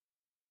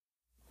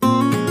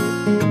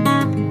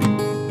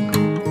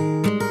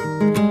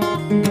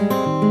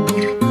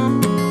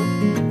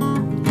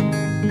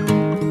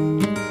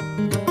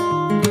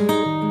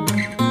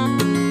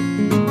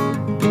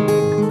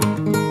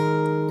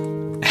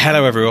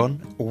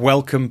everyone.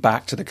 Welcome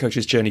back to the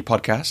Coach's Journey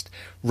podcast.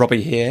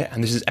 Robbie here,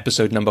 and this is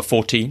episode number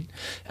 14.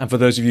 And for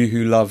those of you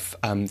who love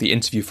the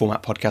interview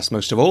format podcast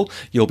most of all,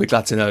 you'll be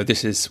glad to know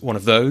this is one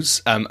of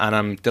those. And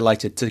I'm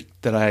delighted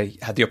that I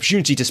had the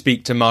opportunity to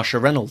speak to Marcia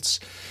Reynolds.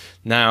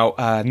 Now,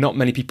 not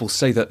many people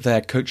say that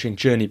their coaching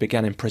journey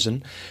began in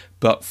prison,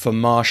 but for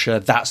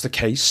Marcia, that's the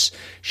case.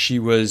 She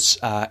was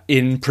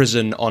in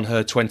prison on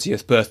her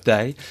 20th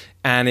birthday,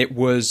 and it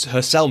was her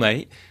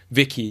cellmate,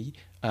 Vicky,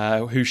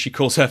 who she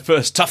calls her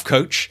first tough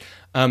coach,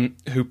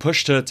 who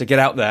pushed her to get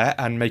out there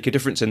and make a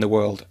difference in the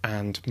world.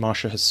 And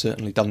Marcia has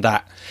certainly done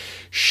that.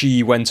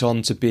 She went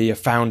on to be a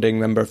founding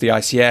member of the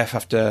ICF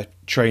after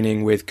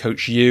training with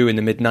Coach U in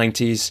the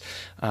mid-90s.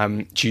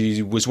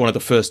 She was one of the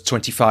first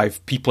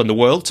 25 people in the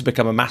world to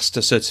become a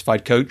master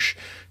certified coach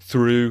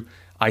through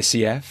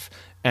ICF,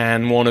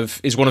 and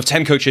is one of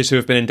 10 coaches who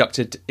have been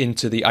inducted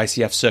into the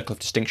ICF Circle of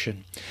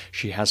Distinction.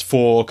 She has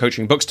 4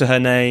 coaching books to her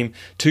name,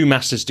 2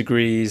 master's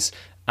degrees,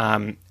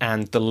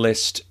 and the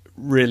list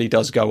really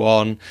does go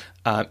on.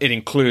 It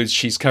includes,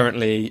 she's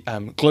currently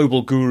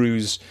Global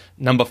Guru's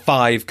number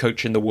 5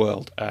 coach in the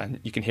world.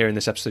 And you can hear in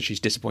this episode she's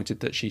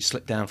disappointed that she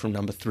slipped down from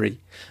number 3.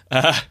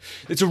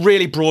 It's a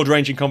really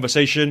broad-ranging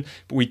conversation,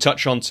 but we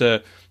touch on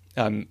to,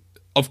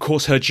 of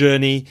course, her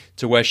journey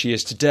to where she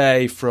is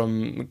today,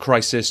 from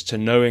crisis to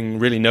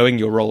really knowing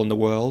your role in the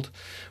world,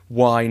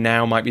 why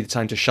now might be the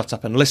time to shut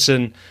up and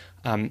listen,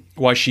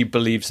 why she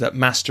believes that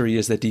mastery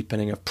is the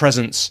deepening of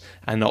presence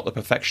and not the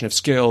perfection of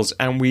skills.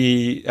 And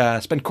we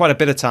spend quite a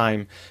bit of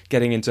time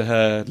getting into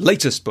her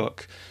latest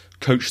book,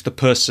 Coach the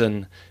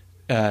Person,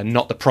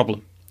 Not the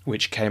Problem,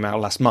 which came out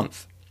last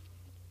month.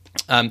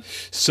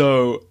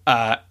 So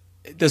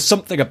there's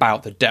something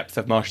about the depth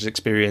of Marcia's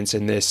experience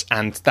in this,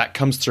 and that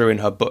comes through in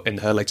her book, in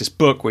her latest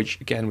book,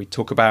 which again we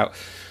talk about.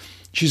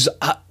 She's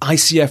at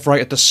ICF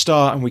right at the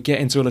start, and we get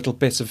into a little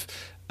bit of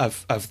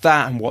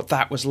that and what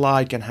that was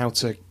like, and how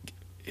to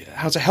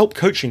help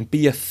coaching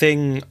be a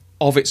thing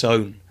of its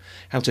own,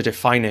 how to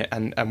define it,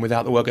 and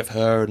without the work of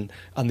her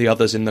and the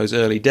others in those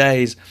early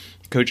days,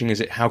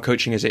 how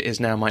coaching as it is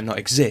now might not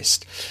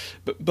exist.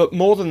 But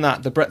more than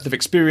that, the breadth of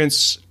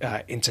experience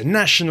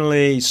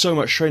internationally, so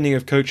much training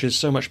of coaches,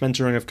 so much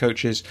mentoring of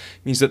coaches,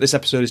 means that this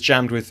episode is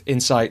jammed with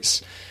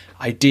insights,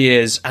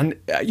 ideas, and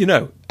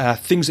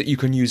things that you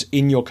can use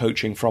in your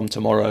coaching from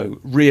tomorrow.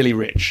 Really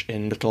rich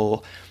in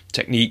little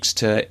techniques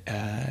to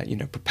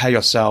prepare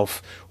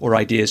yourself, or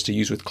ideas to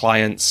use with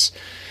clients.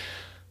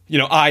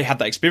 I had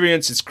that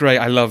experience. It's great.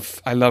 I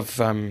love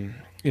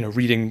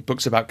reading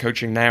books about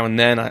coaching now and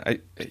then. I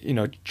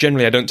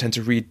generally I don't tend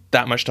to read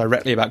that much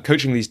directly about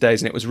coaching these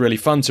days, and it was really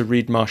fun to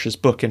read Marcia's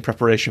book in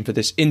preparation for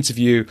this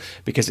interview,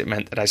 because it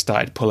meant that I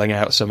started pulling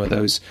out some of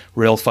those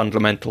real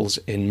fundamentals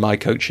in my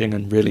coaching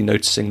and really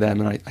noticing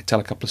them. And I tell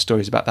a couple of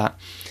stories about that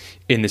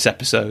in this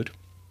episode.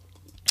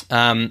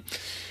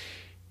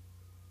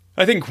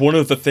 I think one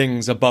of the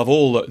things above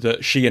all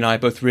that she and I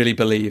both really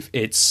believe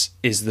is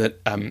that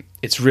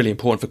it's really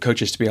important for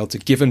coaches to be able to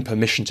given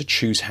permission to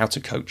choose how to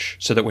coach,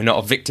 so that we're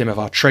not a victim of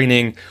our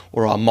training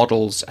or our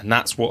models. And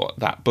that's what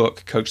that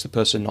book, Coach the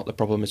Person, Not the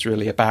Problem, is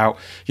really about.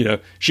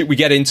 We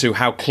get into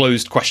how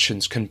closed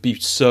questions can be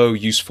so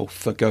useful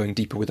for going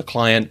deeper with a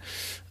client.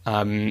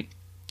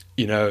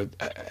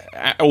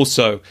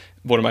 Also,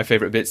 one of my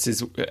favorite bits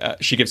is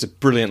she gives a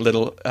brilliant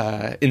little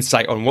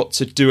insight on what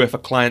to do if a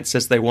client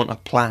says they want a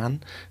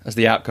plan as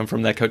the outcome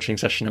from their coaching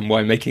session, and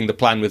why making the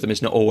plan with them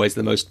is not always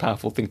the most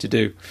powerful thing to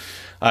do.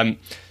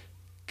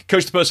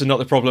 Coach the Person, Not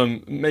the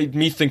Problem made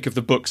me think of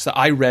the books that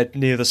I read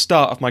near the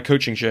start of my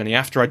coaching journey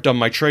after I'd done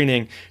my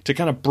training, to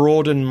kind of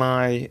broaden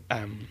my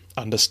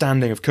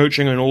understanding of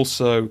coaching, and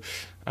also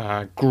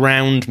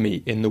ground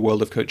me in the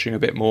world of coaching a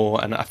bit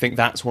more. And I think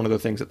that's one of the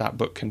things that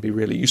book can be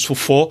really useful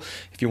for,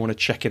 if you want to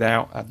check it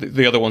out.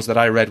 The other ones that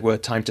I read were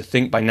Time to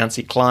Think by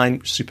Nancy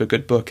Klein, super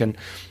good book, and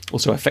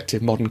also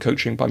Effective Modern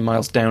Coaching by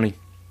Miles Downey.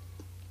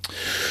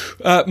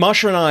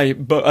 Marcia and I,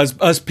 but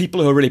as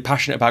people who are really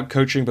passionate about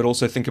coaching but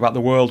also think about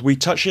the world, we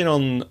touch in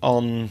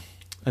on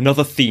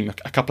another theme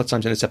a couple of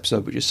times in this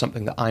episode, which is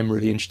something that I'm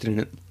really interested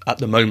in at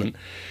the moment,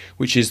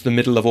 which is the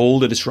middle of all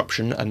the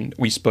disruption. And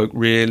we spoke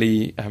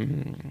really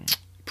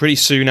pretty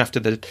soon after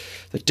the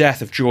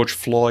death of George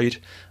Floyd,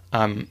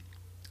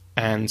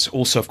 and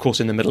also, of course,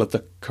 in the middle of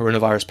the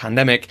coronavirus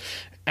pandemic.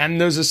 And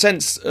there's a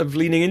sense of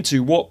leaning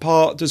into what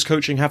part does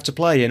coaching have to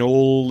play in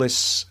all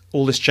this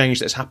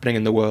change that's happening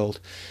in the world.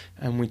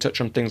 And we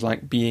touch on things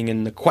like being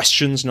in the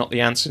questions, not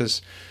the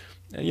answers,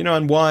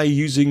 and why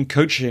using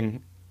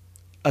coaching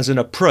as an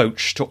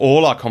approach to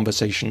all our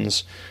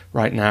conversations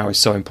right now is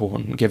so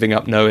important. Giving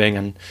up knowing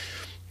and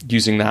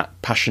using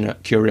that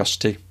passionate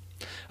curiosity.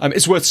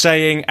 It's worth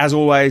saying, as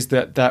always,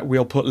 that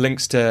we'll put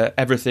links to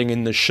everything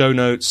in the show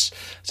notes.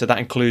 So that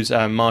includes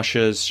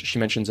Marcia's. She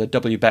mentions a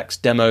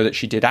WBEX demo that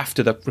she did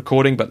after the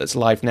recording, but that's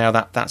live now.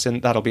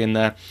 That'll be in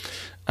there.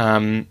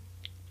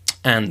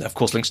 And, of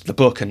course, links to the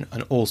book and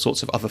all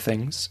sorts of other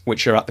things,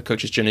 which are at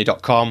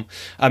thecoachesjourney.com.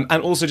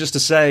 And also, just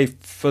to say,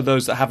 for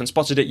those that haven't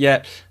spotted it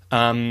yet,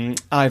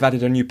 I've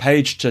added a new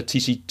page to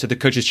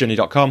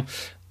thecoachesjourney.com.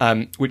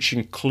 which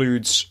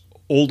includes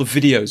all the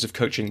videos of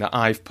coaching that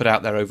I've put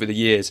out there over the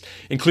years,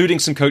 including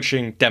some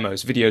coaching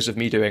demos, videos of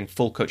me doing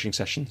full coaching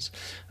sessions.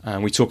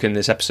 We talk in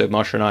this episode,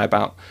 Marcia and I,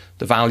 about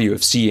the value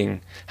of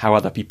seeing how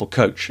other people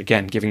coach.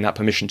 Again, giving that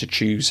permission to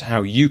choose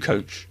how you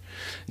coach.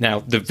 Now,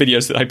 the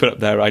videos that I put up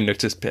there, I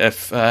noticed a bit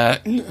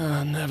of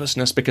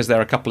nervousness because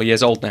they're a couple of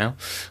years old now.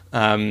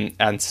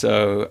 And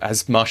so,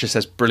 as Marcia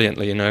says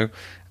brilliantly,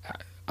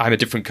 I'm a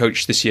different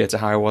coach this year to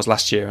how I was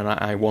last year, and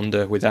I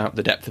wonder, without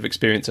the depth of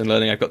experience and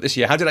learning I've got this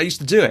year, how did I used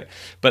to do it?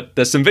 But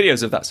there's some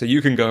videos of that, so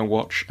you can go and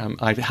watch.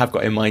 I have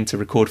got in mind to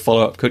record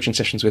follow-up coaching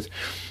sessions with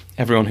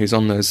everyone who's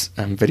on those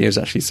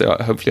videos, actually, so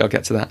hopefully I'll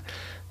get to that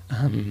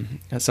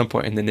at some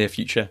point in the near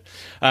future.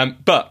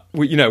 But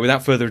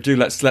without further ado,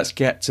 let's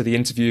get to the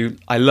interview.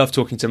 I love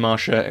talking to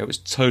Marcia. It was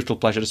a total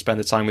pleasure to spend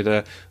the time with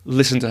her,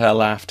 listen to her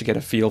laugh, to get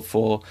a feel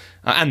for,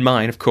 and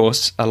mine, of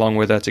course, along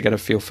with her, to get a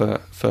feel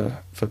for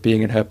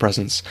being in her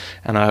presence.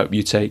 And I hope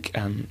you take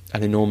an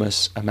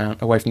enormous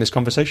amount away from this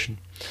conversation.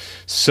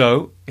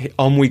 So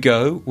on we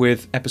go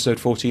with episode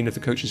 14 of the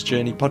Coach's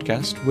Journey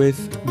podcast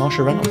with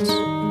Marcia Reynolds.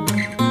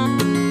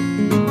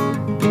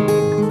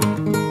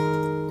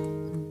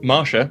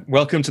 Marcia,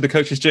 welcome to the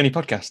Coach's Journey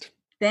podcast.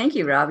 Thank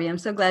you, Robbie. I'm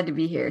so glad to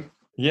be here.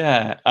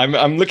 Yeah,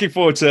 I'm looking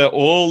forward to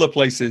all the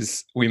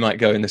places we might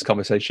go in this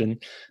conversation.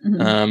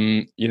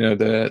 Mm-hmm.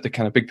 The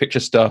kind of big picture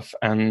stuff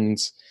and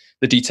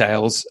the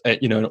details,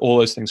 and all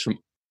those things from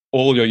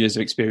all your years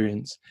of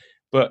experience.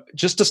 But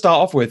just to start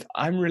off with,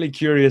 I'm really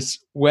curious,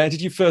 where did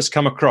you first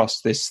come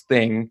across this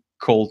thing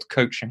called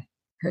coaching?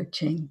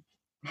 Coaching.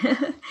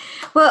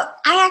 Well,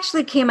 I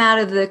actually came out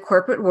of the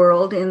corporate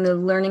world in the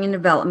learning and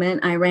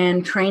development. I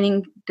ran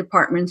training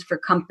departments for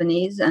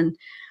companies and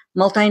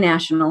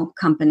multinational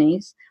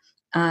companies.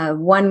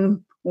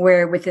 One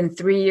where within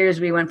 3 years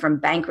we went from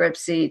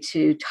bankruptcy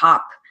to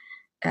top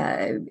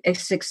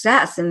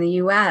success in the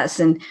U.S.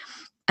 And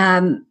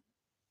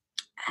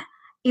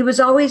it was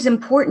always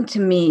important to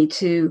me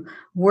to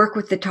work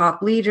with the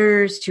top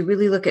leaders, to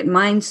really look at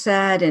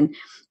mindset and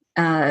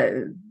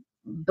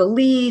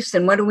beliefs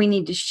and what do we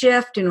need to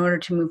shift in order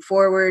to move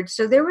forward.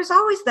 So there was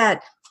always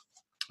that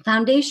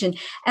foundation.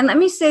 And let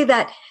me say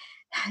that,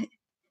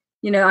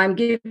 I'm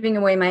giving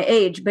away my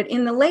age, but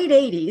in the late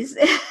 80s,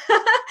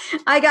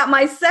 I got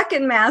my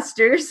second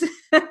master's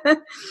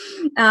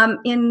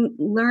in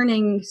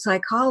learning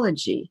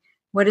psychology.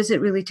 What does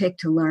it really take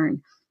to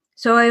learn?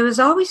 So I was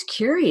always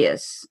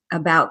curious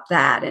about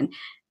that. And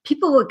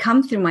people would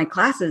come through my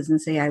classes and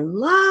say, I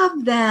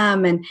love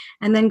them, and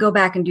then go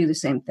back and do the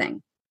same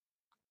thing.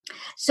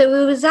 So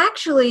it was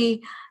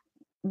actually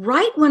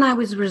right when I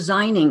was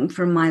resigning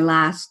from my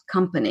last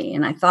company,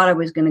 and I thought I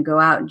was going to go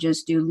out and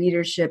just do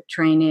leadership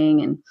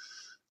training. And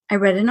I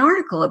read an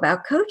article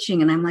about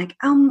coaching, and I'm like,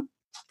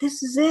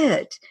 this is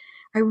it.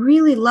 I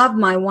really love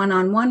my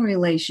one-on-one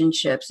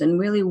relationships and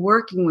really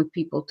working with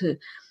people to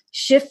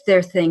shift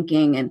their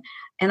thinking. And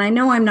I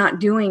know I'm not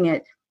doing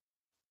it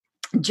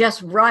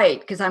just right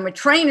because I'm a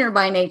trainer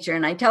by nature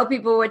and I tell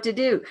people what to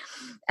do.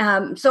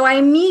 So I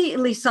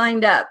immediately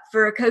signed up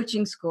for a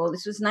coaching school.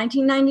 This was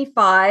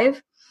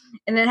 1995,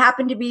 and it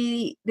happened to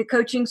be the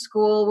coaching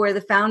school where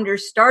the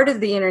founders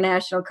started the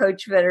International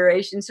Coach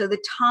Federation. So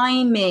the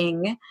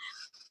timing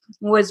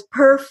was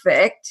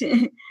perfect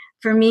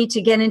for me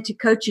to get into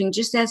coaching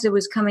just as it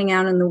was coming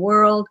out in the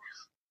world,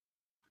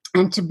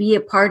 and to be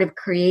a part of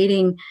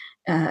creating,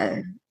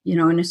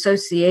 an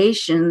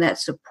association that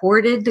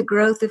supported the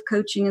growth of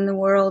coaching in the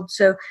world.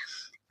 So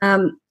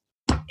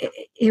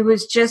it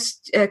was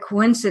just a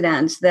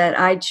coincidence that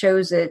I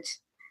chose it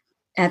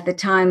at the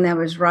time that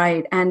was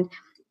right. And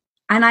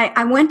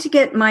I went to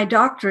get my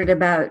doctorate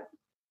about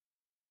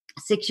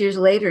 6 years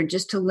later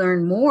just to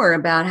learn more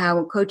about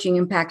how coaching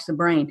impacts the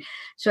brain.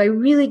 So I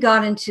really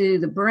got into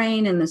the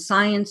brain and the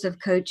science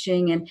of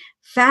coaching and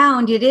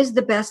found it is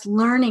the best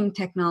learning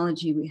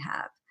technology we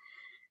have.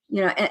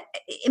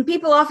 And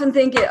people often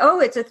think,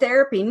 it's a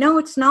therapy. No,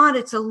 it's not.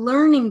 It's a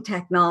learning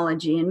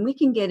technology. And we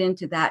can get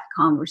into that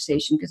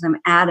conversation because I'm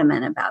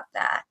adamant about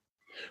that.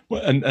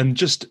 Well, and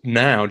just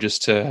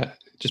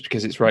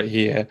because it's right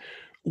here,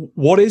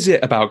 what is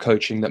it about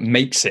coaching that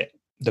makes it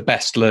the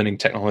best learning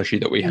technology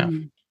that we have?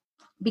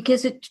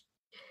 Because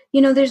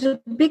there's a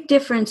big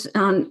difference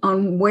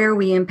on where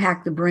we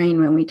impact the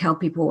brain when we tell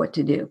people what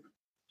to do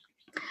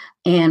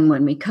and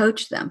when we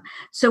coach them.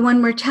 So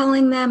when we're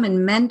telling them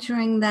and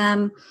mentoring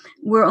them,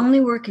 we're only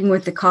working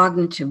with the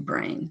cognitive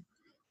brain.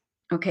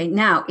 Okay,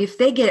 now if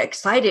they get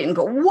excited and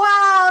go,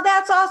 wow,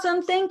 that's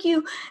awesome, thank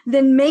you,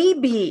 then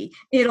maybe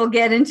it'll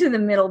get into the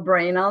middle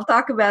brain. I'll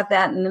talk about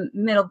that in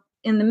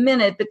the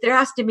minute, but there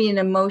has to be an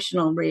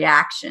emotional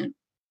reaction.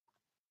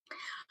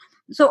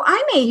 So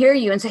I may hear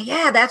you and say,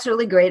 yeah, that's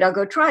really great, I'll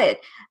go try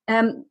it.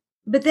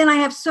 But then I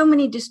have so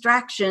many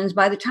distractions.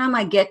 By the time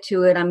I get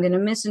to it, I'm going to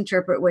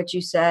misinterpret what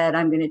you said.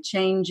 I'm going to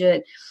change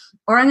it,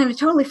 or I'm going to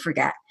totally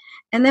forget.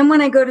 And then when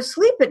I go to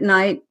sleep at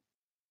night,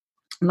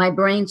 my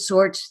brain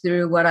sorts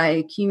through what I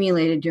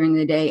accumulated during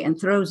the day and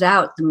throws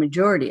out the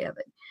majority of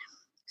it.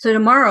 So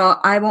tomorrow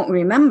I won't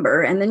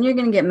remember, and then you're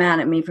going to get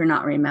mad at me for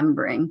not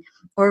remembering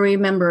or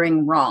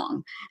remembering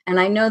wrong. And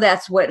I know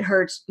that's what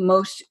hurts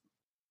most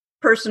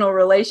personal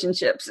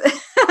relationships.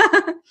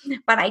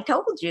 But I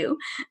told you,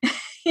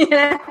 you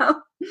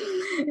know?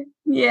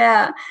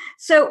 Yeah.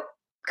 So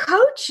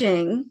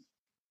coaching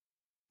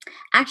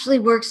actually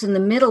works in the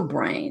middle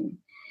brain,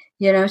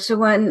 so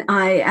when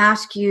I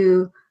ask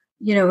you,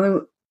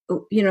 so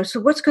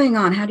what's going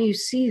on? How do you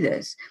see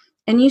this?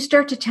 And you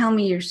start to tell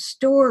me your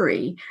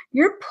story,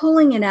 you're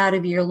pulling it out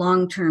of your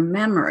long-term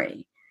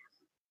memory.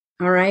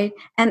 All right.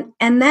 And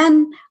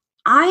then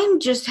I'm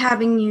just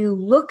having you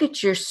look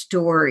at your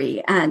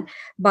story, and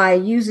by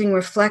using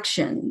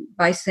reflection,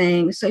 by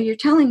saying, so you're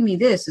telling me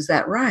this, is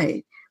that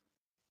right?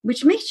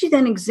 Which makes you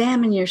then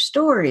examine your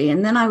story.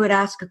 And then I would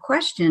ask a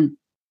question.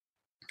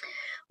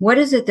 What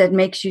is it that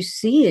makes you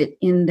see it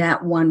in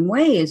that one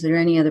way? Is there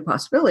any other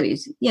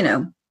possibilities?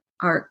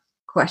 Are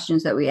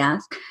questions that we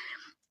ask.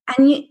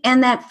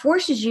 And that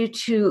forces you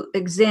to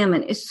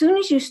examine. As soon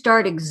as you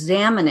start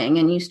examining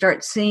and you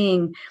start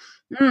seeing,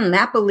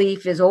 that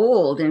belief is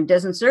old and it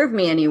doesn't serve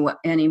me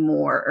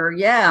anymore. Or,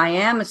 I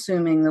am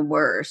assuming the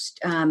worst.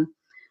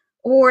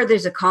 Or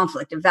there's a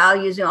conflict of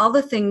values and all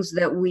the things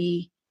that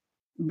we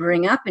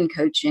bring up in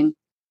coaching,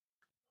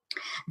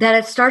 that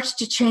it starts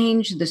to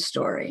change the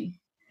story.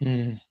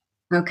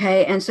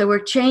 Okay. And so we're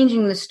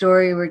changing the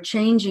story, we're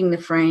changing the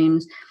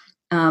frames,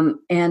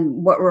 and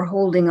what we're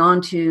holding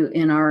on to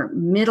in our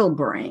middle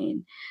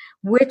brain,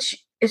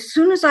 which as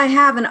soon as I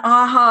have an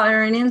aha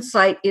or an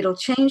insight, it'll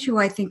change who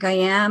I think I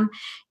am.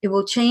 It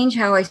will change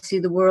how I see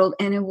the world,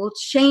 and it will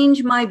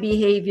change my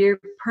behavior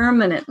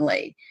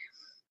permanently.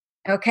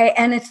 Okay.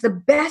 And it's the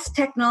best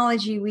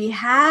technology we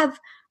have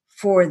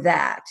for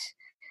that.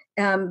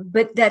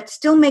 But that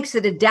still makes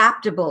it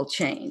adaptable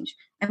change.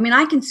 I mean,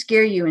 I can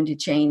scare you into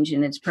change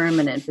and it's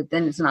permanent, but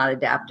then it's not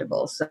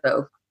adaptable. So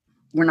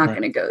we're not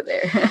going to go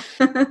there.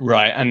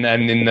 Right. And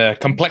in the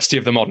complexity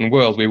of the modern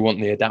world, we want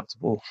the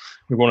adaptable.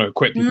 We want to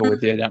equip people with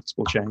the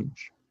adaptable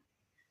change.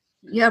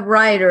 Yeah,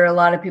 right. Or a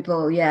lot of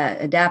people,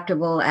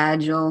 adaptable,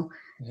 agile.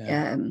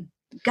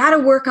 Got to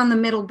work on the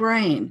middle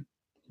brain.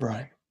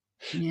 Right.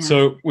 Yeah.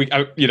 So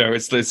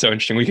it's so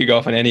interesting. We could go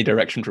off in any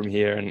direction from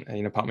here, and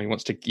part of me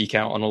wants to geek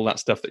out on all that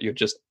stuff that you're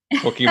just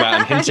talking about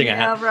and hinting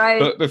at. Right.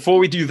 But before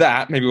we do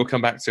that, maybe we'll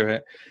come back to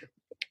it.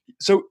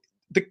 So,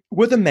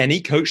 were there many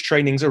coach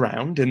trainings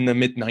around in the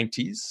mid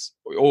 '90s,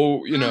 or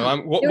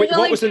what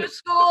was the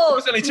school? It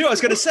was only two. I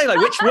was going to say,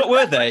 what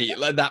were they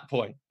at that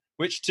point?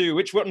 Which two?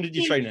 Which one did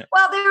you train at?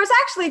 Well, there was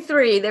actually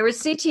three. There was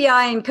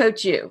CTI and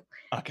Coach U.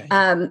 Okay.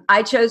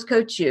 I chose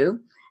Coach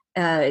U.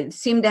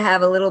 Seemed to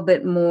have a little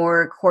bit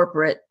more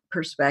corporate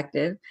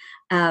perspective.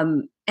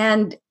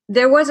 And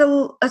there was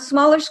a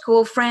smaller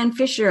school Fran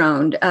Fisher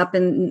owned up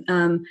in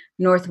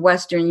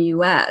northwestern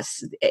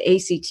U.S.,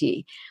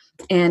 ACT.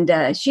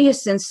 And she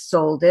has since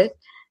sold it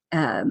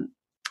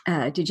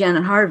to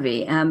Janet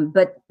Harvey.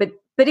 But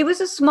it was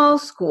a small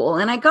school.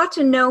 And I got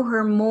to know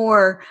her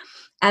more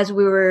as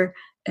we were,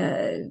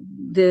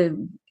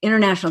 the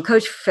International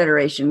Coach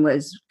Federation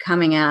was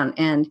coming out.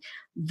 And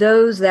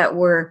those that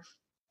were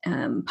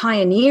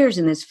pioneers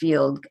in this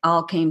field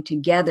all came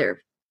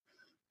together.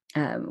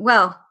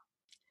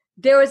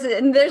 There's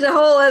a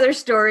whole other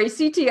story.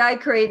 CTI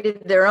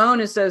created their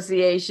own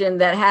association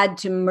that had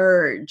to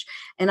merge,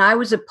 and I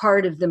was a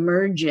part of the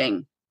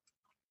merging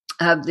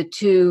of the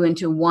two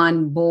into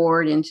one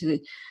board, into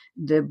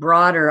the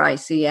broader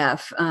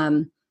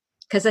ICF,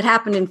 because it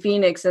happened in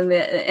Phoenix, and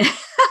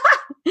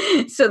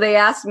so they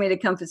asked me to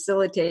come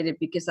facilitate it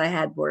because I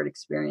had board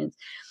experience.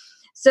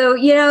 So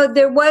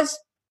there was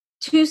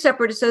two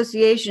separate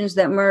associations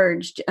that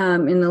merged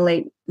in the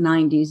late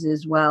 90s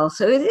as well.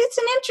 So it's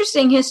an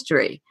interesting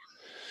history.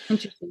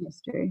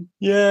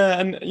 Yeah.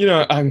 And,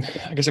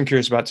 I guess I'm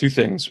curious about two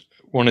things.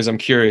 One is I'm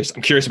curious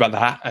about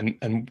that.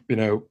 And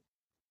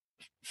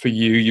for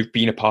you've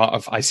been a part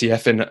of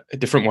ICF in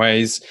different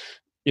ways.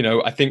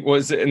 I think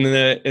was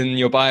in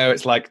your bio,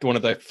 it's like one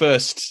of the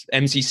first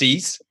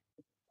MCCs,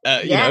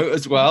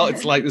 as well.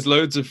 It's like there's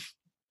loads of,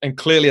 and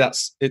clearly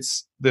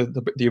it's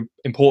the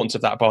importance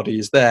of that body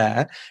is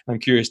there. I'm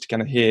curious to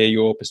kind of hear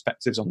your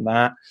perspectives on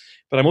that.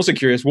 But I'm also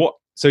curious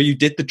so you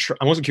did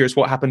I'm also curious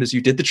what happened as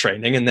you did the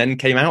training and then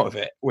came out of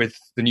it with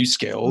the new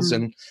skills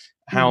and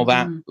how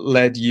that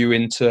led you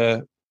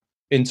into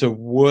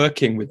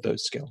working with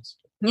those skills.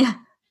 Yeah.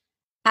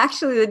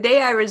 Actually, the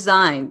day I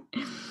resigned,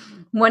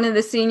 one of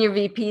the senior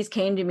VPs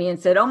came to me and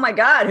said, "Oh my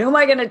God, who am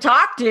I going to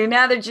talk to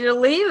now that you're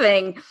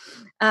leaving?"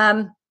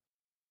 And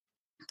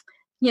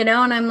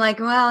I'm like,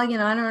 well,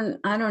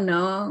 I don't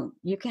know.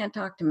 You can't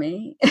talk to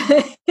me.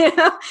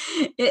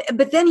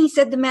 But then he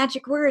said the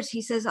magic words.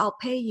 He says, "I'll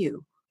pay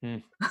you."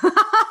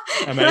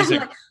 Amazing.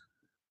 Like,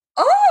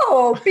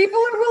 oh, people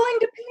are willing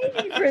to pay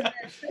me for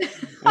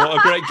this. What a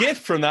great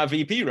gift from that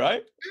VP,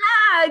 right?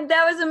 Yeah,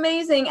 that was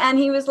amazing. And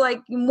he was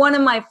like one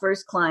of my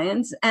first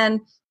clients.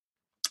 And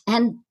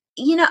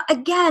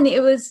again,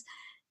 it was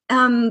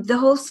the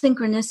whole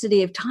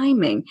synchronicity of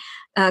timing.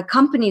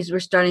 Companies were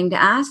starting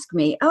to ask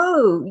me,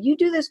 oh, you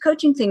do this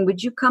coaching thing.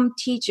 Would you come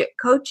teach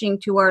coaching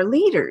to our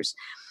leaders?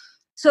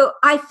 So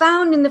I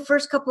found in the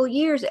first couple of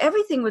years,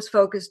 everything was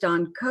focused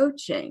on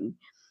coaching.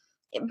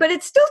 But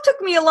it still took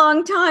me a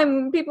long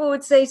time. People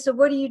would say, so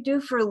what do you do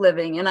for a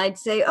living? And I'd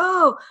say,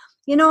 oh,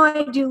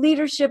 I do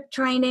leadership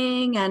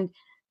training and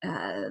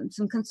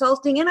some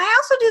consulting. And I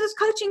also do this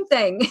coaching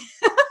thing.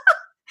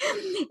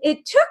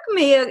 It took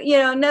me,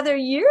 another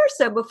year or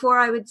so before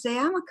I would say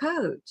I'm a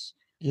coach.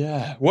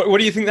 Yeah. What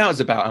do you think that was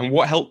about? And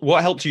what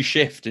helped you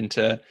shift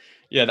into,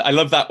 I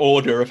love that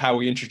order of how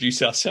we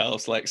introduce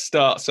ourselves, like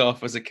starts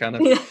off as a kind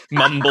of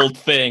mumbled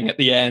thing at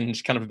the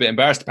end, kind of a bit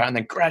embarrassed about, and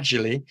then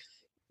gradually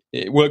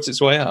it works its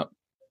way up.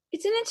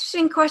 It's an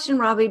interesting question,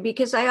 Robbie,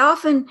 because I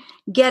often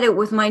get it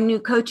with my new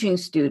coaching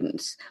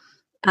students.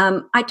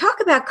 I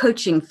talk about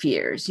coaching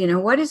fears.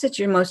 What is it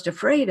you're most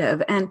afraid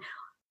of? And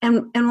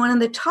one of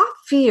the top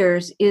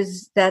fears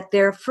is that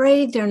they're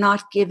afraid they're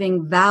not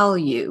giving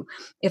value.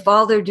 If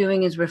all they're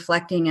doing is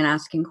reflecting and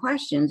asking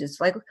questions,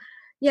 it's like,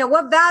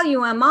 what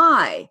value am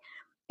I?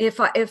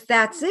 If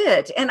that's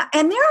it. And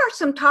there are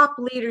some top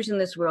leaders in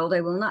this world, I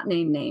will not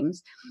name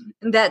names,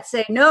 that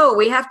say, no,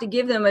 we have to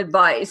give them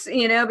advice,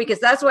 because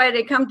that's why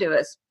they come to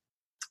us.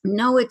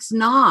 No, it's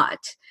not.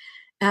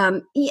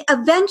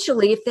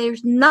 Eventually, if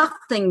there's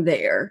nothing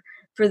there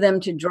for them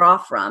to draw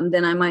from,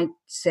 then I might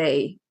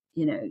say,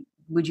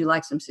 would you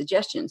like some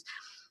suggestions?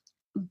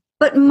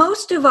 But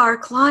most of our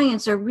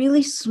clients are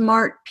really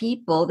smart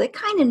people. They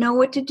kind of know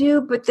what to do,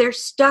 but they're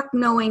stuck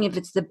knowing if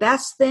it's the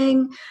best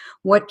thing,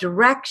 what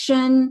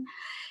direction,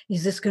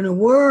 is this going to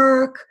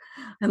work?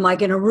 Am I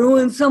going to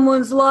ruin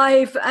someone's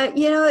life?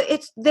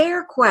 It's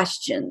their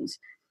questions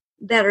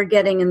that are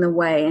getting in the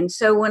way. And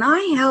so when I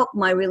help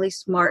my really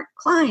smart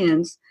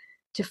clients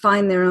to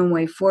find their own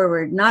way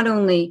forward, not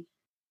only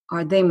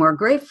are they more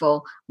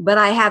grateful, but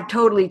I have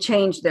totally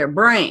changed their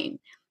brain.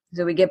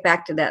 So we get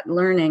back to that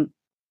learning.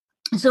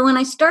 So when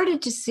I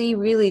started to see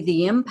really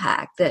the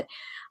impact that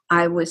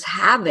I was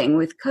having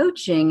with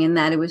coaching, and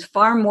that it was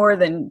far more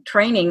than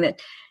training, that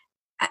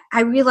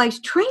I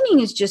realized training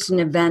is just an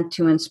event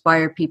to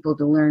inspire people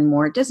to learn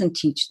more. It doesn't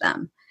teach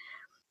them,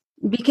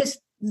 because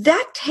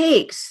that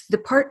takes the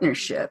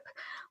partnership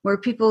where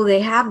people,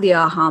 they have the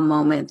aha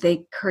moment,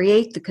 they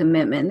create the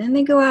commitment, and then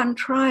they go out and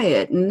try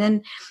it, and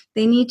then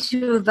they need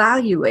to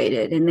evaluate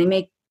it, and they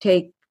may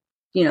take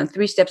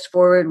 3 steps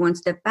forward, 1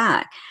 step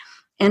back.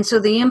 And so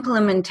the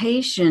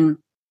implementation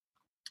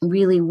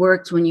really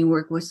works when you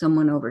work with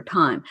someone over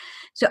time.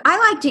 So I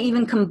like to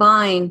even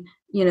combine,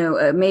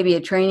 maybe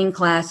a training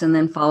class and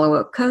then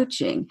follow-up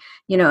coaching,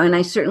 and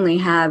I certainly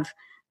have,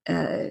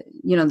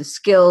 the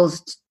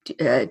skills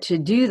to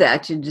do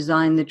that, to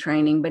design the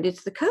training, but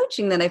it's the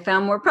coaching that I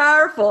found more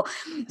powerful.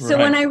 So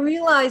when I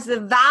realized the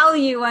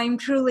value I'm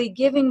truly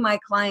giving my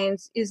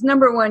clients is,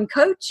 number one,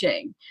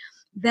 coaching,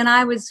 then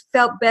I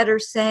felt better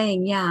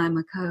saying, yeah, I'm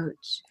a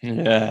coach.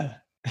 Yeah.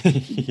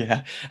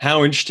 Yeah.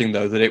 How interesting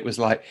though, that it was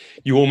like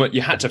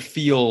you had to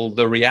feel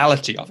the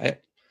reality of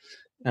it.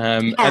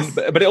 Yes.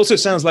 But it also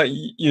sounds like,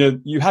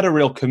 you had a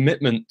real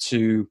commitment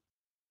to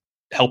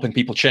helping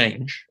people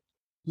change.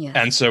 Yes.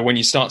 And so when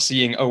you start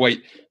seeing, oh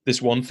wait,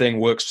 this one thing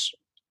works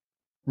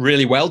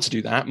really well to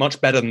do that, much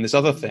better than this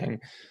other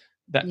thing.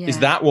 Is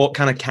that what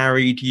kind of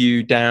carried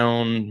you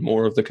down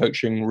more of the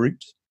coaching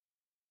route?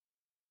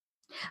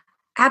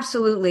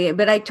 Absolutely.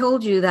 But I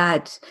told you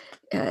that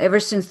ever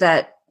since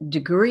that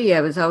degree,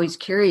 I was always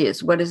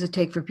curious, what does it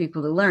take for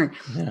people to learn?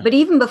 Yeah. But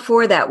even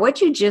before that,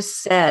 what you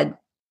just said,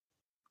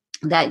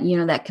 that,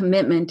 that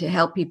commitment to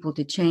help people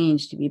to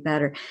change, to be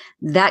better,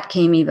 that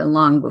came even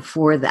long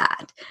before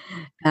that.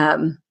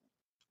 I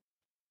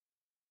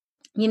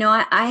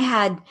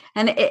had,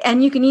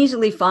 and you can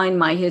easily find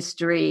my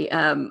history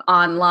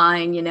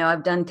online.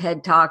 I've done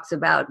TED Talks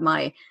about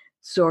my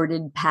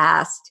sordid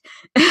past.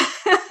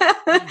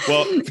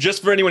 Well,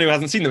 just for anyone who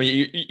hasn't seen them,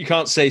 you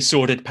can't say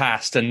sordid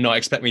past and not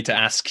expect me to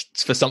ask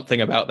for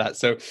something about that.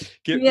 So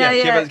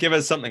give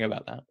us something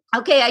about that.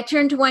 Okay, I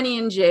turned 20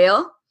 in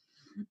jail.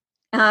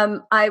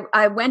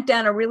 I went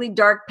down a really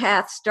dark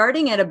path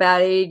starting at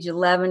about age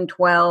 11,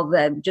 12,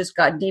 that just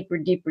got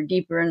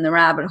deeper in the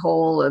rabbit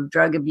hole of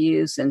drug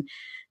abuse. And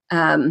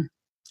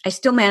I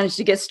still managed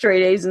to get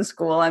straight A's in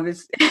school. I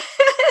was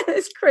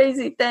this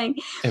crazy thing.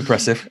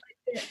 Impressive.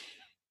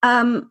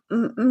 And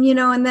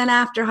then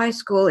after high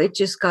school, it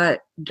just got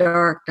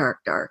dark.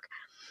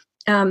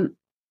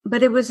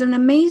 But it was an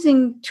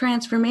amazing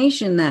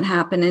transformation that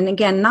happened. And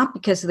again, not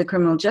because of the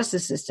criminal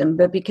justice system,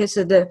 but because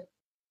of the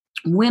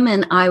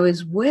women I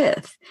was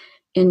with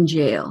in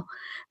jail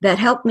that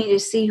helped me to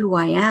see who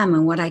I am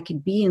and what I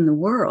could be in the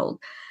world.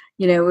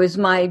 It was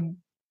my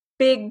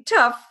big,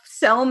 tough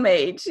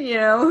cellmate,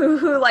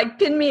 who like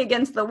pinned me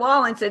against the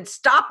wall and said,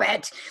 stop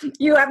it.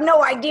 You have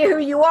no idea who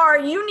you are.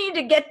 You need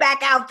to get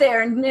back out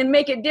there and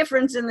make a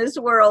difference in this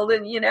world.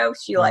 And,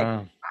 she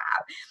wow.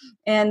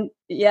 And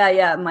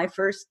my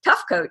first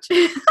tough coach.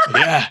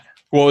 Yeah.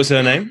 What was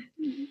her name?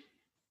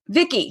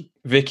 Vicky.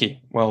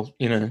 Well,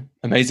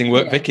 amazing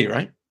work, yeah. Vicky,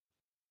 right?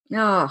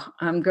 Oh,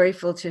 I'm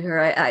grateful to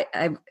her. I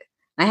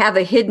have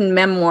a hidden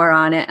memoir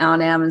on it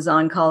on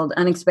Amazon called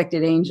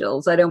Unexpected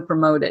Angels. I don't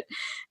promote it.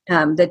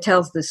 That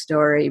tells the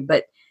story,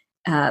 but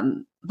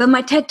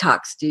my TED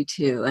Talks do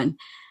too.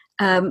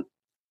 And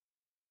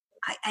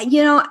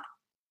you know,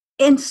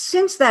 and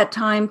since that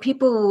time,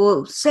 people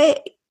will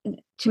say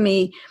to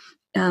me,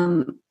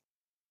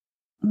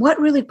 "What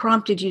really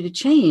prompted you to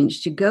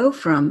change, to go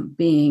from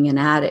being an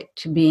addict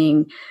to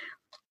being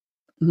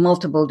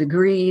multiple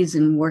degrees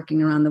and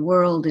working around the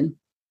world?" And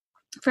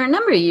for a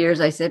number of years,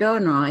 I said, "Oh,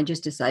 no, I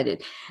just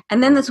decided."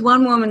 And then this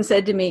one woman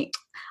said to me,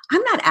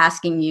 "I'm not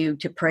asking you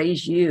to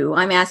praise you.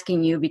 I'm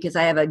asking you because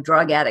I have a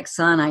drug addict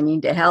son I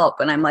need to help."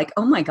 And I'm like,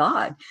 oh, my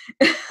God.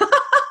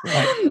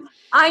 Right.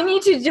 I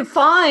need to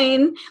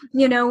define,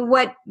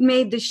 what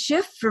made the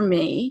shift for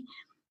me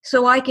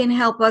so I can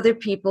help other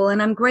people.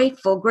 And I'm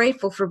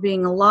grateful for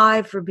being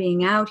alive, for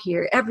being out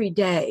here every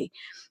day,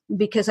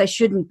 because I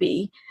shouldn't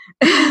be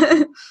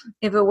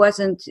if it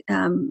wasn't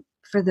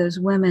for those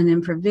women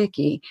and for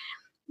Vicky.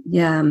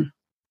 Yeah,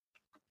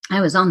 I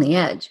was on the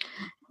edge.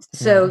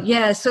 So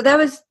so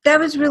that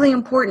was really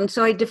important.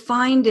 So I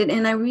defined it,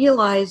 and I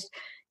realized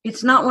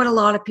it's not what a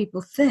lot of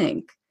people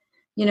think.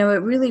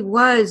 It really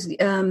was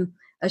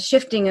a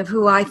shifting of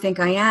who I think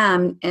I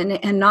am,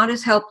 and not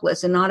as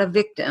helpless and not a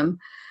victim.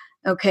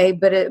 Okay,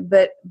 but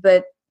that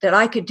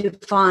I could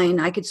define,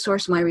 I could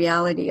source my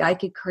reality, I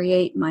could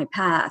create my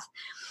path.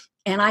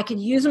 And I could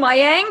use my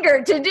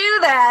anger to do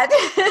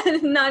that.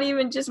 Not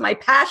even just my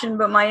passion,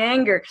 but my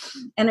anger.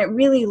 And it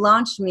really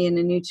launched me in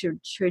a new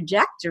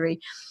trajectory.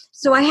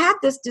 So I had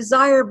this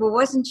desire, but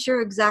wasn't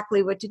sure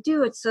exactly what to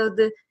do it. So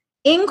the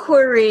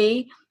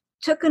inquiry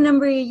took a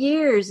number of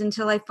years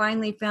until I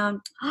finally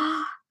found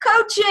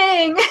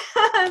coaching.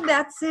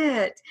 That's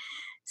it.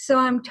 So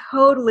I'm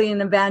totally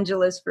an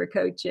evangelist for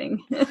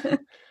coaching.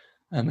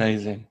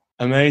 Amazing.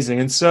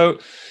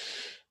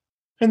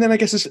 And then I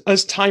guess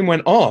as time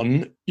went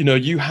on,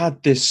 you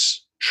had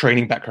this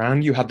training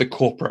background, you had the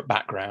corporate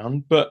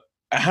background, but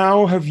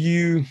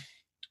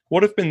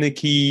what have been the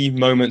key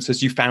moments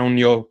as you found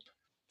your,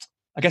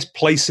 I guess,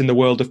 place in the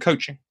world of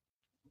coaching?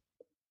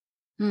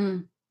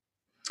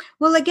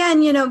 Well,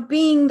 again,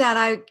 being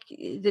that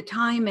the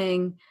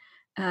timing,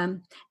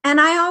 and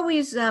I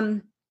always,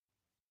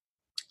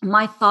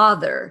 my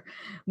father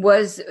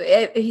always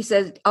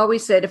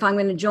said, if I'm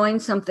going to join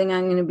something,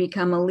 I'm going to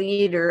become a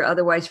leader,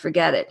 otherwise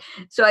forget it.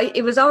 So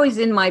it was always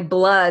in my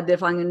blood that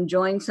if I'm going to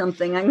join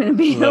something, I'm going to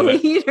be a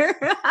leader.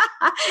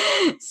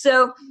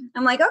 So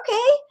I'm like,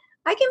 okay,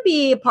 I can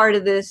be a part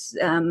of this,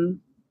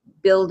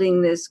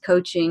 building this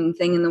coaching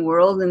thing in the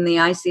world. And the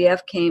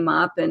ICF came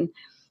up, and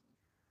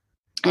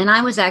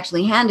I was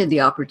actually handed the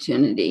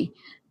opportunity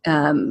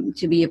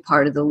to be a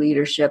part of the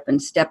leadership,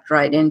 and stepped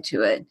right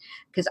into it,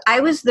 because I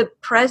was the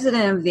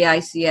president of the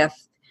ICF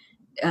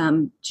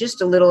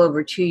just a little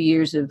over 2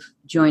 years of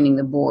joining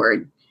the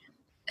board,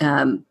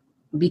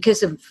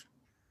 because of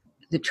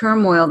the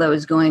turmoil that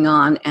was going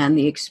on and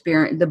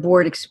the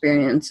board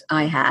experience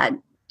I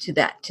had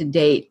to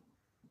date.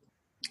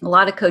 A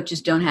lot of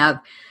coaches don't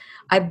have.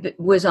 I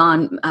was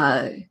on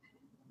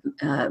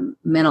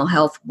mental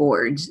health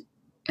boards,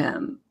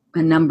 a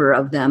number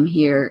of them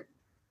here,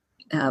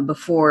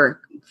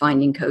 before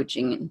finding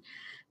coaching. And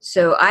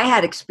so I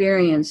had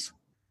experience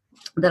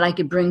that I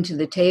could bring to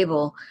the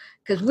table,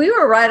 because we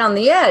were right on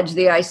the edge,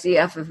 the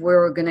ICF, if we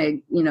were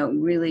going to,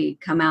 really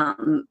come out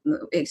and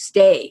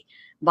stay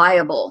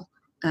viable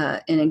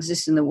and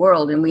exist in the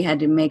world. And we had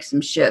to make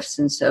some shifts.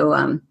 And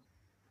so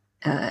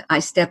I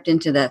stepped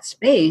into that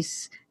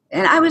space,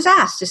 and I was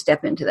asked to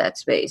step into that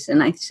space.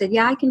 And I said,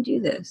 yeah, I can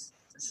do this.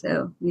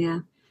 So,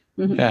 yeah.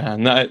 Yeah.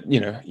 And that,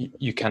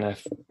 you kind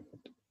of,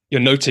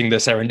 you're noting the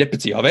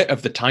serendipity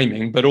of the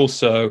timing, but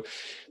also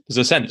there's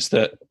a sense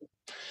that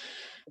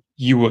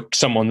you were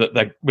someone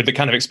that with the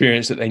kind of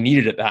experience that they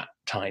needed at that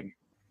time.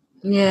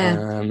 Yeah.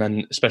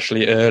 And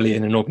especially early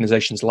in an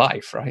organization's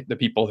life, right? The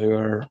people who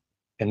are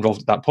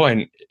involved at that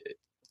point,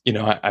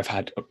 I've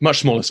had a much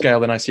smaller scale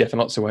than ICF in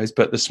lots of ways,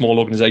 but the small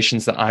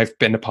organizations that I've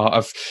been a part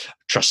of,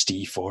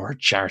 trustee for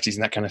charities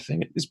and that kind of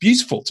thing, it's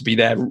beautiful to be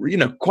there,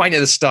 quite at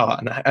the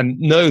start, and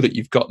know that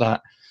you've got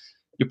that,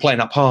 you're playing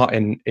that part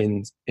in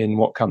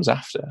what comes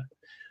after.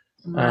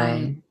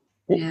 Right.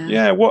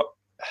 What,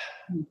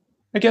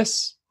 I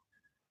guess,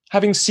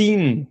 having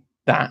seen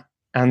that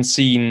and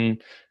seen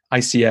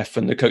ICF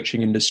and the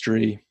coaching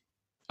industry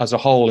as a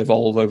whole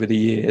evolve over the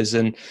years,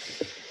 and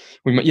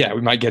we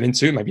might get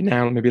into, maybe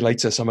now, maybe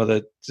later, some of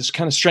the just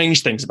kind of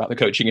strange things about the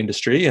coaching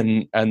industry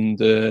and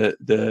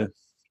the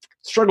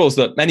struggles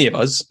that many of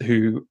us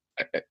who,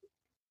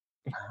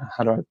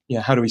 how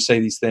do we say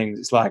these things?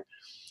 It's like,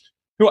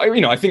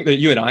 I think that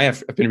you and I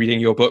have been reading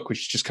your book, which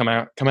has just come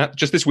out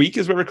just this week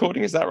as we're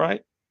recording. Is that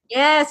right?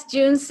 Yes,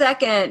 June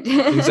 2nd.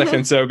 June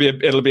 2nd. So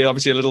it'll be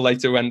obviously a little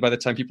later by the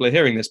time people are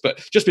hearing this,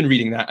 but just been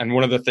reading that. And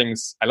one of the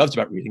things I loved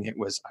about reading it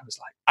was I was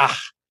like,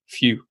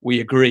 phew, we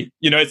agree.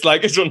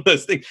 It's one of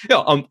those things.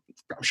 I'm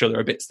sure there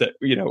are bits that,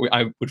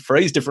 I would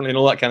phrase differently and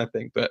all that kind of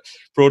thing. But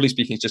broadly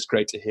speaking, it's just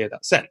great to hear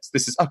that sense.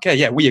 This is, okay,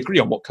 yeah, we agree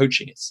on what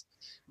coaching is.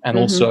 and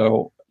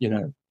also,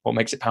 what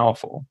makes it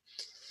powerful.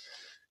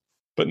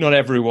 But not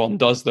everyone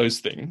does those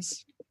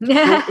things.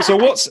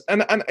 So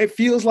and it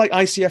feels like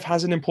ICF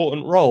has an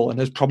important role and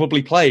has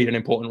probably played an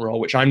important role,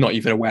 which I'm not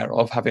even aware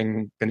of,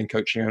 having been in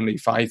coaching only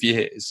 5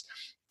 years,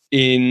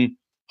 in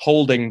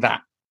holding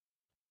that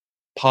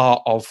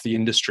part of the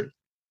industry.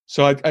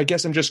 So I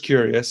guess I'm just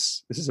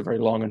curious. This is a very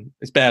long, and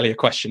it's barely a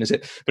question, is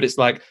it? But it's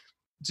like,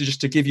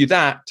 to give you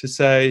that, to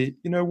say,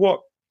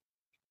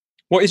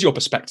 what is your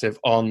perspective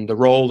on the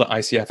role that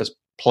ICF has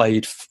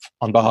played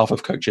on behalf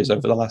of coaches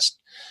over the last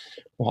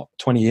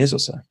 20 years or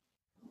so?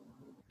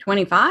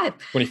 25.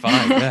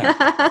 25,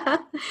 yeah.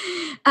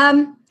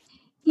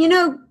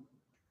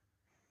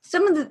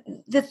 Some of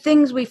the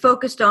things we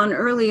focused on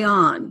early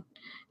on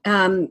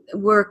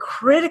were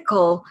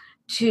critical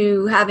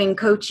to having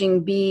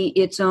coaching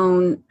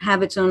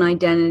have its own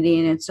identity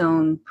and its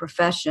own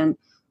profession.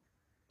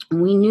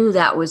 We knew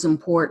that was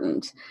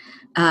important.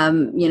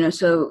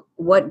 So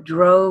what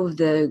drove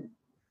the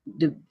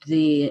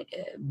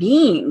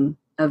being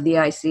of the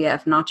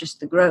ICF, not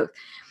just the growth,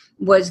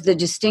 was the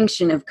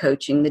distinction of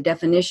coaching, the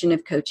definition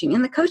of coaching,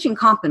 and the coaching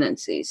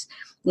competencies.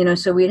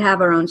 So we'd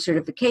have our own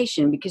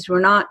certification because we're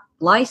not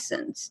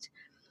licensed.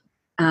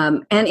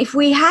 And if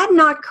we had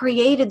not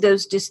created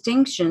those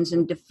distinctions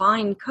and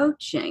defined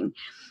coaching,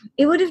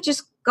 it would have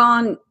just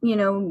gone,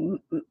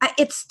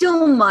 it's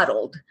still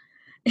muddled.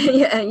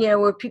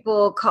 Where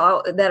people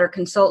that are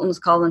consultants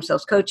call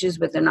themselves coaches,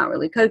 but they're not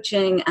really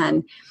coaching.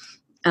 And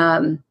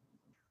a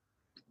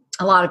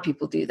lot of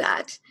people do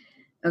that.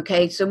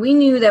 Okay, so we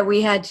knew that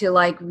we had to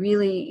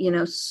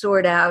really,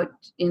 sort out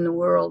in the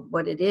world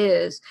what it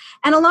is.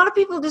 And a lot of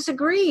people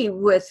disagree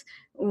with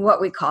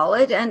what we call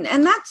it. And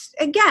that's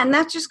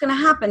just going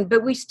to happen.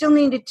 But we still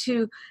needed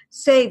to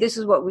say this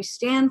is what we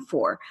stand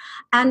for.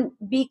 And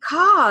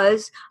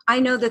because I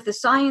know that the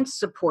science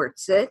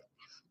supports it,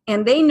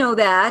 and they know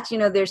that,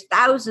 there's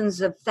thousands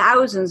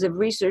of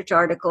research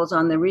articles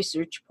on the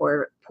research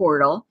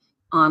portal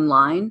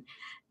online,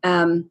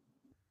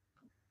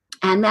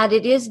 and that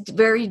it is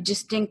very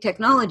distinct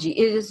technology.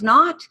 It is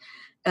not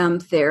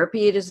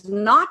therapy. It is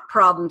not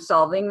problem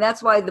solving.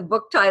 That's why the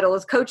book title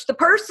is Coach the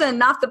Person,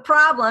 not the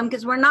Problem,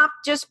 because we're not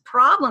just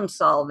problem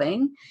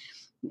solving.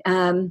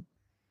 And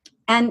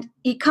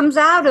it comes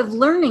out of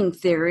learning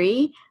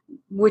theory,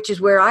 which is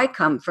where I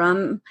come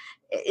from.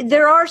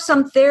 There are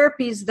some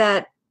therapies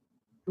that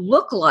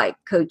look like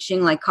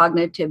coaching, like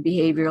cognitive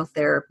behavioral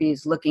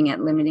therapies, looking at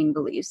limiting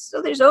beliefs.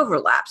 So there's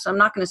overlap. So I'm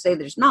not going to say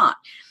there's not.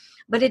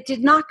 But it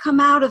did not come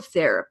out of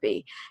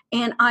therapy.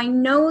 And I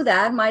know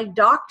that my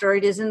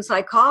doctorate is in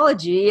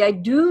psychology. I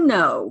do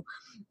know,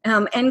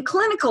 and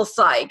clinical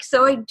psych.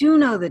 So I do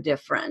know the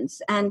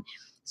difference. And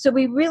so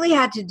we really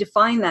had to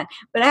define that.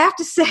 But I have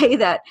to say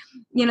that,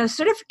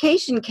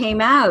 certification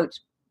came out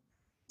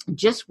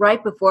just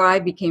right before I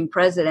became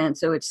president.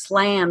 So it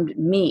slammed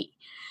me.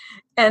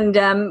 And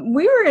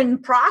we were in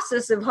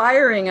process of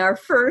hiring our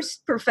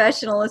first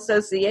professional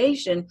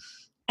association.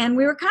 And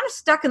we were kind of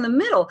stuck in the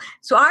middle.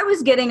 So I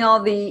was getting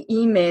all the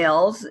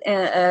emails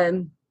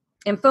and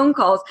phone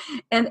calls.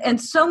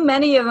 And so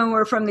many of them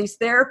were from these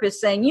therapists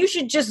saying, you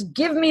should just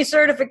give me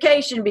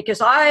certification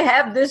because I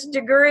have this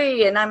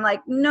degree. And I'm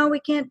like, no, we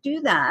can't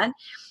do that.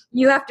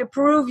 You have to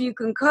prove you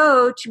can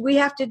coach. We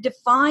have to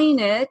define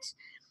it,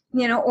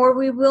 or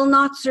we will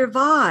not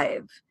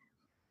survive.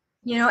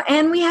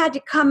 And we had to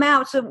come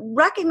out. So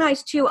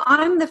recognize too,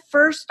 I'm the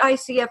first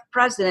ICF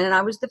president, and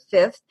I was the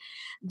fifth,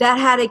 that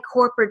had a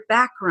corporate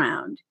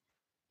background.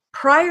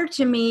 Prior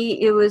to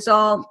me, it was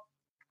all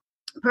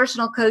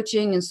personal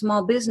coaching and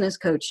small business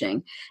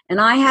coaching. And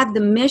I had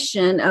the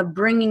mission of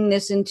bringing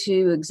this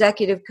into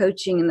executive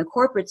coaching in the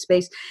corporate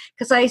space,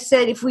 because I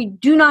said, if we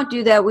do not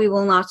do that, we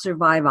will not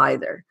survive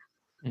either.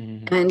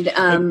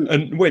 Mm-hmm.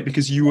 And wait,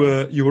 because you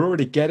were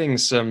already getting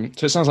some.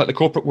 So it sounds like the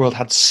corporate world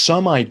had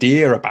some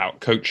idea about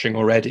coaching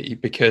already.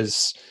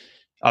 Because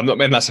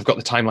unless I've got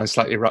the timeline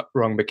slightly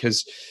wrong,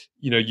 because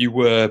you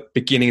were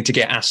beginning to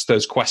get asked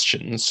those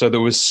questions, so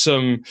there was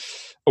some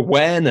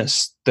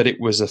awareness that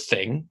it was a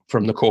thing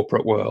from the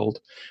corporate world,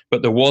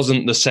 but there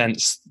wasn't the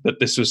sense that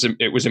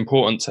it was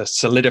important to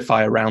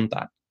solidify around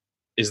that.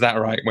 Is that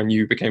right? When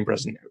you became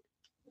president?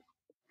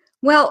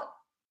 Well,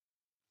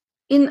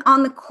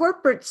 on the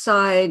corporate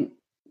side,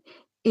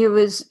 it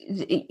was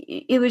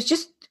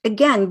just,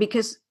 again,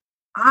 because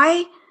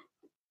I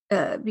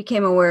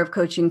became aware of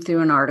coaching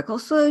through an article.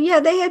 So yeah,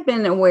 they had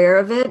been aware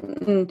of it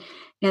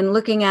and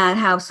looking at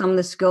how some of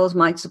the skills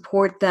might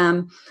support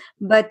them.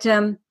 But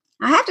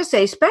I have to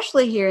say,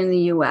 especially here in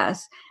the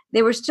US,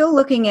 they were still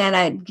looking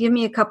at give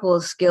me a couple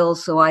of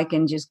skills so I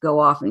can just go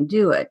off and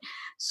do it.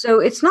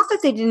 So it's not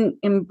that they didn't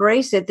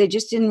embrace it. They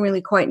just didn't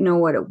really quite know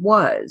what it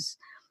was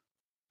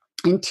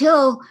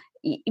until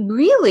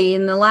really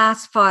in the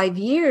last 5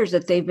 years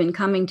that they've been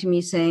coming to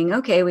me saying,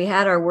 okay, we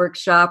had our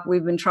workshop,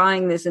 we've been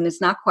trying this and it's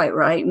not quite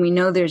right, and we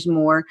know there's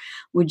more.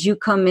 Would you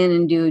come in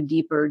and do a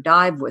deeper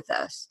dive with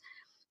us?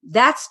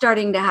 That's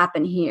starting to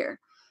happen here.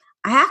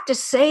 I have to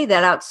say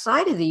that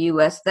outside of the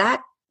US,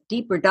 that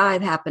deeper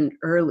dive happened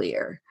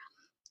earlier.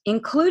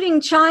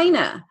 including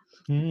China,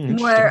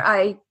 where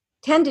I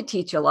tend to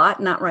teach a lot,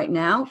 not right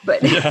now,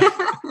 but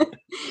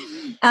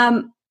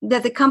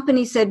that the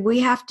company said, we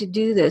have to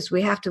do this.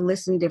 We have to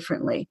listen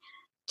differently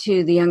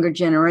to the younger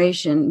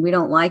generation. We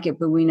don't like it,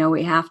 but we know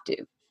we have to.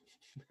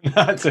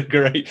 That's a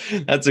great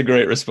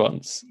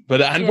response.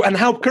 But and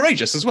how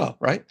courageous as well,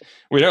 right?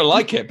 We don't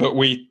like it, but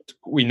we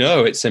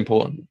know it's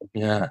important.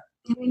 Yeah.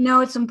 We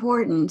know it's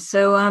important.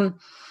 So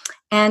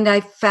and I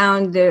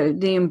found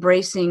the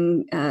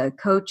embracing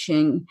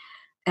coaching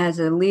as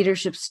a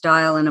leadership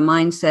style and a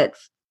mindset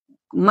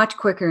much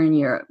quicker in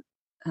Europe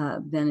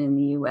than in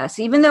the US,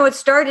 even though it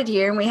started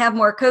here and we have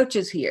more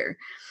coaches here.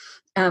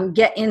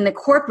 Get in the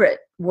corporate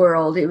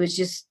world, it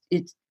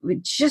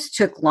just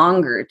took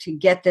longer to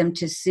get them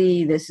to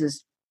see this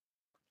is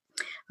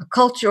a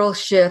cultural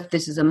shift,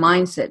 this is a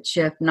mindset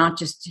shift, not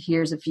just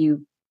here's a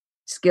few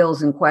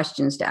skills and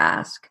questions to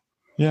ask.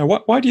 Yeah,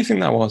 why do you think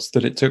that was,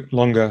 that it took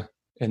longer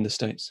in the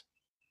States?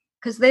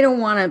 Because they don't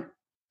want to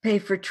pay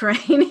for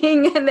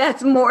training, and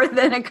that's more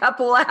than a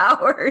couple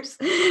hours,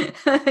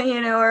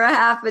 or a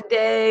half a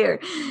day, or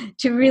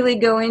to really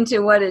go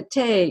into what it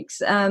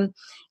takes. And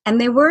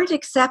they weren't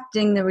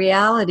accepting the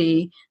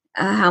reality,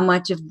 how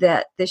much of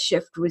the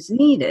shift was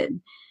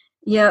needed.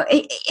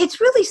 It's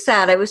really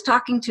sad. I was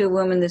talking to a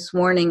woman this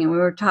morning, and we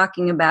were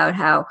talking about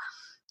how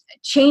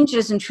change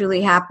doesn't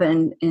truly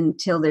happen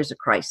until there's a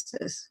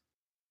crisis.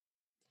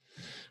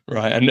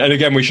 Right. And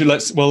again,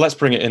 let's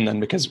bring it in then,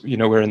 because,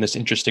 we're in this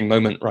interesting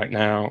moment right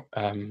now,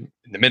 in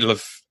the middle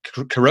of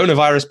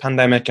coronavirus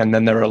pandemic. And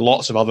then there are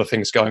lots of other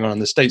things going on in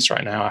the States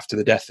right now after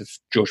the death of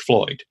George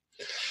Floyd.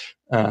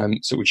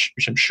 So which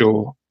I'm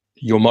sure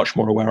you're much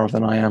more aware of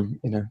than I am,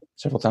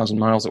 several thousand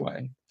miles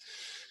away.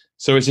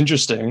 So it's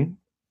interesting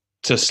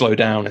to slow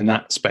down in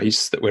that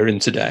space that we're in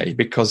today,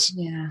 because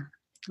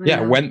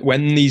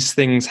when these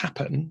things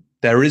happen,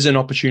 there is an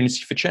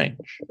opportunity for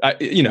change.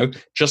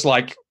 Just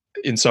like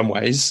in some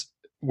ways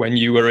when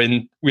you were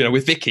in,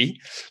 with Vicky,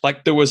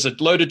 like there was a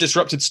load of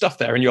disrupted stuff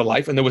there in your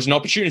life, and there was an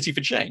opportunity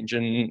for change,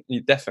 and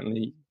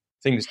definitely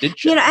things did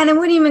change. And I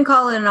wouldn't even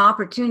call it an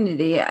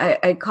opportunity.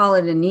 I call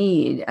it a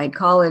need. I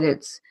call it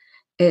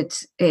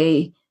it's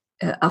a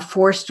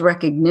forced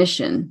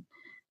recognition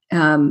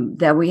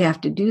that we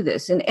have to do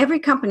this. And every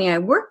company I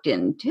worked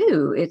in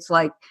too, it's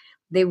like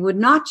they would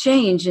not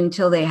change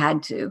until they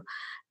had to.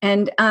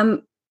 And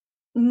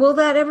will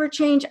that ever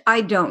change? I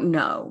don't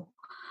know.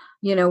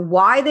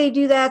 Why they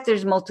do that,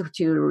 there's a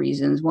multitude of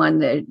reasons. One,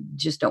 they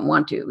just don't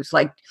want to. It's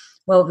like,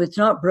 well, if it's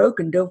not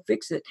broken, don't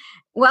fix it.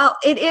 Well,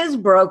 it is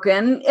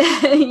broken.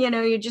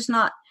 You're just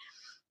not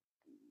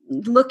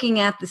looking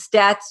at the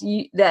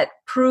stats that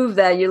prove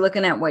that. You're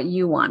looking at what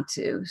you want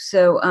to.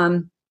 So,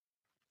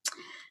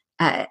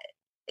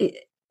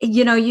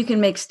 you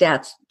can make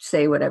stats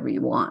say whatever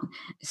you want.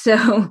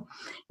 So,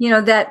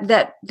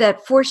 that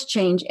forced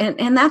change.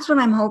 And that's what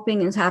I'm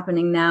hoping is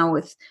happening now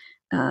with,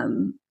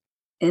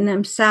 and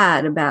I'm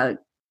sad about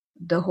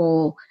the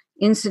whole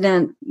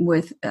incident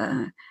with,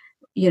 and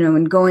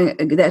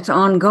that's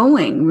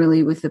ongoing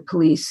really with the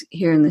police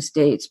here in the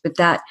States, but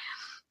that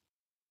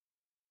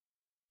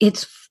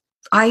it's,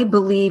 I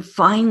believe,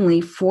 finally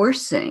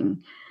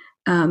forcing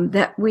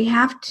that we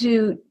have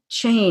to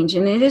change.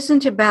 And it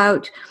isn't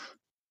about,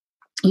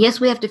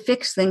 yes, we have to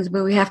fix things,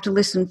 but we have to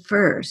listen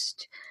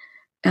first.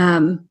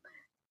 It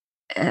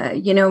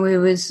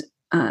was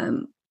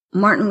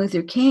Martin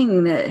Luther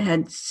King that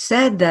had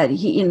said that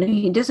he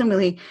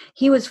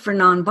was for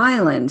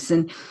nonviolence.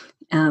 And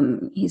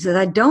he said,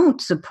 I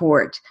don't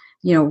support,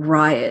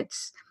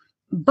 riots,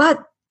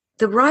 but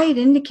the riot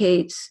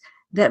indicates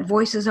that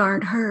voices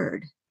aren't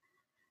heard.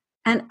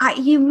 And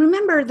you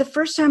remember the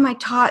first time I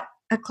taught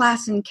a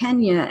class in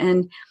Kenya,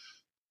 and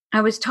I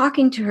was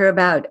talking to her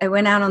I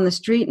went out on the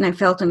street and I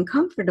felt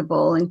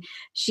uncomfortable. And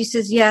she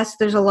says, yes,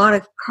 there's a lot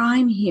of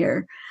crime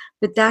here,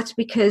 but that's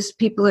because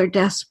people are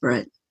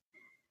desperate.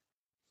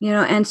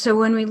 And so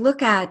when we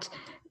look at,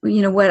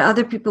 what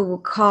other people will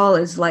call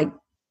is like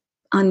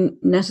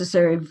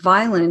unnecessary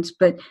violence,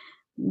 but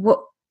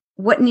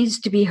what needs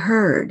to be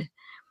heard?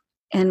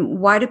 And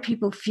why do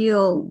people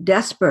feel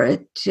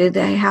desperate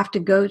they have to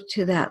go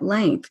to that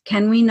length?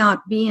 Can we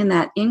not be in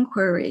that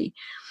inquiry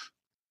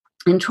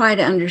and try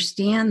to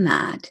understand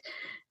that?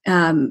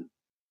 And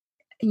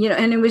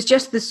it was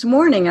just this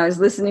morning I was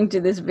listening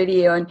to this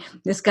video, and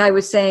this guy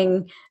was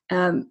saying,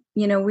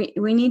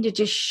 we need to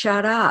just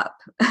shut up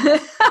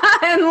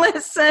and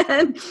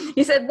listen.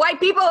 He said,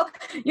 white people,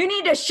 you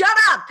need to shut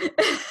up.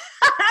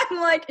 I'm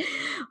like,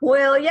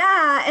 well,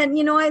 yeah. And,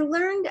 I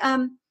learned,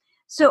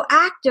 so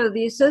ACTO,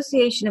 the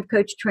Association of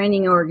Coach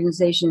Training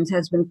Organizations,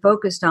 has been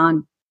focused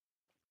on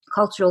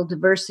cultural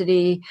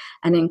diversity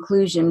and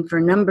inclusion for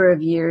a number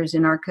of years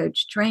in our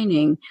coach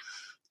training.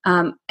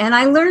 And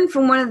I learned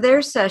from one of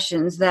their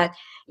sessions that,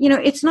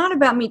 it's not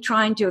about me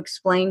trying to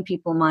explain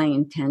people my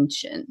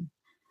intention.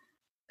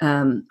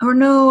 Or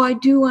no, I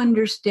do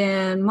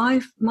understand.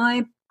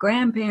 My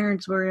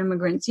grandparents were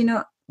immigrants,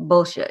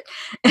 bullshit.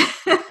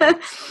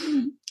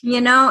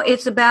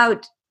 It's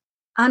about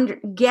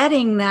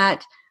getting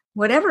that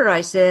whatever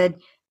I said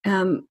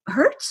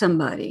hurt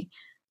somebody,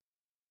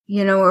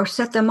 or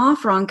set them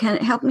off wrong. Can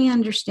it help me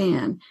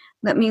understand?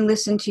 Let me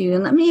listen to you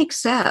and let me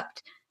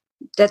accept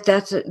that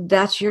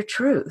that's your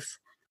truth.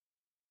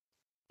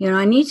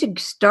 I need to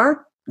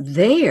start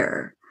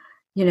there,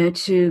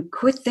 to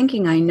quit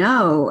thinking I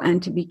know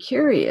and to be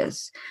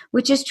curious,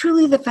 which is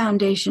truly the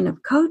foundation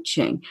of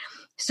coaching.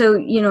 So,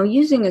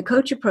 using a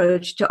coach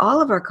approach to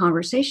all of our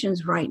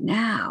conversations right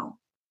now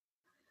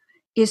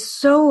is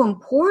so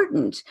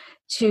important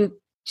to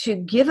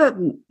give up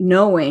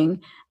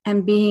knowing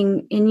and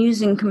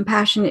using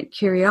compassionate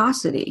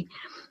curiosity,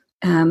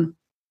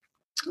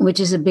 which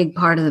is a big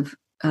part of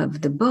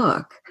the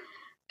book.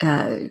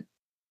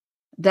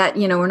 That,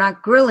 we're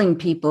not grilling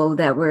people,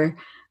 that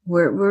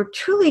we're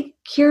truly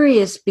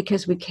curious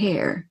because we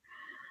care,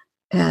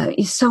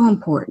 is so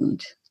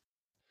important.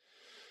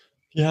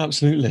 Yeah,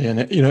 absolutely. And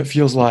it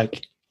feels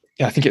like,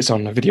 I think it's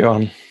on a video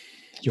on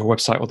your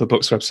website or the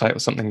book's website or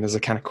something. There's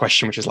a kind of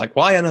question which is like,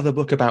 why another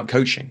book about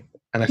coaching?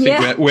 And I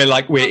think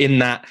we're in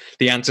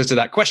the answer to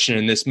that question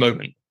in this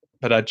moment.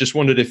 But I just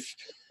wondered if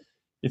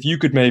you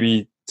could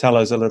maybe tell me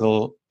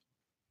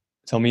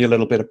a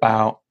little bit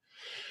about,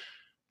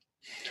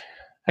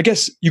 I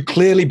guess you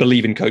clearly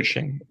believe in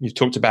coaching. You've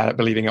talked about it,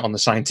 believing it on the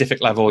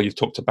scientific level. You've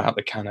talked about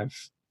the kind of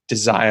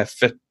desire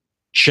for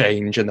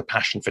change and the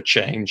passion for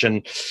change.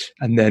 And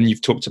then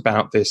you've talked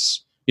about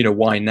this,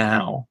 why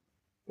now,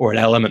 or an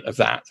element of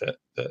that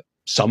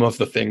some of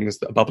the things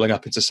that are bubbling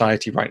up in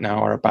society right now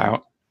are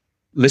about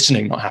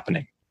listening not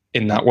happening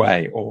in that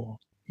way, or,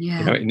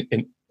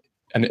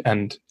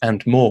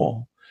 and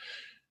more.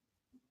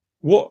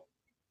 What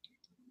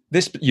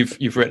this,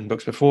 you've written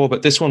books before,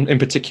 but this one in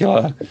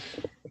particular,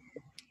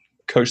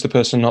 Coach the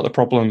Person, Not the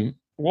Problem.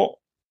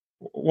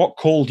 What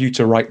called you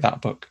to write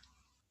that book?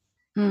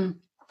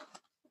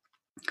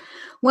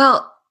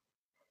 Well,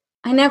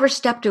 I never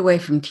stepped away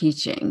from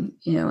teaching.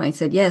 I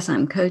said, yes,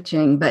 I'm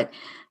coaching, but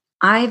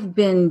I've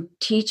been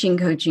teaching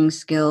coaching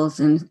skills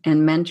and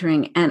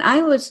mentoring. And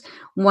I was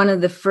one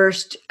of the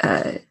first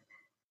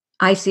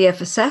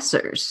ICF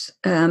assessors.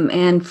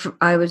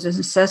 I was an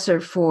assessor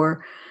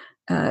for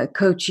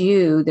Coach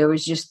U. There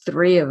was just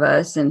 3 of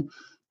us. And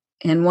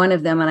one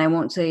of them, and I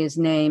won't say his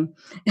name,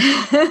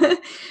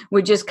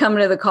 would just come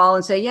to the call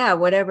and say, yeah,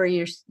 whatever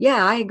I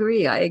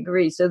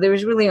agree. So there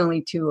was really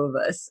only 2 of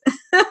us,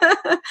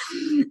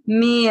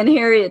 me and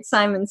Harriet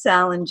Simon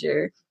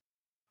Salinger.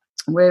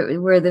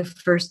 We're the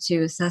first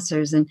 2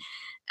 assessors. And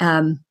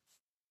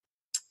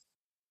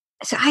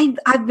so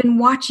I've been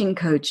watching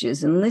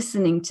coaches and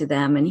listening to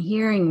them and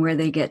hearing where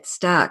they get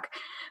stuck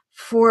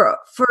for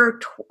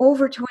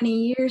over 20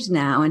 years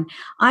now. And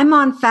I'm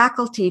on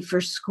faculty for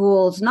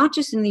schools, not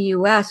just in the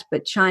US,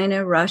 but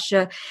China,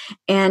 Russia.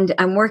 And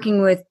I'm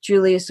working with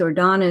Julius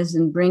Ordonez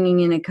and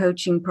bringing in a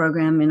coaching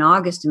program in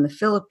August in the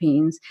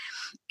Philippines.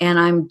 And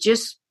I'm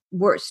just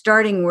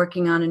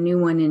working on a new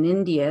one in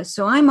India.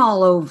 So I'm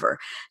all over.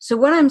 So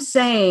what I'm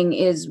saying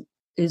is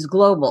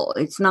global.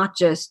 It's not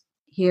just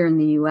here in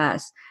the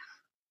US.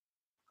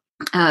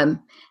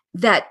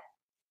 That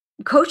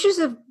coaches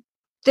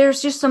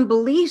there's just some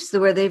beliefs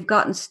where they've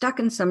gotten stuck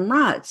in some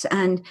ruts,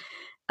 and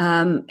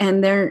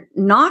they're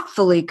not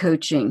fully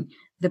coaching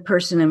the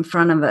person in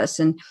front of us,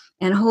 and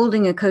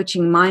holding a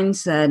coaching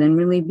mindset and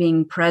really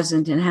being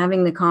present and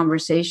having the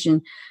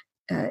conversation,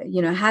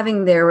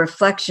 having their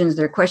reflections,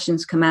 their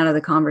questions come out of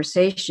the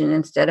conversation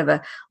instead of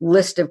a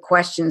list of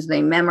questions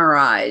they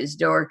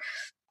memorized, or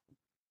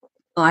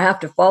I have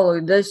to follow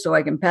this so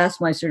I can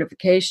pass my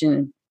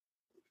certification,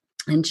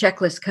 and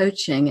checklist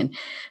coaching. And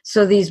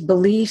so these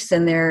beliefs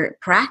and their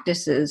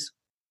practices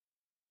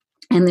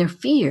and their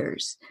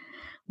fears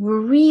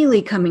were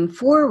really coming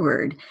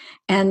forward.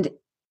 And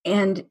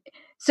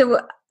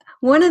so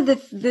one of the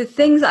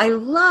things I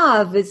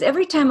love is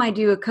every time I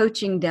do a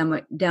coaching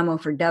demo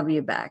for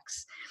WBEX,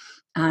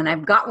 and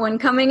I've got one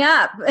coming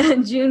up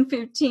June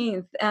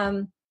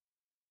 15th,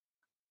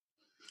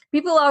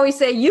 people always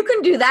say, you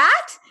can do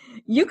that?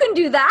 You can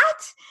do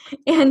that?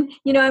 And,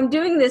 I'm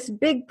doing this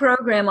big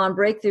program on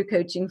breakthrough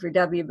coaching for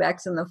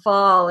WBEX in the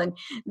fall. And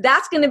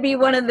that's going to be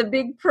one of the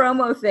big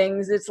promo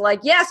things. It's like,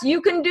 yes,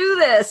 you can do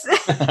this.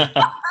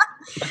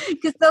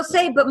 Because they'll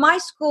say, but my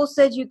school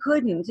said you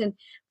couldn't. And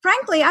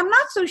frankly, I'm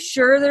not so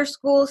sure their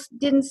schools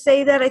didn't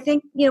say that. I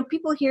think,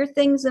 people hear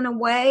things in a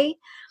way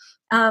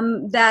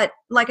that,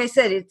 like I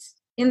said, it's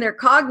in their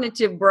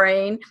cognitive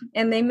brain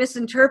and they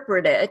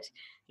misinterpret it.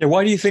 Yeah,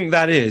 why do you think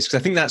that is? Because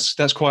I think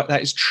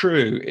that is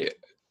true.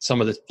 Some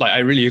of the, I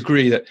really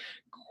agree that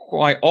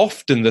quite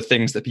often the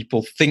things that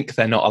people think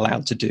they're not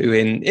allowed to do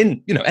in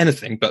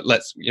anything, but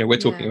we're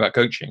talking about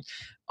coaching,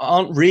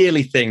 aren't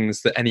really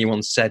things that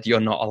anyone said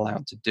you're not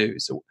allowed to do.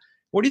 So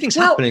what do you think's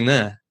happening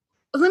there?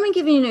 Let me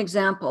give you an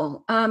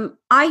example.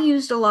 I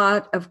used a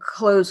lot of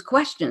closed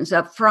questions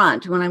up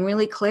front when I'm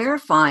really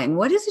clarifying,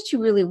 what is it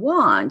you really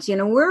want?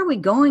 Where are we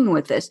going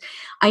with this?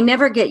 I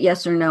never get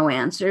yes or no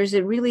answers.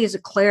 It really is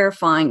a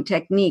clarifying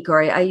technique,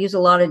 or I use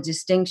a lot of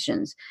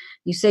distinctions.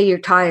 You say you're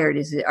tired.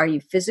 Are you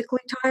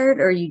physically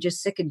tired, or are you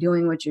just sick of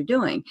doing what you're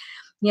doing?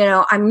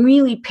 I'm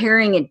really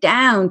paring it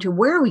down to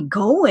where are we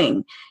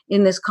going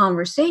in this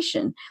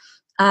conversation.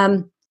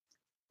 But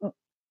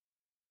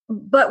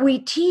we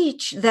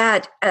teach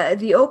that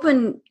the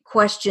open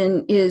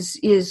question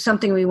is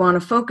something we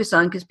want to focus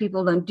on because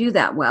people don't do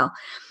that well.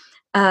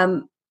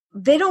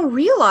 They don't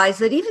realize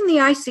that even the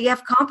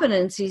ICF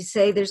competencies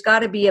say there's got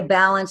to be a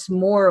balance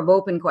more of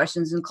open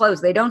questions and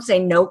closed. They don't say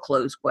no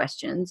closed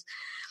questions.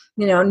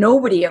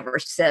 Nobody ever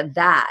said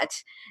that.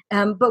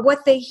 But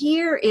what they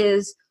hear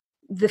is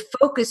the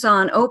focus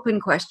on open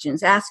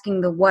questions,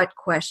 asking the what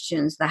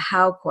questions, the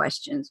how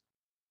questions,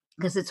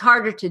 because it's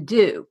harder to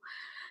do.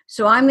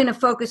 So I'm going to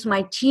focus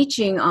my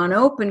teaching on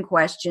open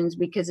questions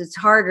because it's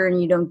harder and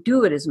you don't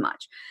do it as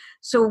much.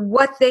 So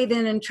what they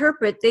then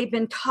interpret, they've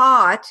been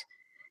taught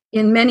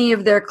in many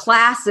of their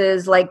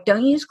classes, like,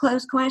 don't use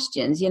closed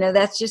questions.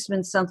 That's just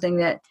been something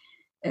that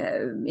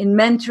in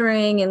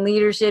mentoring and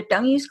leadership,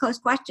 don't use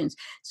closed questions.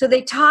 So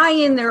they tie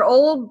in their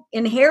old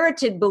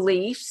inherited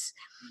beliefs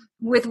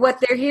with what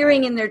they're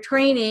hearing in their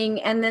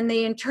training, and then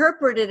they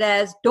interpret it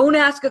as, don't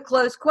ask a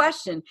closed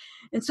question.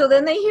 And so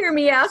then they hear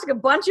me ask a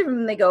bunch of them,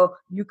 and they go,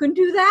 you can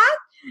do that?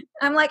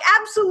 I'm like,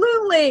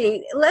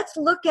 absolutely. Let's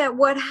look at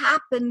what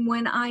happened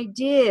when I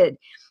did.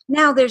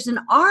 Now, there's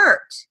an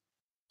art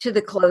to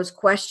the closed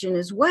question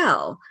as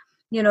well,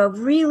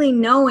 really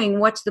knowing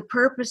what's the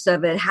purpose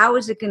of it, how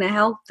is it going to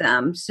help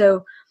them.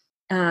 So,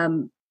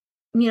 and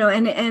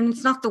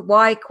it's not the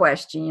why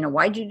question,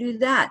 why'd you do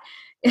that?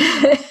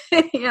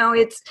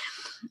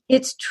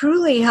 It's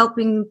truly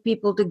helping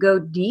people to go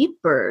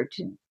deeper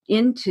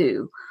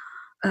into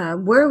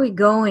where are we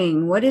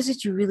going? What is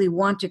it you really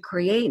want to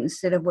create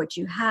instead of what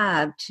you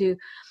have, to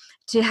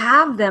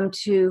have them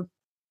to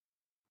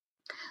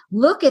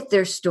look at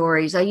their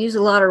stories. I use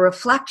a lot of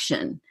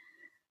reflection,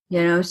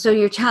 so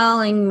you're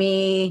telling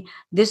me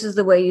this is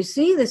the way you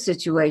see the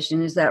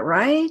situation. Is that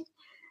right?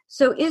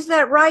 So is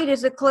that right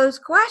is a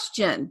closed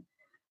question.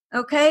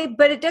 Okay.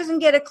 But it doesn't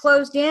get a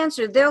closed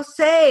answer. They'll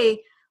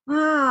say,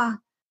 yeah,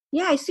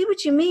 I see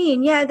what you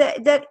mean. Yeah,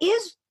 that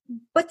is,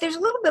 but there's a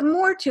little bit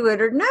more to it.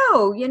 Or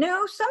no,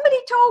 somebody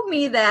told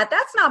me that.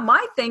 That's not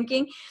my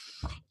thinking.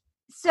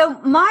 So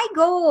my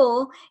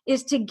goal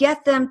is to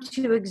get them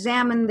to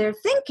examine their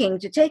thinking,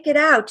 to take it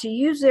out, to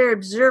use their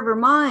observer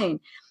mind,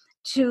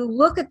 to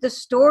look at the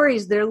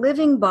stories they're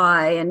living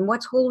by and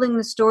what's holding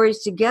the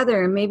stories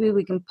together. And maybe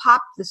we can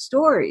pop the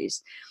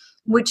stories,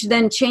 which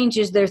then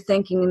changes their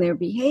thinking and their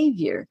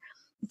behavior.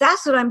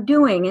 That's what I'm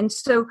doing. And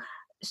so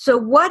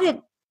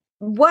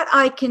what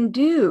I can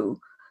do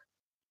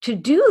to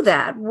do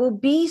that will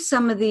be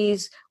some of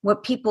these,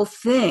 what people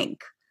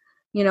think,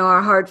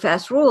 our hard,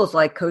 fast rules,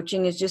 like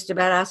coaching is just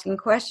about asking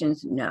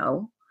questions.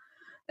 No.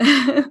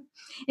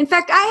 In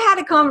fact, I had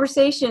a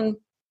conversation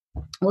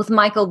with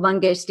Michael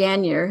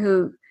Bungay-Stanier,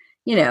 who,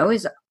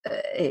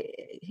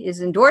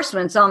 his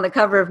endorsements on the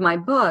cover of my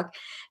book,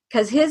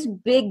 because his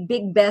big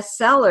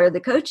bestseller, The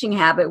Coaching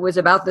Habit, was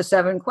about the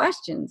 7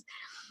 questions.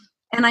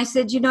 And I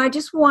said, I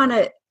just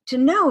want to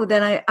know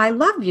that I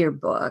love your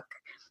book.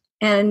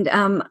 And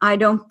I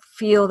don't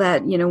feel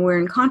that, we're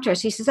in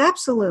contrast. He says,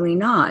 absolutely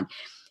not.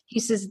 He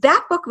says,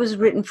 that book was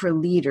written for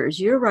leaders.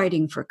 You're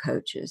writing for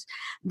coaches.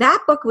 That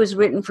book was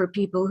written for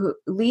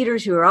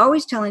leaders who are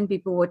always telling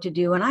people what to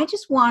do. And I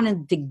just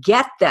wanted to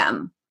get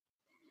them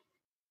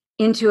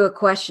into a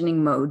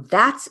questioning mode.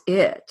 That's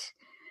it.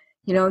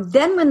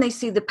 Then when they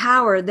see the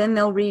power, then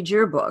they'll read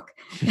your book.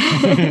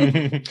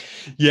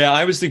 Yeah,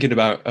 I was thinking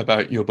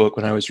about your book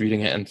when I was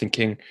reading it and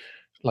thinking,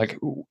 like,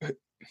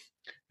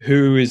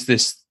 who is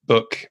this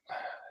book?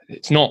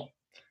 It's not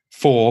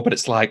for, but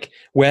it's like,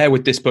 where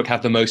would this book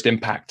have the most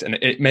impact? And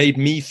it made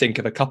me think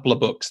of a couple of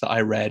books that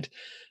I read,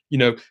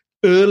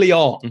 early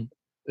on.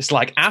 It's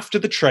like after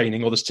the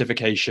training or the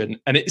certification,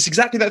 and it's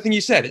exactly that thing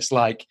you said. It's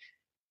like,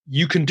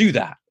 you can do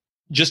that.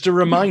 Just a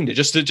reminder,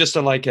 just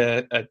like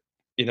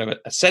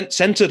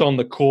centered on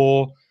the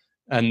core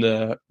and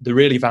the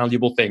really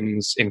valuable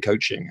things in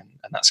coaching,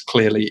 and that's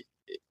clearly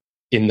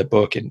in the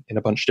book in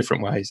a bunch of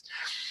different ways.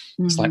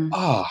 Mm-hmm. It's like,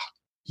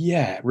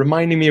 yeah,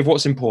 reminding me of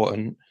what's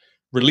important,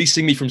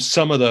 releasing me from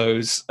some of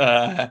those,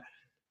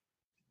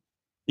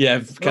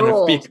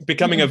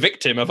 becoming a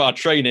victim of our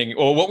training,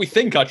 or what we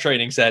think our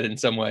training said in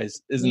some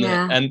ways, isn't it?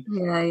 And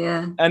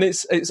and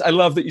it's I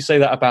love that you say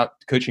that about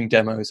coaching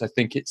demos. I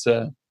think it's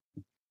a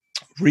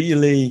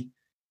really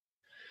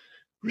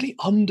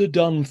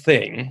underdone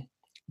thing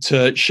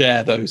to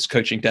share those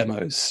coaching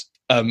demos,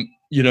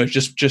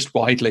 just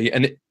widely.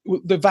 And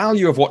the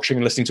value of watching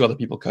and listening to other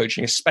people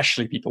coaching,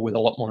 especially people with a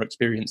lot more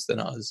experience than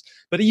us,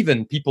 but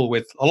even people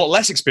with a lot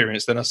less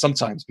experience than us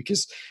sometimes,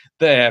 because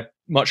they're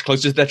much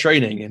closer to their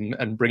training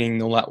and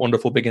bringing all that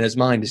wonderful beginner's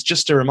mind, is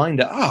just a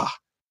reminder,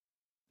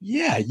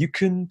 yeah, you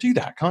can do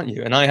that, can't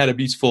you? And I had a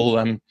beautiful,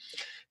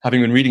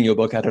 having been reading your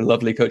book, I had a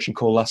lovely coaching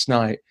call last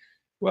night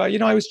where,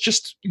 I was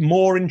just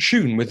more in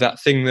tune with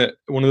that thing, that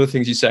one of the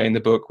things you say in the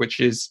book,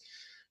 which is,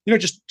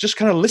 just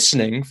kind of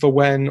listening for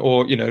when,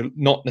 or,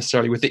 not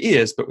necessarily with the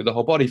ears, but with the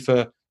whole body,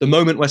 for the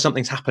moment where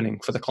something's happening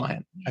for the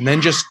client. And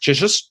then just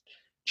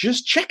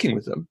checking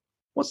with them.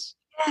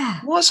 Yeah.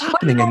 what's What does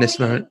happening in that this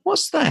mean? moment?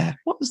 What's there?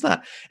 What was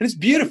that? And it's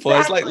beautiful.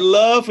 It's like Exactly.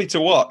 lovely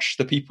to watch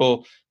the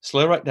people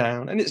slow right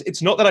down. And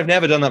it's not that I've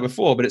never done that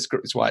before, but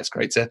it's why it's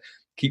great to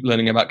keep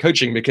learning about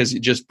coaching, because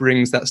it just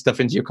brings that stuff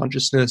into your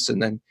consciousness,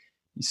 and then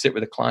you sit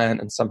with a client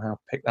and somehow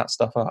pick that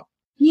stuff up.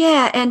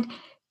 Yeah. And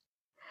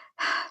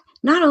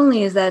not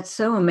only is that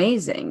so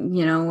amazing,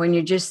 when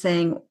you're just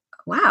saying,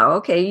 wow,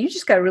 okay, you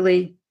just got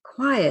really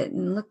quiet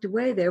and looked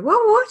away there.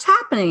 Well, what's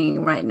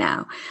happening right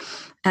now?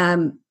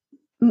 Um,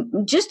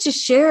 just to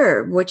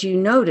share what you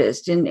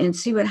noticed and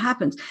see what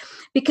happens.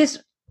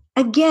 Because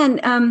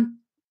again,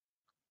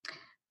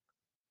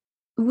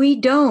 we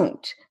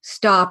don't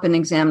stop and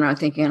examine our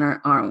thinking on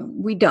our own.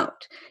 We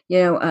don't.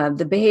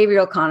 The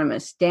behavioral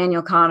economist,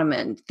 Daniel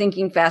Kahneman,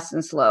 Thinking Fast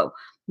and Slow.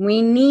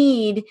 We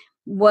need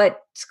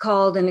what's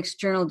called an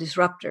external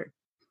disruptor.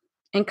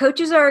 And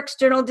coaches are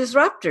external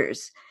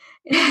disruptors.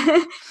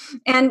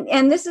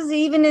 and this is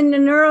even in the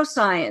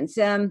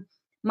neuroscience.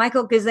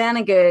 Michael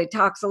Gazzaniga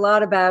talks a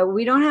lot about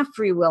we don't have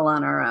free will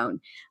on our own.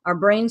 Our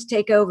brains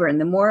take over, and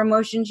the more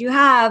emotions you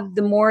have,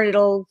 the more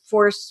it'll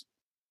force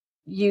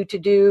you to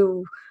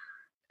do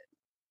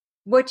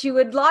what you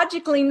would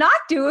logically not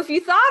do if you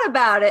thought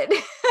about it.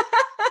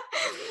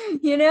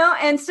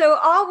 And so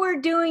all we're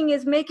doing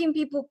is making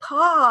people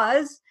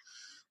pause,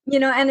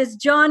 and as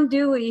John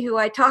Dewey, who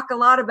I talk a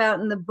lot about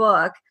in the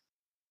book,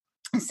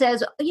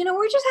 says,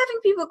 we're just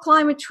having people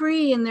climb a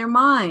tree in their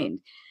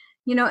mind,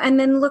 and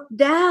then look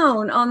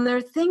down on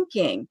their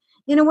thinking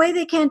in a way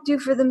they can't do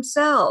for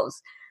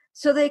themselves.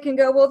 So they can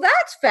go, well,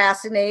 that's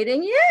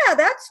fascinating. Yeah,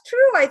 that's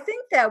true. I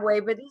think that way,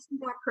 but isn't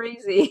that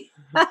crazy?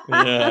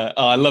 Yeah.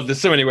 Oh, I love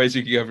there's so many ways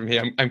we could go from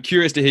here. I'm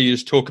curious to hear you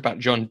just talk about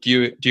John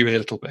Dewey a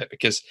little bit,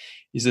 because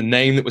he's a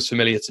name that was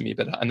familiar to me,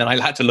 and then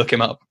I had to look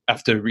him up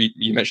after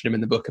you mentioned him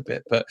in the book a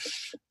bit. But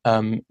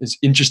it's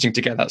interesting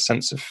to get that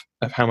sense of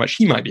how much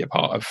he might be a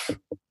part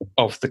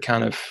of the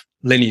kind of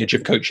lineage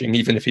of coaching,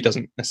 even if he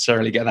doesn't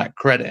necessarily get that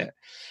credit.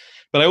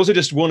 But I also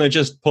just want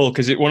to pull,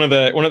 because one of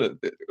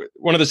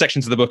the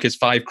sections of the book is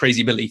 5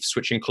 crazy beliefs,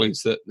 which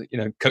includes that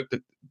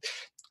that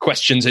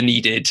questions are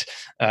needed,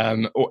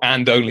 and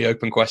only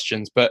open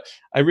questions. But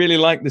I really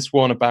like this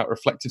one about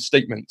reflective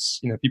statements.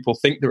 People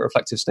think that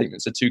reflective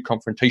statements are too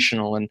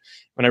confrontational, and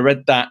when I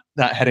read that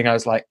heading, I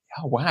was like,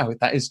 oh wow,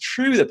 that is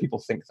true that people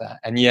think that,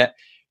 and yet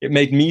it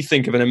made me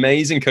think of an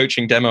amazing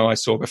coaching demo I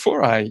saw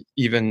before I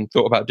even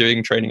thought about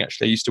doing training.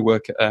 Actually, I used to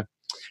work at a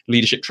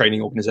leadership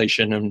training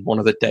organization, and one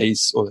of the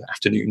days or the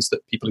afternoons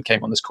that people who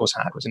came on this course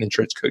had was an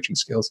intro to coaching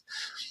skills.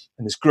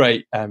 And this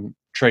great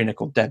trainer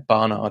called Deb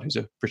Barnard, who's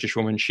a British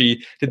woman,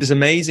 she did this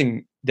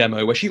amazing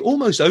demo where she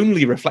almost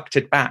only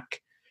reflected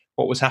back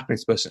what was happening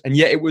to the person, and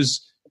yet it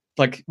was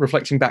like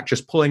reflecting back,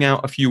 just pulling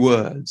out a few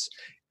words,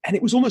 and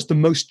it was almost the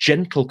most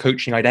gentle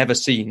coaching I'd ever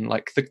seen.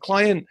 Like the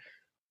client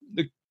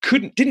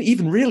didn't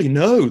even really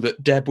know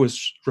that Deb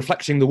was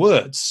reflecting the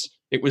words.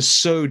 It was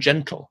so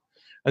gentle.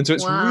 And so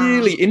it's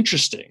really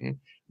interesting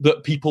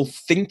that people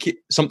think it's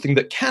something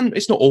that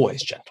it's not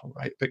always gentle,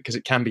 right? Because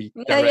it can be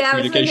direct I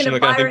was thinking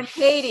of Byron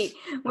Katie.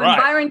 When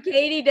Byron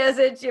Katie does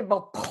it,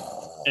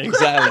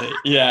 exactly.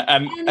 Yeah.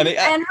 And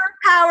her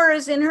power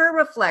is in her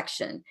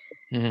reflection.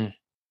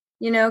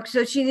 Mm-hmm.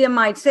 So she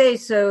might say,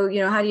 so,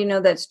 how do you know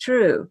that's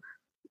true?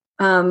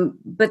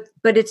 But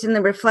it's in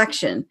the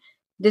reflection.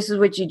 This is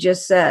what you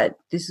just said.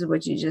 This is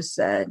what you just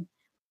said.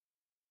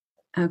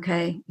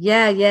 Okay.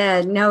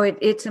 Yeah. No,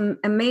 it's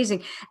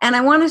amazing. And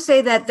I want to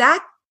say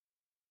that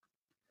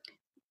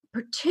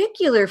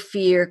particular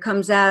fear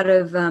comes out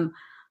of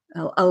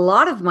a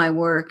lot of my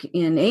work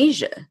in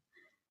Asia,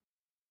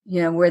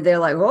 where they're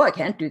like, oh, I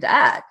can't do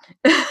that.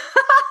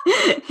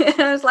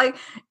 And I was like,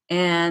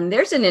 and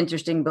there's an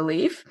interesting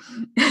belief.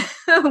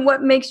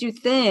 What makes you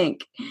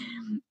think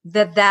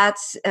that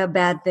that's a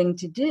bad thing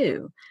to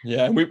do?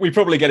 Yeah, we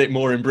probably get it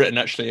more in Britain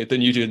actually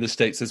than you do in the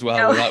States as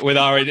well, with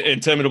our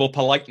interminable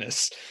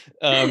politeness.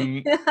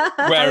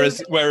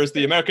 Whereas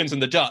the Americans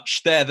and the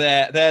Dutch, they're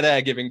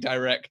there giving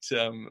direct,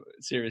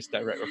 serious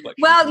direct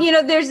reflection.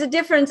 Well, there's a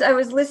difference. I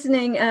was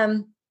listening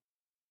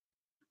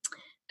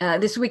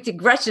this week to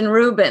Gretchen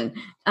Rubin,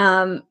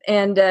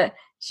 and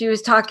she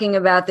was talking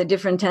about the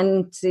different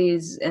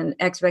tendencies and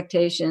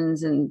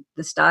expectations and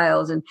the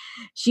styles. And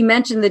she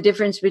mentioned the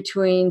difference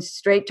between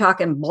straight talk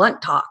and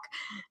blunt talk.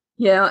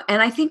 And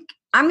I think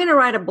I'm going to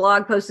write a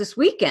blog post this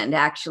weekend,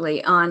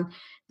 actually, on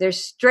there's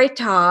straight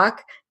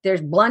talk, there's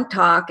blunt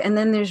talk, and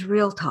then there's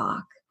real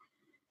talk.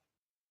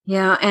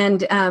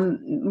 And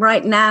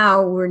right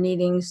now we're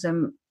needing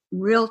some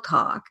real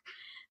talk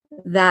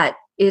that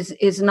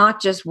is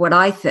not just what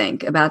I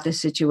think about the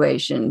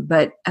situation,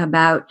 but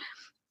about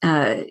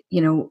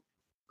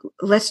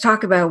let's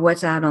talk about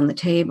what's out on the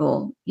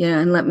table,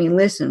 and let me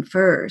listen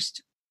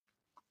first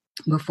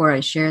before I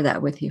share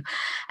that with you.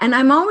 And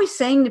I'm always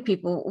saying to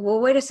people, well,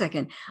 wait a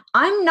second,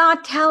 I'm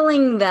not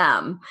telling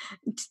them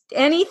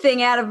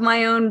anything out of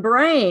my own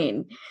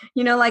brain.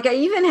 Like I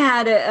even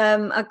had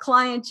a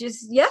client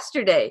just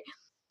yesterday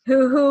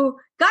who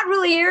got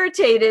really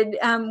irritated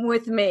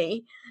with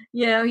me.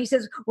 he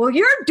says, well,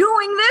 you're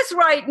doing this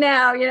right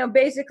now,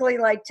 basically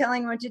like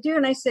telling him what to do.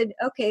 And I said,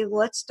 okay,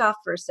 let's stop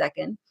for a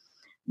second.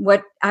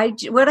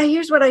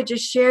 Here's what I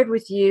just shared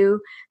with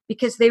you,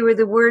 because they were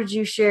the words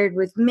you shared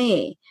with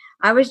me.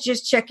 I was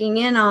just checking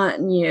in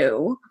on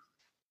you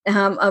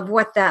of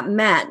what that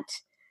meant,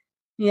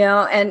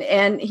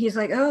 and he's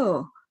like,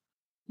 oh,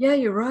 yeah,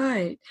 you're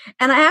right.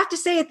 And I have to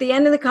say, at the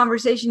end of the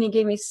conversation, he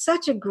gave me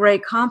such a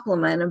great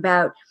compliment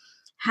about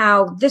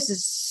how this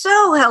is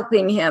so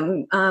helping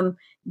him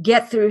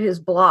get through his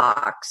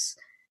blocks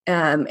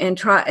and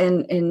try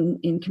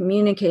in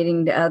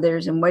communicating to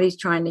others and what he's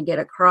trying to get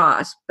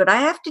across. But I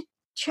have to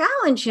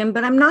challenge him,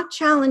 but I'm not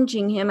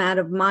challenging him out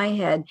of my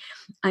head.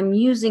 I'm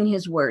using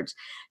his words.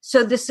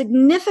 So the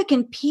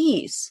significant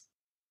piece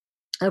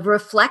of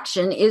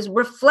reflection is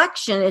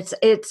reflection.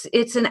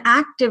 It's an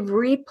active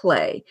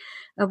replay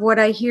of what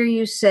I hear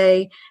you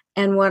say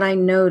and what I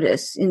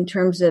notice in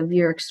terms of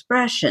your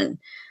expression.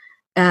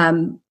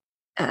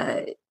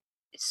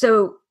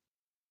 So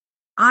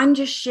I'm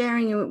just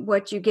sharing you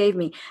what you gave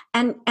me.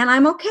 And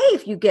I'm okay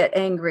if you get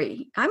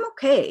angry. I'm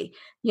okay.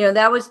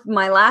 That was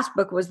my last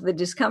book, was The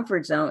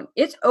Discomfort Zone.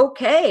 It's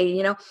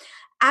okay.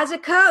 As a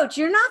coach,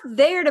 you're not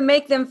there to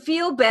make them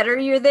feel better.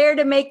 You're there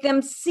to make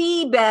them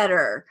see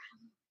better.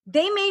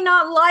 They may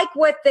not like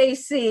what they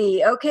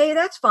see. Okay,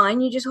 that's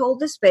fine. You just hold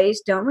the space,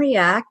 don't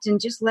react,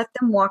 and just let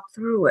them walk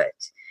through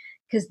it,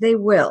 because they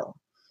will.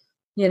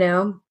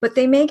 But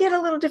they may get a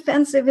little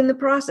defensive in the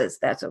process.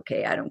 That's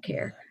okay. I don't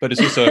care. But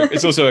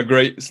it's also a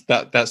great,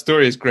 that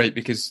story is great,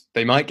 because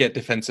they might get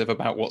defensive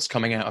about what's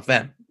coming out of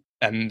them.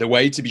 And the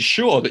way to be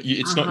sure that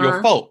it's not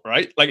your fault,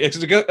 right? Like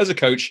as a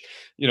coach,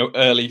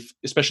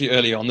 especially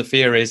early on, the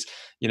fear is,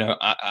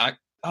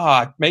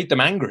 I made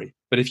them angry.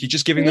 But if you're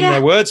just giving them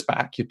their words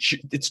back,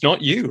 it's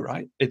not you,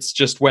 right? It's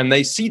just when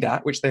they see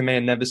that, which they may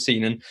have never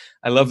seen. And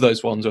I love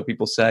those ones where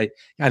people say,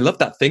 yeah, I love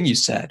that thing you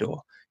said,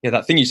 or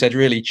that thing you said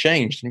really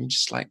changed. And you're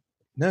just like,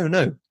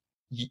 no,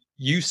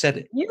 you said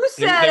it. You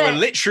said they were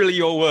literally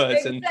your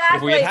words. Exactly. And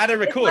if we had a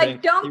recording. It's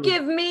like, don't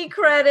give me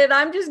credit.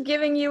 I'm just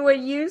giving you what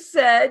you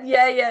said.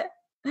 Yeah.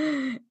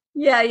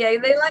 Yeah.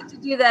 They like to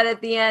do that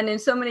at the end. And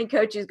so many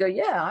coaches go,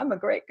 yeah, I'm a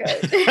great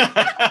coach.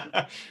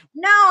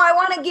 No, I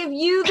want to give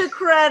you the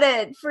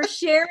credit for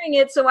sharing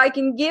it so I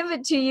can give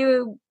it to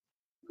you,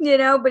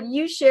 but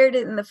you shared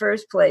it in the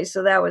first place.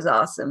 So that was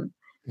awesome.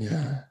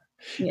 Yeah.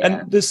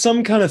 And there's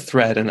some kind of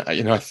thread, and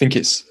I think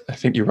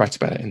you're right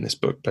about it in this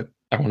book, but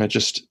I want to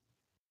just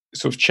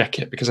sort of check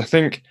it, because I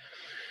think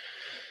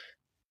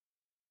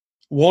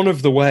one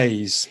of the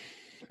ways,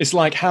 it's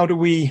like,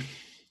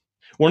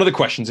 one of the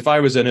questions, if I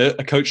was a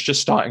coach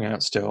just starting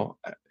out still,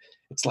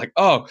 it's like,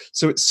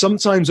 so it's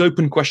sometimes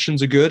open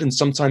questions are good and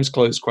sometimes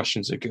closed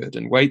questions are good.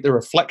 And wait, the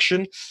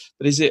reflection,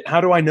 but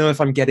how do I know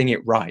if I'm getting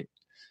it right?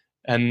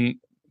 And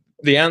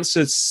the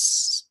answer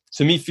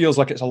to me feels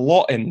like it's a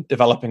lot in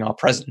developing our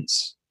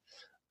presence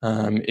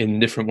in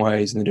different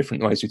ways, and the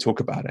different ways we talk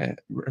about it,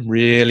 and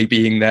really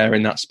being there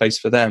in that space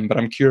for them. But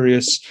I'm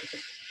curious.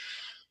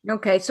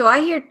 Okay, so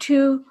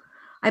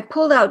I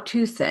pulled out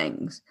two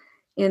things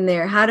in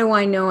there. How do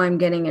I know I'm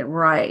getting it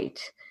right?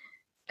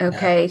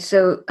 Okay,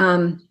 so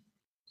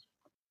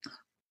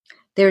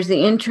there's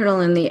the internal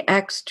and the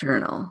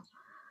external.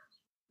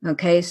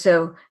 Okay,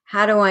 so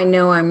how do I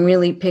know I'm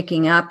really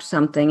picking up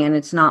something and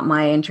it's not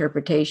my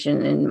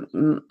interpretation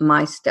and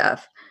my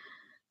stuff?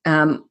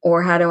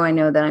 Or how do I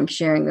know that I'm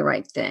sharing the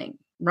right thing?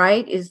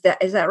 Right? Is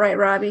that right,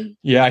 Robbie?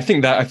 Yeah, I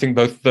think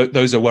both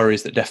those are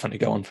worries that definitely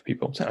go on for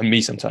people, and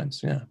me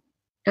sometimes. Yeah.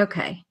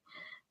 Okay.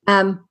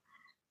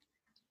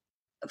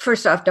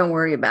 First off, don't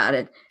worry about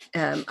it.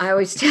 I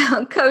always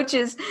tell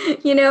coaches,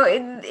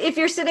 if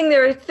you're sitting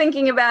there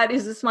thinking about,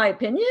 is this my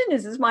opinion?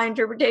 Is this my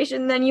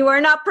interpretation? Then you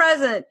are not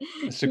present.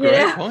 It's a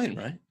great point,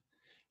 right?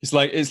 It's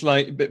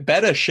like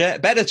better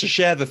to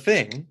share the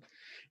thing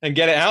and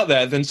get it out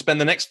there than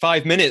spend the next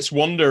 5 minutes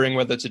wondering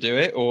whether to do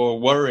it or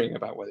worrying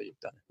about whether you've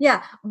done it.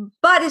 Yeah.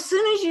 But as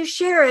soon as you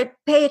share it,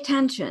 pay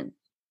attention.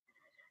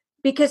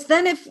 Because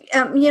then if,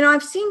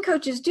 I've seen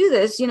coaches do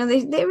this,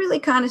 they really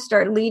kind of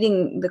start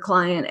leading the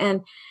client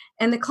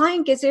and the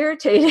client gets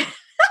irritated.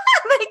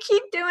 They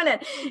keep doing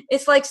it.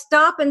 It's like,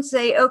 stop and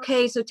say,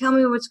 okay, so tell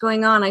me what's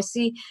going on. I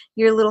see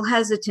you're a little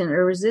hesitant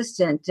or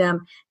resistant.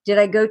 Did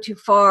I go too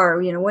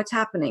far? What's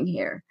happening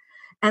here?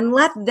 And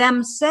let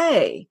them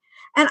say,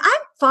 and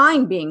I'm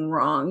fine being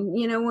wrong,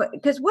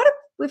 because what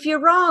if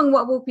you're wrong,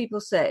 what will people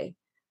say?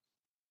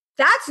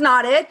 That's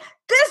not it.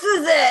 This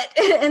is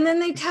it. And then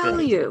they tell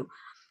you.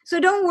 So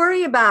don't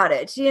worry about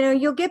it.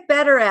 You'll get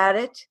better at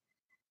it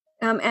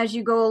as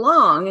you go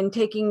along, and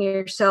taking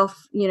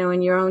yourself,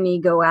 and your own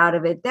ego out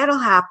of it. That'll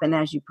happen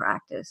as you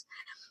practice.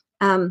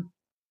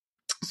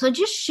 So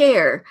just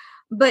share,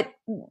 but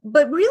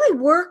really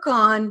work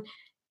on,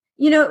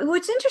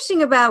 what's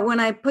interesting about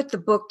when I put the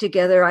book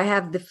together, I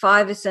have the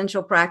 5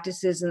 essential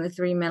practices and the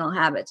 3 mental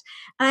habits.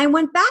 And I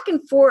went back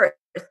and forth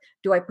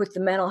do I put the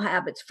mental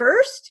habits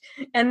first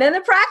and then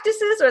the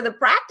practices, or the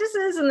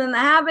practices and then the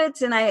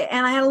habits? And I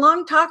had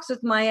long talks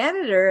with my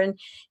editor, and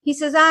he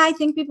says, I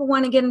think people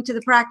want to get into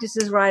the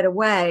practices right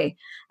away.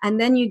 And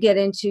then you get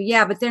into,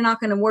 yeah, but they're not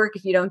going to work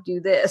if you don't do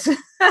this.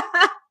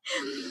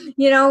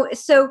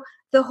 So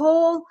the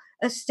whole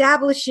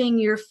establishing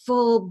your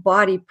full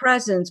body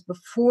presence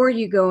before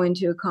you go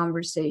into a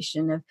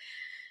conversation of,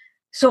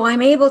 so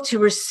I'm able to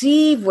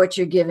receive what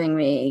you're giving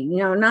me,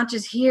 not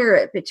just hear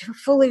it, but to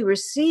fully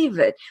receive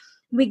it.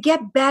 We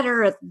get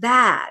better at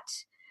that,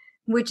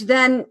 which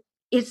then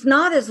it's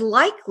not as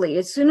likely.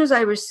 As soon as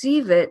I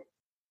receive it,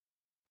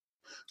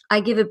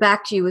 I give it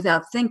back to you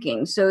without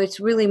thinking. So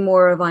it's really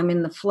more of I'm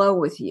in the flow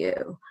with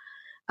you.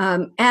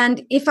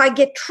 And if I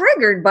get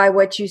triggered by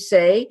what you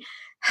say,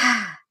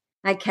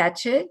 I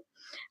catch it,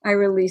 I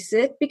release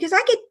it, because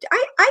I'm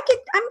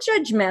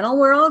judgmental.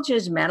 We're all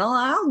judgmental.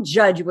 I'll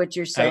judge what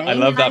you're saying. I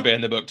love that bit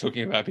in the book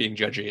talking about being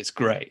judgy. It's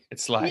great.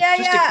 It's like,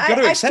 you got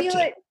to accept I feel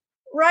it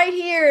right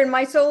here in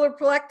my solar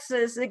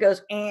plexus. It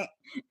goes, eh.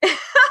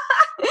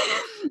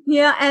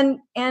 Yeah. And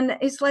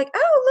it's like,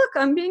 oh,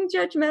 look, I'm being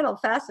judgmental.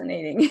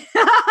 Fascinating.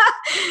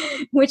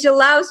 Which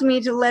allows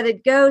me to let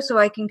it go so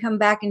I can come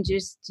back and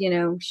just,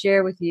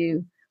 share with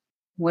you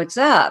what's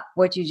up,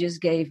 what you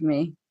just gave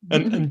me.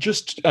 And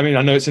just, I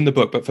know it's in the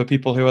book, but for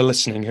people who are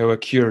listening, who are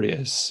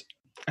curious,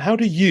 how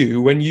do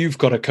you, when you've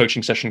got a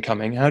coaching session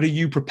coming, how do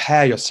you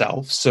prepare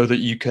yourself so that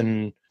you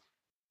can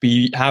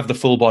have the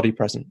full body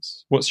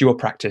presence? What's your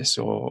practice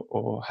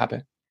or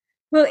habit?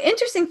 Well,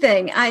 interesting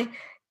thing. I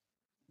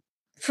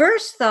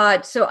first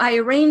thought, so I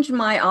arranged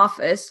my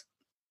office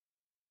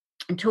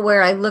to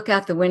where I look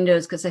out the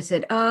windows, because I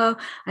said, oh,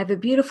 I have a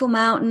beautiful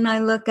mountain I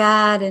look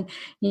at, and,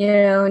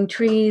 and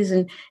trees,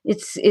 and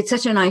it's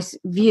such a nice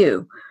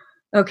view.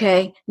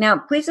 Okay. Now,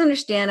 please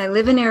understand, I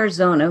live in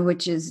Arizona,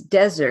 which is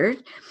desert.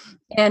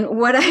 And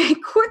what I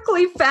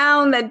quickly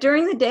found that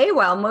during the day,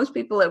 while most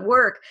people at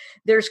work,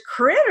 there's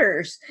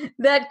critters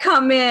that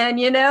come in,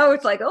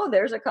 it's like, oh,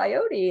 there's a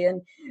coyote.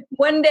 And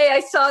one day I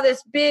saw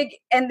this big,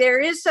 and there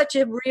is such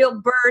a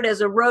real bird as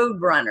a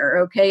road runner.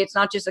 Okay. It's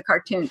not just a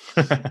cartoon.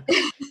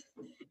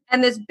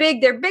 And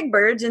they're big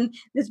birds. And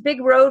this big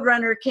road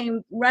runner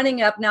came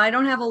running up. Now I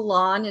don't have a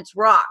lawn, it's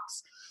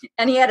rocks.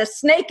 And he had a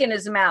snake in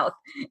his mouth,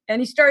 and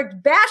he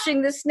started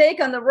bashing the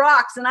snake on the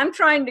rocks. And I'm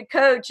trying to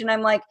coach, and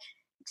I'm like,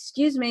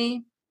 excuse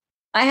me,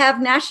 I have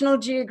National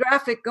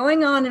Geographic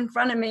going on in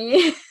front of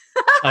me.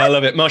 I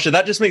love it. Marcia,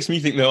 that just makes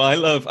me think, though,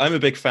 I'm a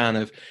big fan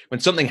of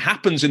when something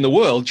happens in the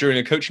world during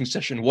a coaching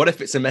session, what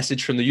if it's a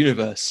message from the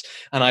universe?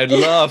 And I'd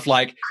love,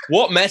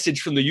 what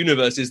message from the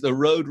universe is the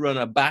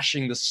roadrunner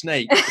bashing the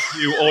snake with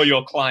you or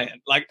your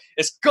client?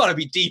 It's got to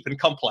be deep and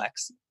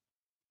complex.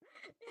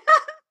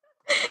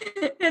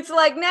 It's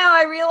like, now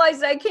I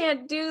realize I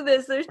can't do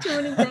this. There's too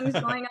many things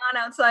going on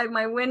outside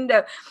my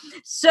window.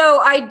 So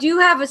I do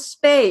have a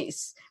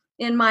space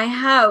in my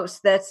house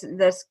that's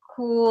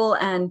cool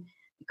and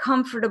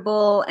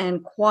comfortable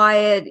and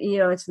quiet.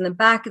 It's in the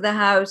back of the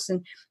house,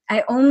 and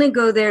I only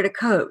go there to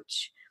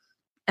coach.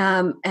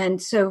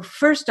 And so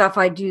first off,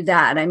 I do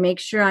that. I make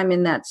sure I'm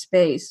in that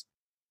space,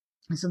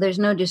 so there's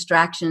no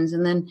distractions.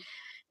 And then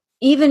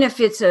even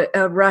if it's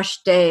a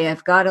rush day,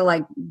 I've got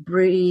to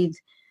breathe,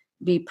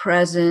 be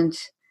present,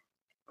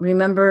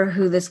 remember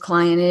who this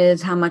client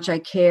is, how much I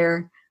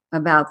care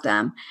about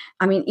them.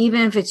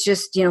 Even if it's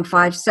just,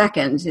 5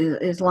 seconds,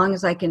 as long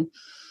as I can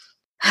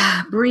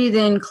breathe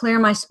in, clear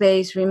my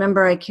space,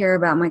 remember I care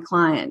about my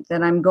client,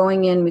 that I'm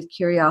going in with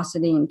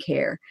curiosity and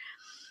care.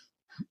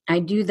 I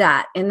do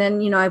that. And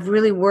then, I've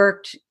really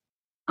worked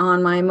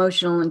on my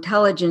emotional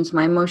intelligence,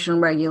 my emotional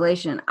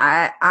regulation.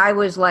 I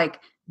was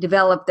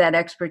developed that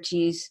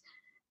expertise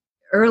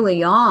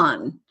early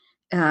on,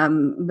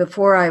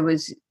 before I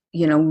was,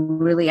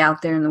 really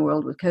out there in the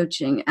world with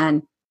coaching.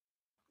 And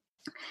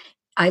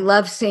I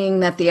love seeing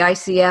that the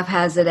ICF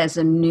has it as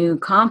a new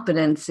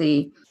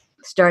competency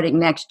starting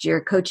next year,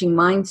 coaching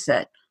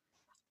mindset,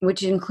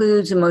 which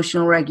includes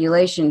emotional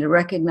regulation, to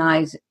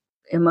recognize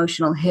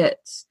emotional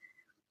hits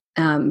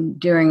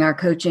during our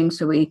coaching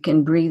so we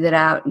can breathe it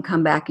out and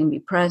come back and be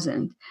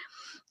present.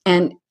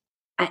 And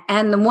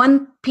the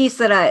one piece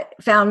that I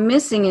found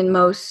missing in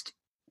most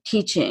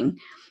teaching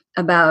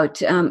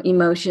about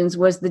emotions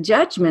was the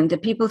judgment,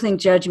 that people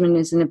think judgment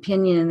is an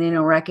opinion and they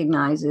don't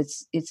recognize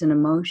it's an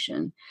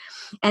emotion.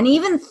 And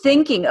even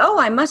thinking, oh,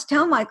 I must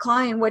tell my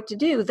client what to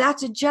do,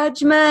 that's a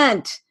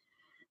judgment,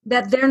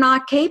 that they're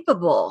not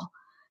capable,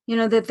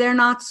 that they're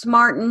not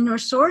smart and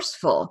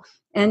resourceful,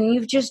 and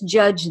you've just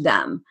judged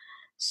them.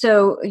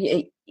 So,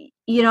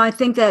 I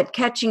think that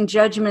catching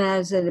judgment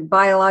as a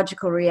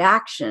biological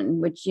reaction,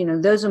 which,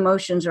 those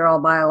emotions are all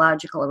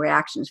biological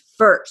reactions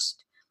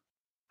first,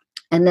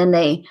 and then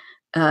they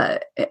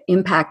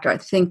impact our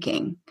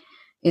thinking.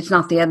 It's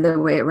not the other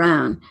way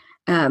around.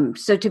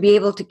 So to be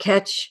able to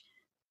catch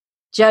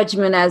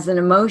judgment as an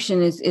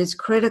emotion is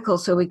critical,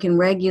 so we can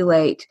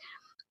regulate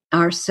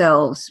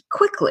ourselves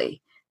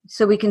quickly,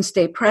 so we can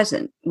stay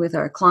present with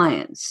our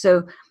clients.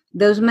 So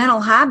those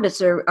mental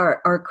habits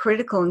are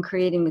critical in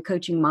creating the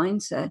coaching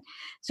mindset.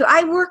 So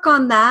I work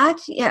on that.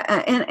 Yeah,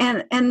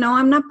 and no,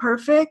 I'm not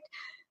perfect.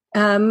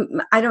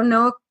 I don't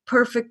know a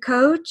perfect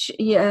coach.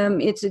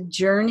 It's a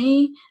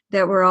journey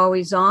that we're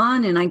always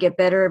on, and I get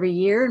better every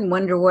year and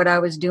wonder what I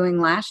was doing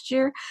last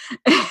year.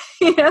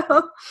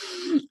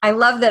 I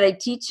love that I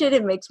teach it.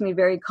 It makes me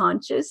very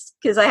conscious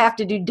because I have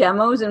to do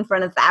demos in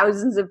front of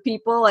thousands of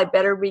people. I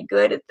better be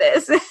good at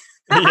this.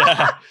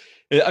 Yeah.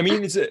 I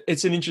mean,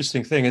 it's an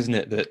interesting thing, isn't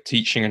it? That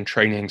teaching and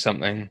training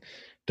something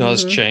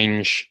does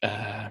change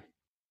the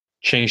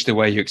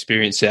way you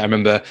experience it. I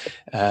remember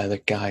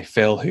the guy,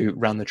 Phil, who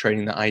ran the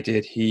training that I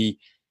did, he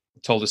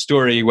told a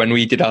story when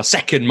we did our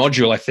second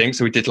module, I think.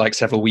 So we did like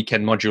several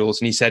weekend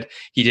modules, and he said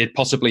he did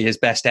possibly his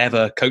best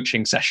ever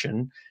coaching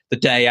session the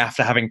day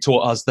after having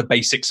taught us the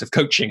basics of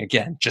coaching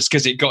again, just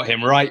because it got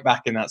him right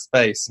back in that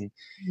space. And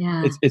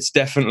it's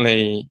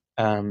definitely...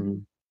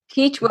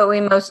 teach what we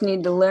most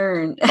need to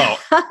learn. Oh,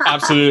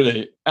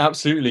 absolutely.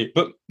 Absolutely.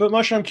 But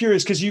Marcia, I'm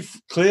curious because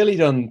you've clearly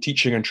done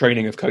teaching and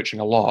training of coaching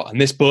a lot. And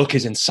this book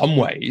is in some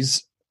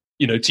ways,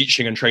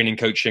 teaching and training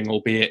coaching,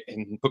 albeit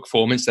in book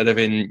form instead of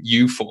in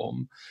you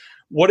form.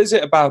 What is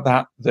it about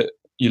that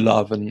you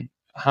love, and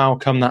how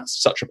come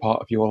that's such a part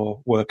of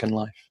your work and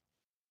life?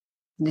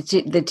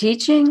 The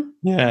teaching?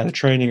 Yeah, the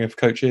training of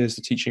coaches,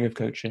 the teaching of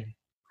coaching.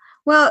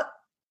 Well,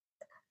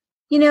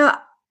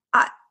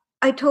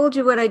 I told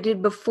you what I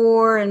did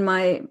before in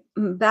my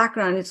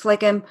background. It's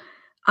like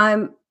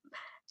I'm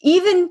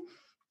even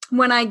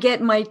when I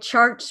get my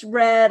charts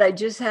read, I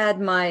just had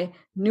my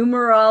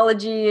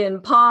numerology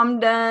and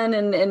palm done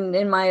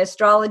and my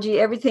astrology,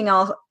 everything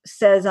all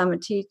says I'm a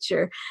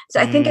teacher. So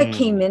I think I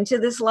came into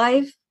this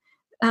life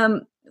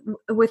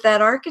with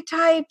that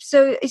archetype.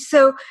 So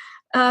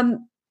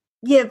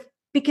yeah,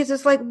 because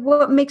it's like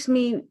what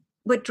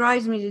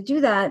drives me to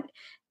do that.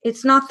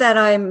 It's not that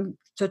I'm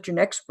such an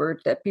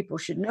expert that people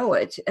should know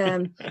it.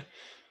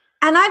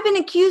 And I've been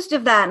accused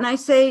of that. And I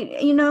say,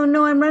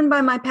 no, I'm run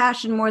by my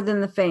passion more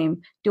than the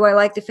fame. Do I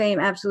like the fame?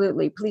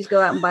 Absolutely. Please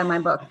go out and buy my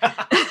book.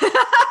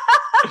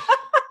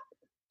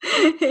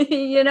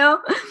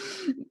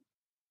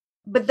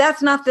 But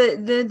that's not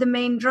the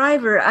main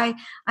driver. I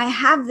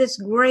have this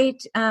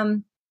great,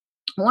 one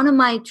of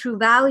my true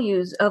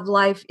values of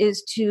life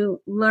is to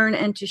learn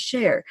and to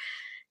share,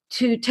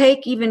 to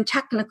take even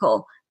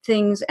technical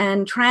things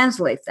and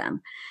translate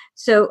them.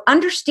 So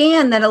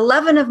understand that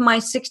 11 of my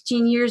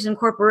 16 years in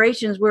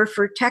corporations were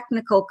for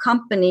technical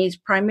companies,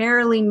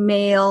 primarily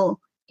male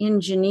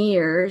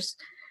engineers,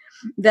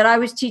 that I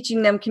was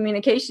teaching them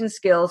communication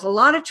skills, a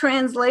lot of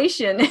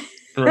translation.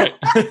 Right.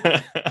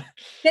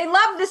 They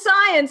love the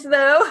science,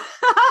 though.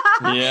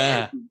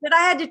 Yeah. But I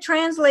had to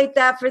translate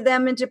that for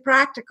them into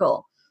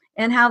practical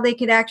and how they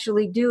could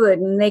actually do it,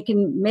 and they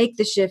can make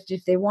the shift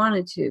if they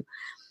wanted to.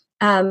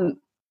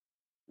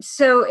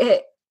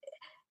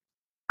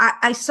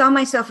 I saw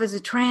myself as a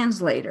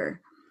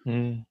translator.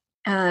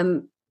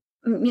 So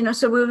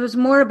it was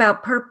more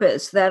about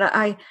purpose, that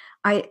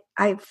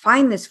I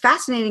find this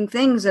fascinating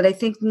things that I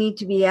think need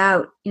to be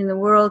out in the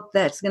world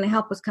that's going to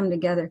help us come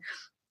together.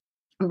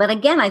 But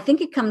again, I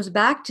think it comes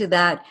back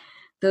to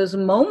those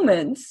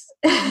moments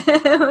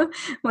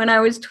when I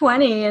was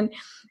 20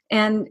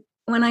 and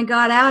when I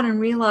got out and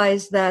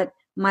realized that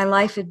my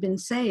life had been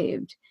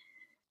saved.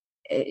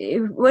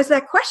 It was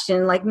that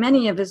question, like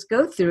many of us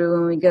go through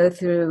when we go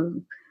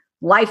through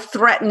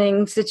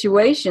life-threatening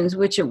situations,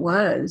 which it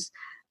was.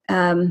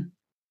 Why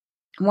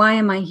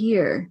am I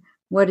here?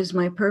 What is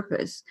my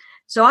purpose?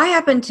 So I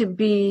happened to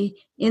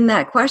be in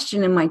that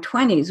question in my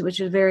 20s, which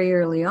was very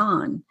early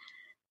on.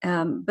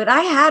 But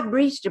I had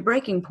reached a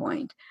breaking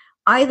point.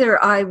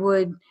 Either I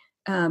would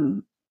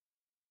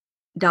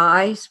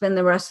die, spend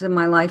the rest of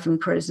my life in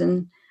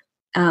prison,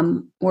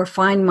 or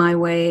find my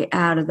way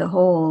out of the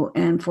hole.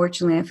 And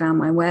fortunately, I found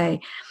my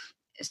way.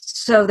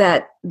 So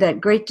that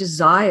great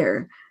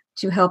desire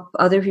to help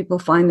other people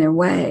find their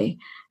way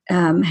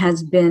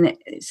has been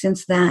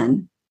since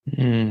then.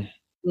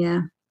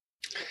 Yeah.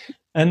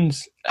 And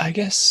I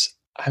guess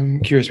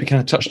I'm curious, we kind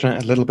of touched on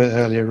it a little bit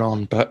earlier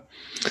on, but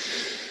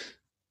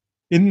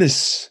in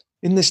this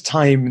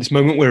time, this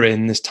moment we're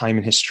in, this time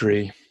in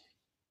history,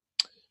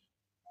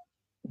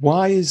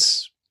 let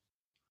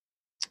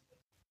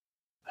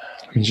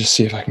me just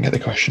see if I can get the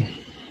question.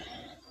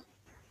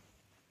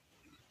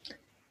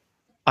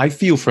 I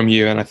feel from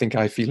you, and I think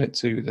I feel it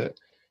too, that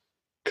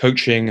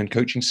coaching and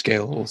coaching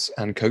skills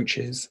and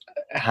coaches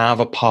have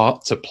a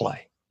part to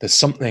play. There's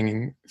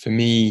something for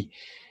me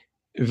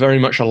very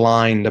much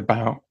aligned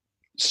about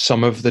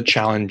some of the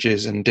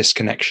challenges and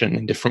disconnection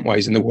in different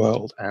ways in the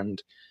world.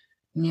 And,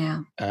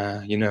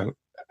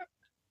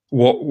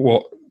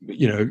 what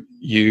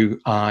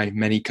you, I,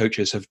 many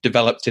coaches have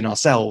developed in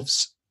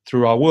ourselves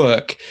through our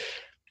work,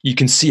 you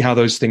can see how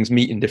those things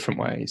meet in different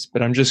ways.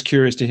 But I'm just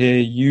curious to hear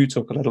you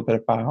talk a little bit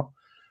about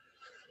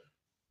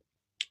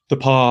the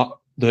part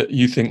that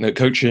you think that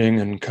coaching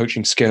and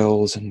coaching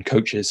skills and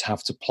coaches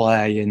have to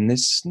play in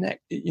this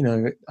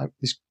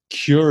this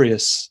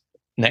curious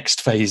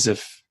next phase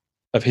of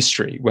of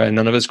history where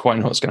none of us quite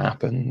know what's going to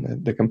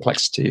happen, the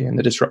complexity and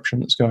the disruption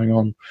that's going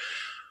on.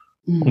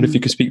 I wonder if you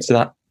could speak to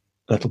that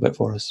a little bit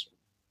for us.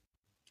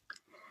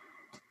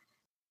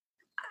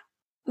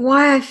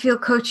 Why I feel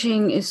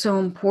coaching is so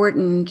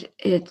important,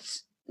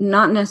 it's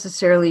not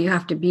necessarily you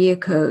have to be a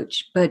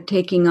coach, but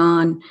taking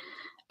on,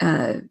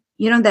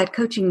 that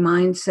coaching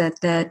mindset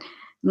that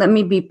let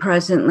me be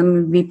present, let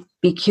me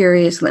be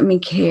curious, let me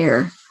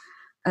care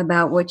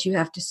about what you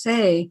have to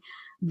say,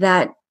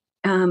 that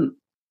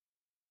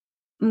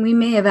we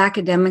may have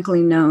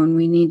academically known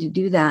we need to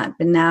do that,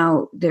 but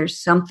now there's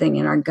something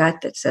in our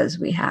gut that says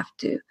we have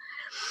to,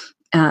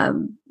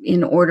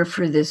 in order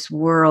for this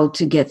world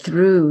to get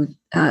through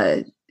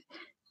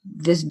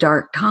this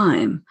dark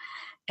time.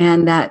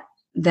 And that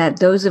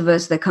those of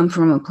us that come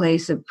from a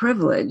place of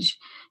privilege,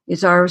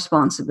 it's our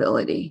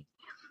responsibility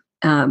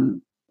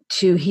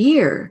to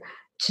hear,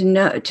 to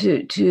know,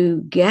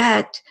 to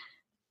get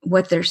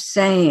what they're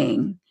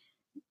saying.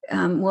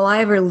 Will I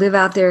ever live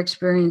out their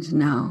experience?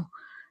 No.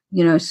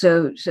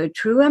 So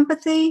true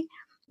empathy,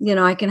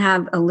 I can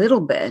have a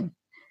little bit,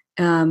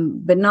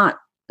 but not,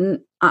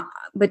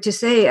 but to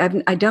say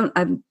I've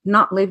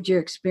not lived your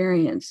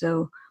experience,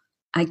 so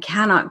I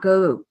cannot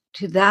go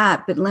to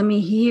that, but let me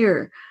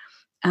hear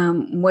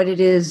what it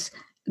is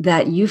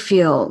that you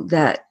feel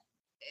that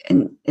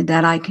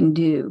I can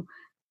do,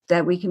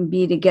 that we can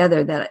be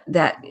together,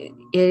 that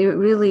it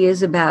really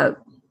is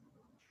about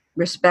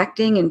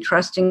respecting and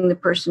trusting the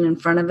person in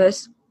front of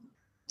us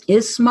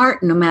is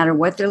smart, no matter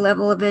what their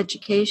level of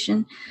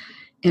education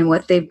and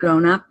what they've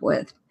grown up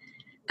with.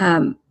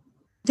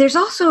 There's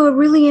also a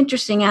really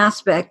interesting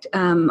aspect.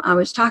 I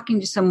was talking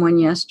to someone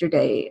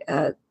yesterday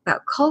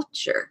about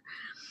culture,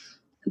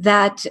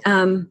 that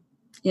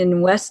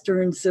in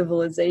Western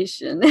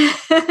civilization,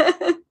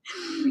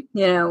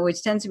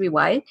 which tends to be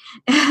white,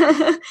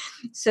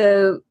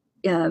 so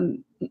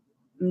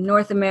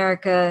North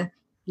America,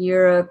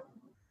 Europe,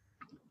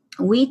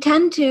 we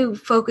tend to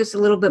focus a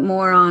little bit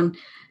more on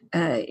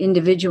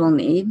individual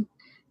need,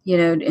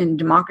 and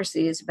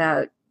democracy is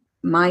about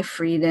my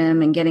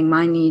freedom and getting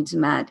my needs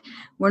met.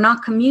 We're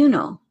not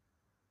communal.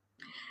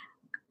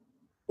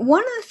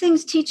 One of the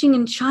things teaching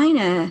in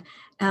China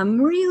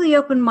really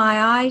opened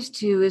my eyes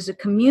to is a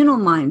communal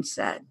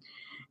mindset.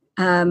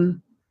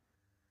 And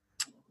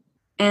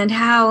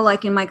how,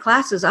 like in my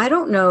classes, I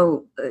don't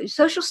know,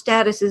 social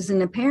status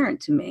isn't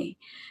apparent to me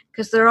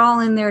because they're all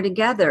in there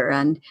together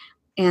and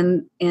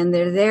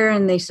they're there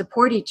and they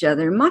support each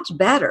other much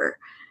better,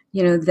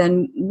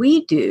 than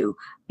we do,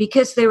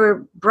 because they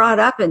were brought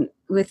up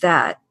with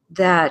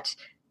that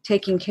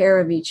taking care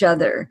of each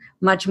other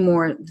much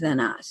more than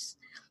us.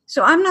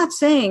 So I'm not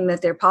saying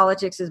that their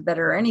politics is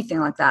better or anything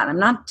like that. I'm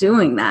not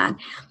doing that.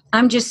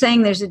 I'm just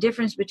saying there's a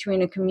difference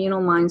between a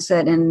communal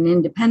mindset and an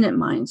independent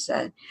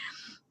mindset.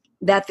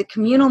 That the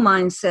communal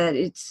mindset,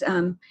 it's,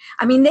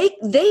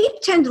 they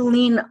tend to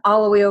lean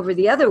all the way over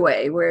the other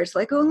way, where it's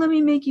like, oh, let me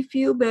make you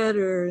feel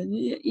better.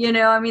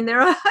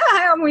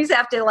 I always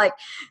have to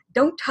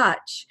don't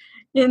touch.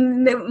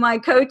 And my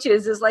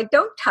coaches is like,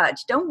 don't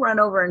touch, don't run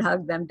over and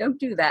hug them. Don't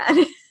do that.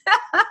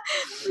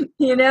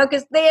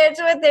 Because that's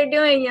what they're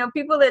doing.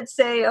 People that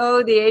say,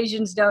 oh, the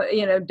Asians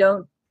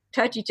don't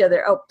touch each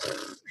other. Oh,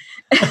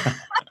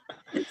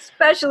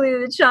 especially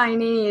the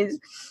Chinese.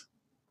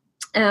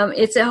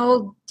 It's a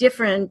whole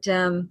different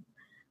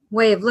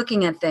way of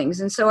looking at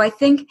things. And so I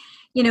think,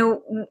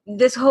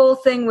 this whole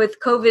thing with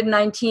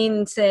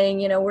COVID-19 saying,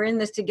 we're in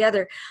this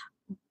together.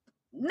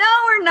 No,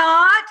 we're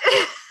not.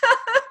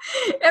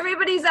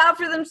 Everybody's out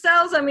for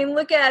themselves.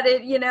 Look at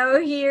it,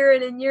 here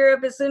and in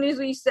Europe, as soon as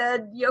we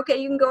said,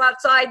 okay, you can go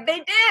outside, they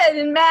did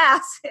in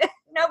mass.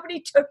 Nobody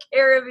took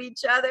care of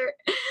each other,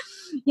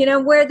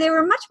 where they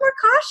were much more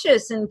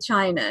cautious in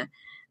China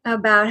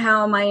about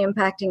how am I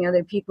impacting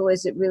other people?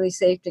 Is it really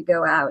safe to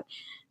go out?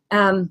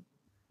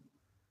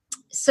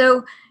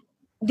 So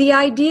the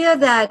idea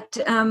that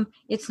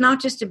it's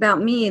not just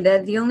about me,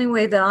 that the only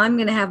way that I'm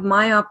going to have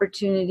my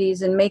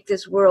opportunities and make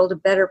this world a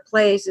better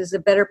place is a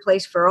better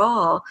place for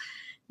all,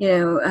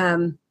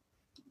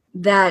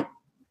 that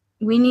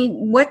we need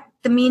what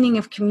the meaning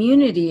of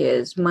community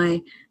is,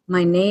 my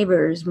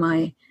neighbors,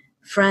 my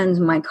friends,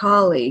 my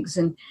colleagues,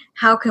 and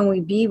how can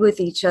we be with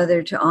each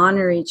other to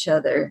honor each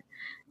other.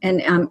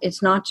 And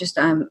it's not just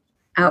I'm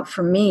out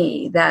for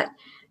me, that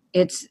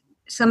it's,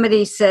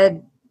 somebody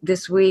said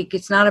this week,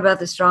 it's not about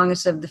the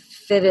strongest of the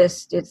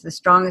fittest, it's the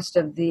strongest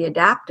of the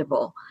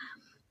adaptable.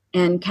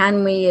 And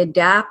can we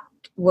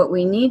adapt what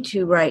we need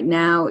to right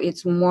now?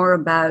 It's more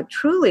about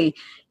truly,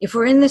 if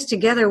we're in this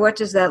together, what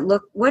does that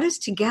look, what does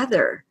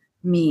together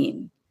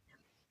mean?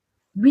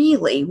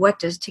 Really, what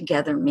does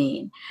together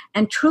mean?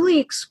 And truly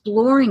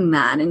exploring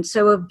that. And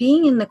so of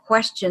being in the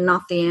question,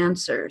 not the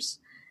answers,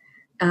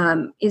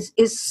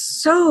 is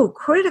so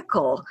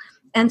critical.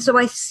 And so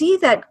I see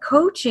that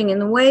coaching in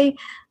the way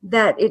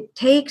that it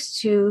takes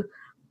to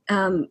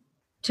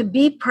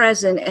be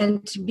present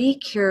and to be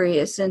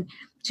curious and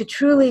to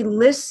truly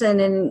listen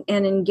and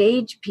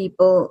engage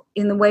people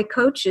in the way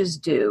coaches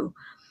do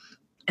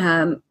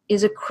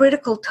is a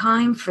critical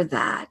time for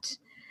that.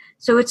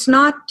 So it's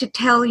not to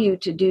tell you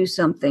to do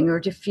something or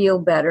to feel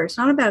better. It's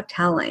not about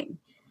telling.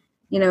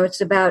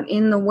 It's about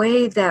in the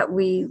way that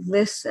we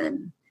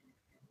listen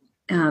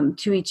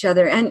to each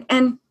other.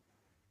 And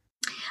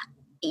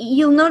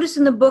you'll notice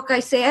in the book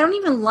I say I don't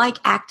even like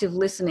active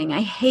listening.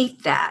 I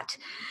hate that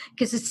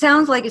because it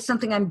sounds like it's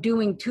something I'm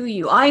doing to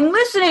you. I'm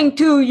listening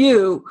to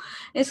you.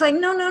 It's like,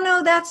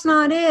 no, that's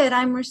not it.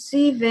 I'm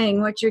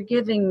receiving what you're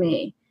giving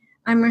me.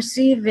 I'm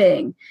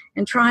receiving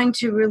and trying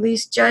to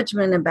release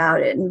judgment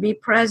about it and be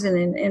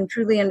present and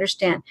truly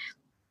understand.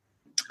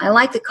 I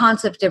like the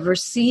concept of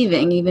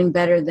receiving even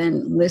better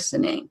than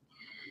listening.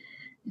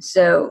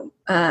 So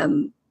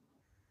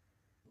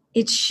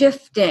it's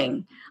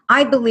shifting.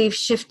 I believe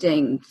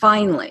shifting,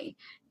 finally.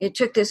 It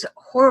took this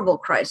horrible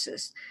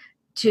crisis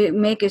to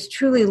make us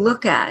truly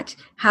look at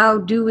how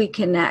do we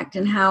connect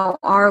and how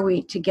are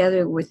we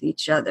together with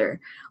each other,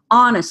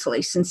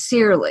 honestly,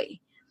 sincerely.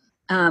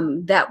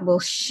 That will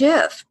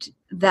shift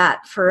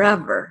that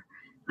forever.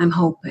 I'm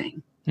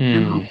hoping.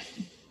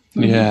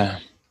 Yeah,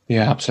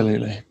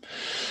 absolutely.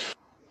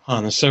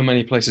 And there's so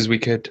many places we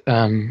could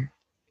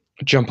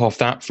jump off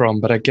that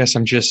from, but I guess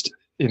I'm just,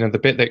 the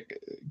bit that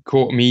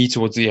caught me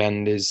towards the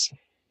end is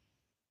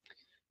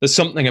there's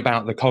something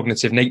about the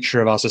cognitive nature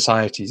of our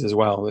societies as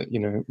well that,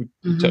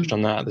 we touched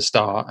on that at the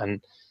start.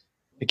 And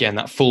again,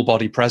 that full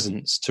body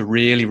presence to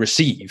really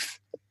receive.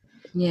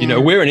 Yeah.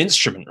 We're an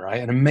instrument,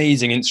 right? An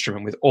amazing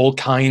instrument with all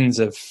kinds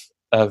of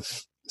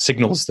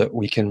signals that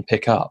we can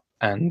pick up.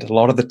 And a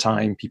lot of the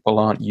time people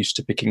aren't used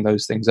to picking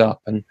those things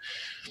up. And,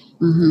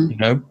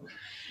 I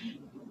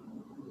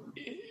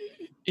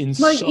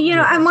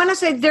want to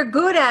say they're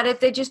good at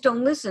it. They just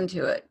don't listen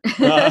to it.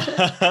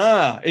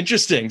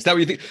 Interesting. Is that what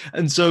you think?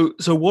 And so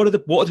what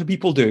do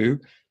people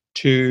do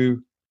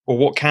or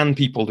what can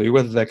people do,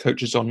 whether they're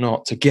coaches or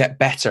not, to get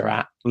better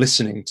at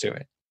listening to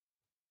it?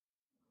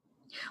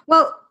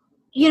 Well,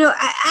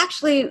 I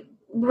actually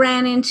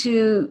ran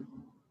into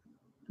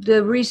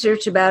the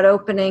research about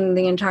opening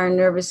the entire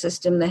nervous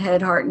system, the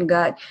head, heart, and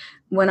gut,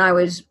 when I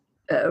was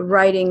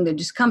writing The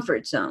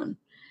Discomfort Zone.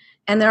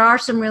 And there are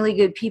some really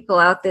good people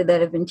out there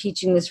that have been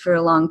teaching this for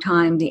a long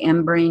time, the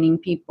M-braining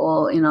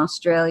people in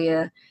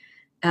Australia,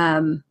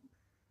 and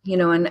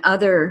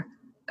other,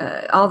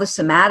 all the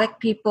somatic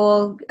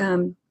people.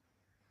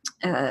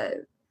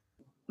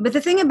 But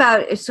the thing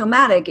about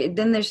somatic,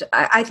 then there's,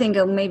 I think,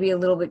 maybe a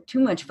little bit too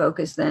much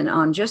focus then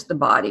on just the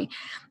body.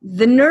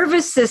 The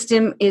nervous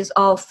system is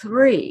all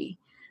three: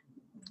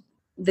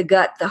 the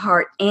gut, the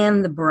heart,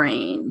 and the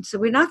brain. So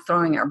we're not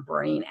throwing our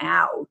brain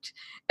out,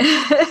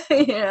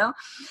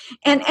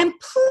 And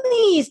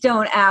please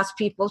don't ask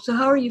people, so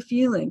how are you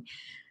feeling?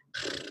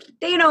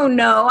 They don't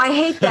know. I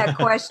hate that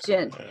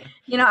question.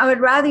 I would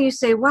rather you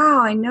say,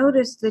 wow, I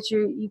noticed that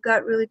you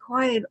got really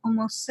quiet,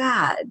 almost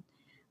sad.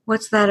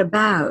 What's that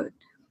about?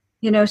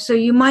 So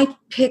you might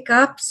pick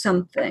up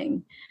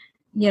something,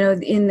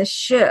 in the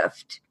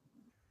shift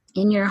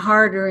in your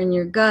heart or in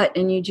your gut,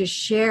 and you just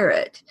share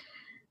it.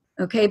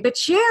 Okay, but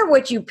share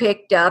what you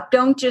picked up.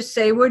 Don't just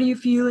say, what are you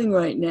feeling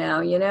right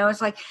now?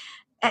 It's like,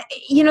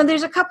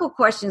 there's a couple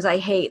questions I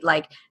hate,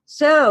 like,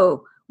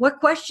 so what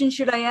question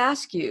should I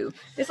ask you?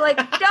 It's like,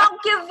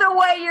 don't give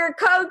away your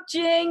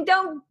coaching.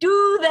 Don't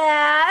do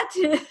that.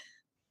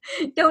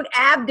 Don't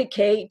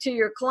abdicate to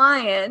your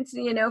clients.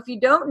 If you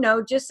don't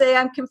know, just say,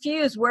 I'm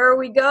confused. Where are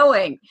we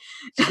going?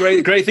 It's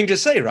a great thing to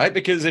say, right?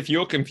 Because if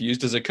you're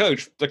confused as a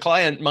coach, the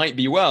client might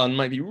be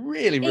might be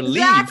really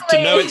relieved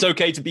to know it's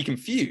okay to be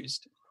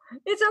confused.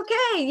 It's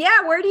okay.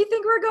 Yeah. Where do you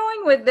think we're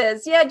going with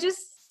this? Yeah.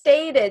 Just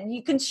state it.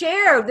 You can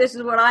share, this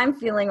is what I'm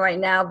feeling right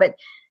now, but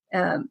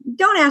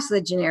don't ask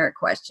the generic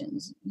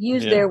questions.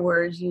 Use their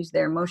words, use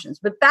their emotions.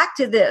 But back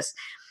to this.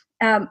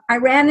 I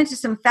ran into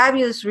some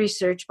fabulous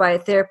research by a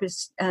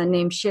therapist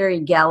named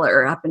Sherry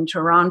Geller up in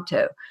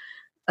Toronto,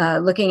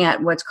 looking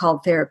at what's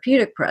called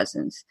therapeutic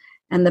presence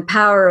and the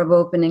power of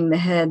opening the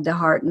head, the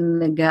heart,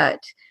 and the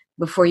gut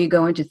before you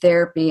go into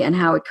therapy, and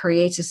how it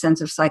creates a sense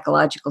of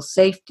psychological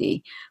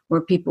safety where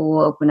people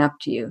will open up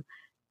to you.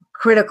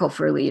 Critical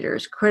for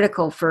leaders,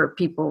 critical for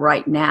people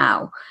right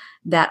now,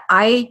 that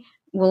I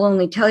will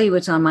only tell you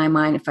what's on my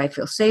mind if I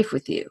feel safe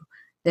with you,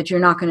 that you're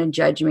not going to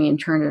judge me and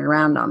turn it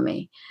around on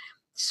me.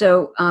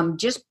 So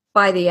just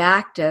by the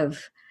act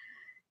of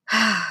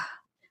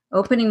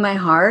opening my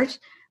heart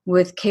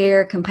with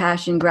care,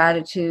 compassion,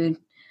 gratitude,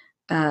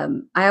 I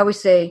always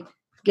say,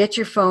 get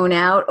your phone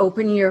out,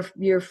 open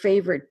your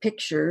favorite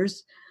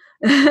pictures.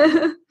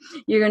 You're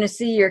going to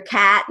see your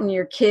cat and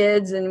your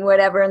kids and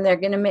whatever, and they're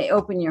going to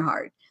open your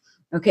heart.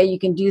 Okay, you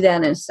can do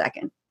that in a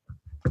second.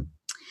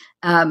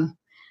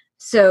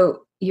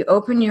 So you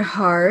open your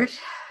heart,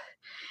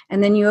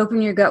 and then you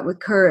open your gut with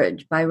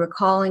courage by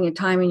recalling a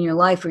time in your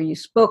life where you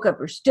spoke up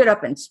or stood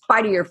up in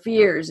spite of your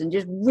fears, and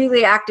just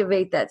really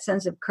activate that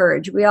sense of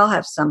courage. We all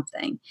have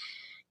something,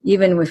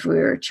 even if we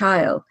were a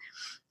child,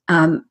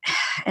 and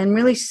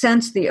really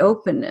sense the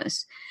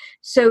openness.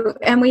 So,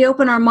 and we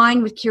open our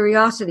mind with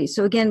curiosity.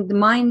 So again, the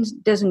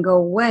mind doesn't go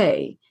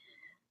away.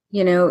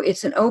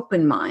 It's an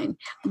open mind,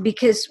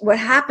 because what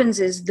happens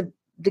is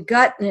the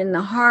gut and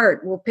the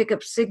heart will pick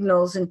up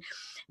signals. And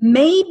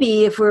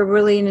maybe if we're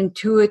really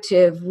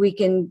intuitive, we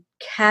can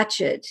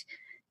catch it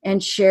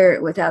and share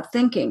it without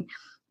thinking.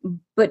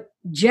 But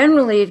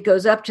generally it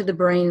goes up to the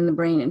brain and the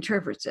brain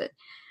interprets it,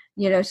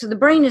 so the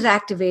brain is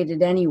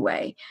activated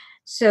anyway.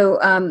 So,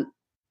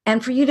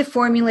 and for you to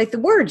formulate the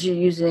words, you're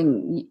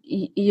using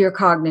your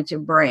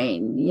cognitive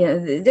brain.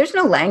 There's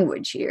no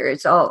language here.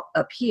 It's all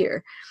up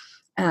here.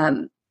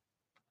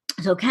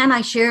 So can I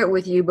share it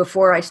with you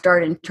before I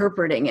start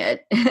interpreting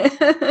it?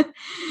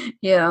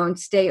 And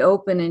stay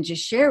open and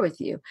just share with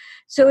you.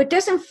 So it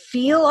doesn't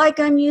feel like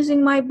I'm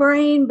using my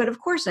brain, but of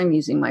course I'm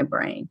using my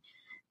brain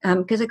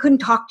because I couldn't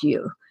talk to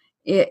you,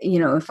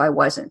 if I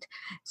wasn't.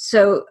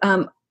 So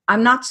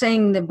I'm not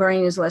saying the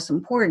brain is less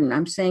important.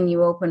 I'm saying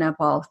you open up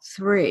all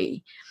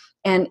three.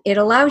 And it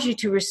allows you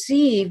to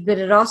receive, but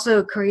it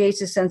also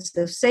creates a sense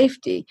of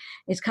safety.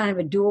 It's kind of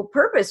a dual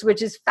purpose,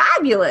 which is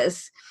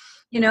fabulous,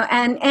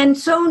 and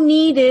so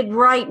needed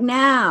right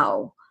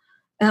now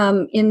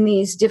in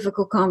these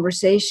difficult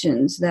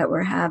conversations that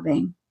we're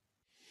having.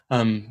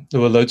 There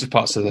were loads of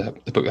parts of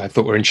the book that I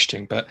thought were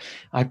interesting, but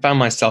I found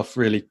myself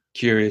really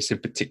curious in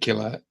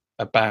particular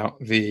about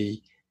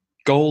the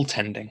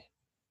goaltending.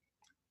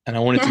 And I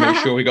wanted to make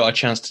sure we got a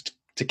chance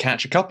to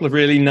catch a couple of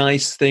really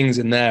nice things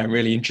in there,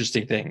 really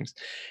interesting things.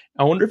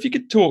 I wonder if you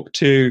could talk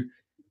to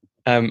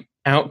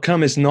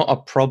outcome is not a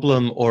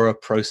problem or a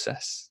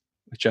process,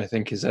 which I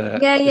think is a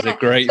great thing to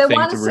bring. I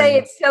want to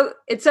say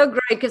it's so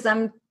great because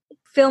I'm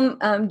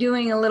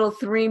doing a little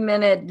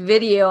 3-minute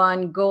video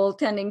on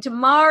goaltending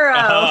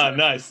tomorrow.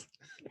 Nice.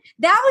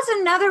 That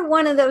was another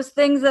one of those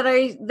things that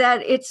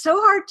it's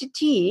so hard to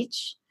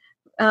teach,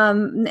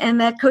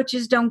 and that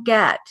coaches don't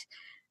get.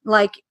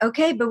 Like,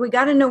 okay, but we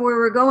got to know where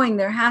we're going.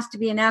 There has to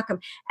be an outcome.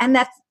 And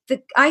that's the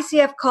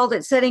ICF called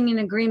it setting an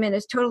agreement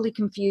is totally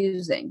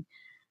confusing.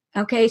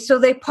 Okay, so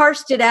they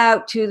parsed it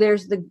out to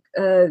there's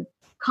the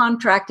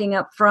contracting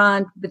up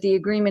front, but the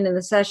agreement in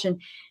the session.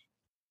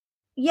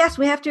 Yes,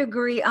 we have to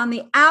agree on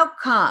the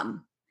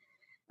outcome.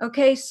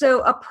 Okay,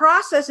 so a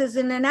process is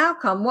in an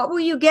outcome. What will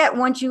you get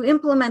once you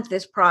implement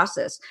this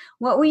process?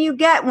 What will you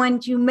get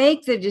when you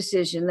make the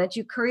decision that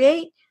you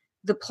create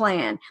the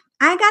plan?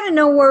 I got to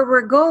know where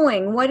we're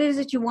going. What is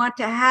it you want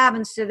to have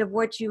instead of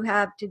what you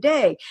have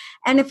today?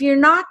 And if you're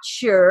not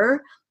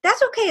sure,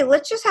 that's okay.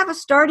 Let's just have a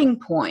starting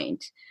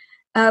point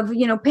of,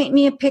 paint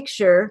me a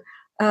picture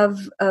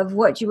of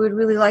what you would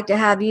really like to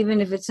have,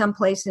 even if it's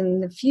someplace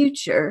in the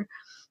future,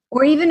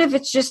 or even if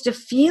it's just a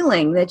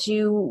feeling that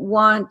you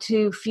want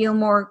to feel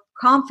more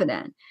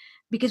confident,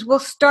 because we'll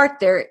start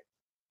there.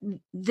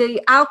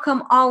 The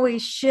outcome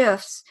always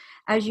shifts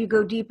as you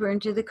go deeper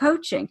into the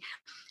coaching.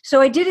 So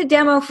I did a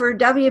demo for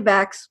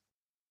WBEX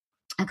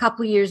a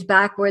couple of years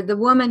back where the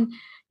woman,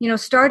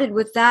 started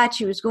with that.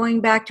 She was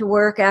going back to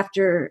work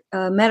after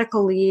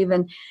medical leave,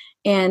 and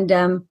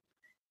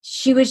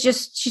she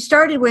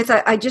started with,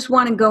 I just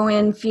want to go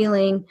in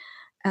feeling,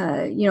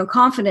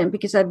 confident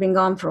because I've been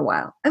gone for a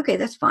while. Okay,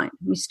 that's fine.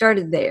 We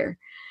started there.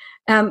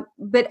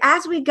 But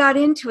as we got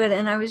into it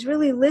and I was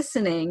really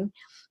listening,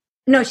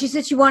 no, she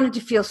said she wanted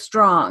to feel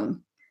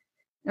strong.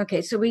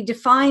 Okay, so we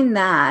defined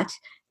that.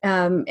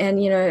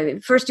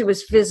 And, first it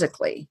was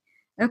physically.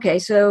 Okay,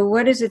 so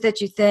what is it that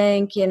you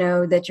think,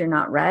 that you're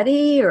not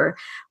ready? Or,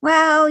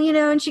 well,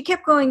 and she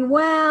kept going,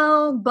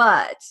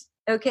 but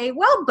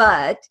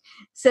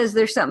says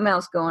there's something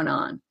else going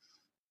on.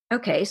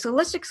 Okay, so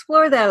let's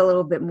explore that a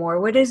little bit more.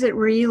 What is it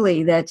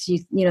really that's,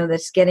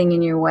 that's getting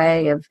in your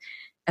way of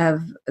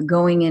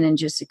going in and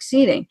just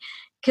succeeding?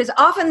 Because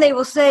often they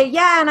will say,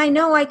 yeah, and I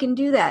know I can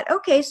do that.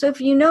 Okay, so if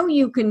you know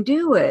you can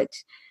do it,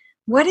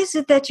 what is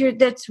it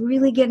that's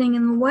really getting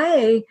in the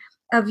way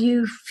of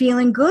you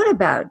feeling good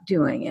about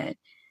doing it?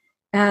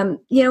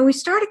 We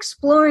start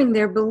exploring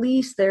their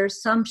beliefs, their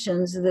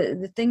assumptions,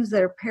 the things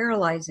that are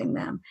paralyzing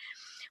them.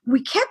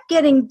 We kept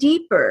getting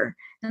deeper.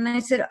 And I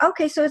said,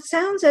 okay, so it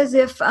sounds as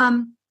if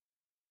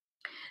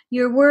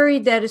you're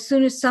worried that as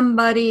soon as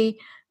somebody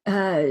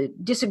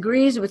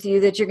disagrees with you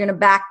that you're going to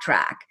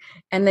backtrack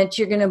and that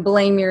you're going to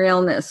blame your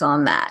illness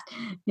on that,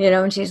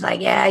 and she's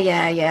like,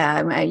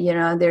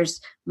 yeah,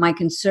 there's my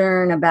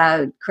concern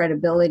about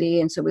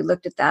credibility. And so we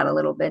looked at that a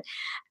little bit,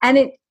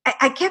 and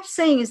I kept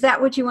saying, is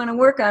that what you want to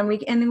work on?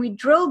 And then we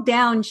drilled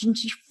down, and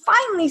she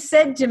finally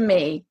said to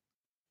me,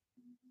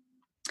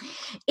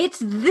 it's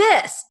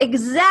this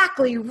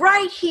exactly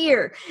right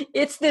here.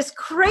 It's this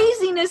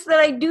craziness that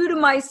I do to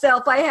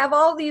myself. I have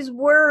all these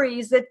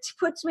worries that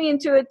puts me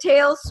into a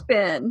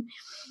tailspin,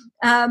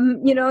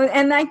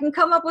 and I can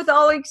come up with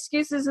all the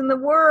excuses in the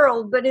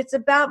world, but it's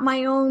about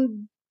my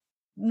own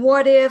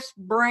what ifs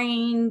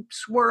brain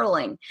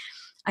swirling.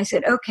 I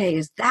said, okay,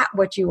 is that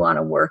what you want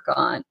to work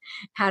on?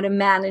 How to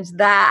manage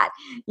that,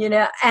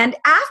 and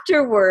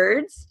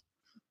afterwards,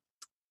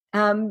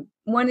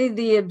 one of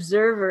the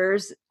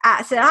observers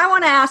said, I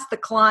want to ask the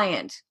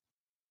client,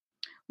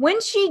 when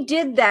she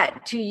did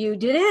that to you,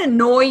 did it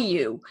annoy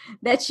you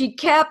that she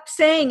kept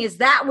saying, is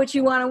that what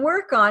you want to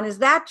work on? Is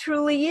that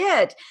truly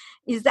it?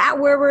 Is that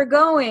where we're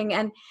going?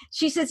 And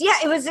she says, yeah,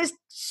 it was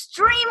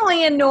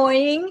extremely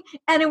annoying.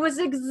 And it was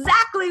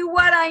exactly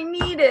what I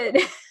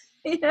needed,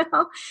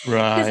 Because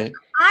Right.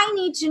 I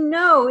need to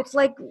know. It's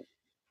like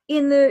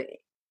in the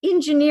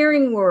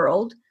engineering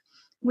world,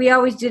 we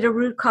always did a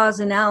root cause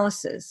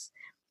analysis.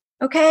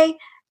 Okay.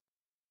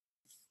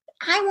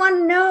 I want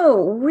to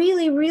know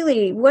really,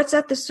 really what's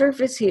at the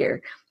surface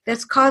here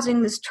that's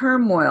causing this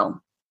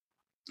turmoil,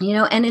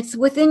 and it's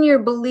within your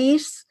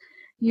beliefs,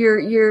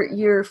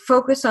 your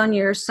focus on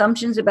your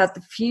assumptions about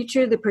the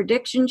future, the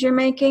predictions you're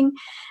making.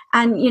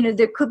 And,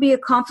 there could be a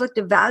conflict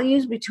of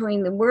values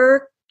between the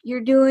work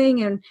you're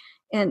doing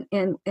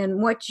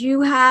and what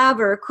you have,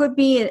 or it could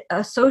be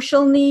a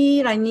social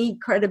need. I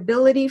need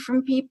credibility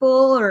from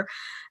people, or,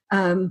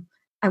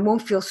 I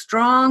won't feel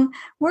strong.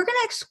 We're going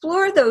to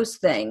explore those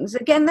things.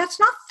 Again, that's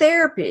not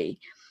therapy.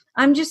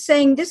 I'm just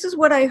saying, this is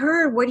what I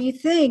heard. What do you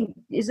think?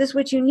 Is this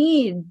what you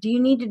need? Do you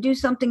need to do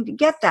something to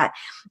get that?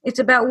 It's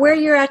about where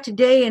you're at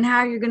today and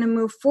how you're going to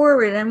move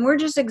forward. And we're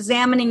just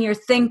examining your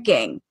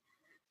thinking.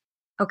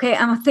 Okay,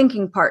 I'm a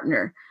thinking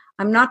partner.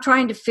 I'm not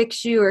trying to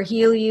fix you or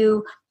heal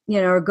you,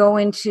 or go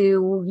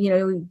into,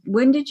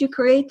 when did you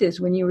create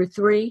this? When you were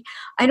 3?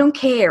 I don't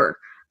care.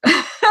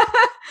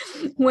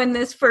 When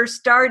this first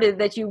started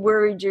that you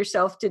worried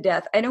yourself to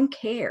death. I don't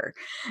care.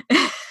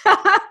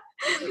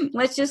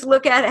 Let's just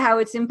look at how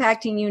it's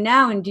impacting you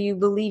now, and do you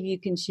believe you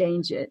can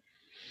change it?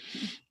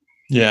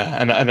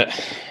 Yeah, and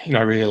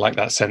I really like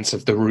that sense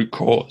of the root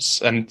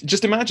cause. And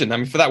just imagine, I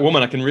mean, for that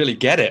woman, I can really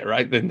get it,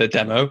 right? In the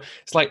demo,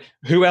 it's like,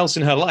 who else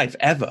in her life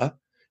ever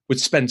would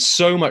spend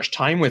so much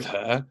time with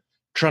her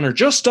trying to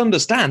just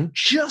understand,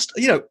 just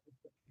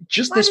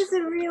what this, is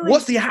it really?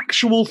 What's the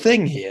actual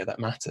thing here that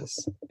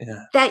matters?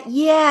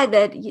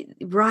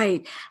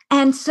 Right.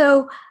 And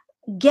so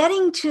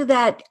getting to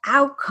that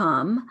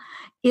outcome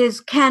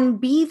can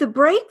be the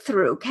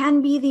breakthrough,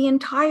 can be the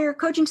entire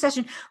coaching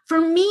session.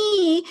 For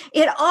me,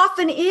 it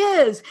often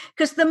is,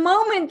 because the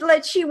moment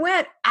that she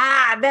went,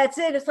 that's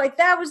it. It's like,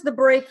 that was the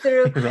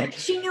breakthrough. Right.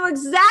 She knew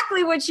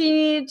exactly what she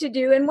needed to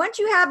do. And once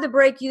you have the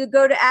break, you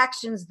go to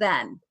actions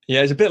then.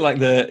 Yeah, it's a bit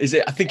like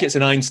I think it's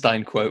an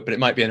Einstein quote, but it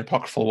might be an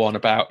apocryphal one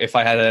about, if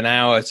I had an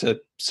hour to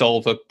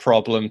solve a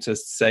problem to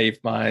save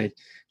my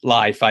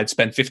life, I'd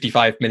spend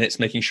 55 minutes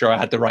making sure I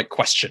had the right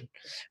question,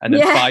 and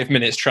then 5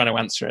 minutes trying to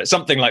answer it.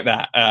 Something like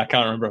that. I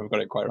can't remember if I've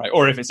got it quite right,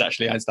 or if it's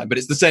actually Einstein, but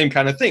it's the same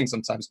kind of thing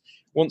sometimes.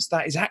 Once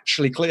that is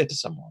actually clear to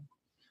someone,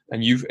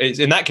 and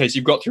in that case,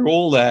 you've got through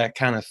all their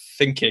kind of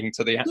thinking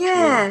to the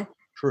actual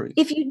truth.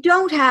 If you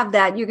don't have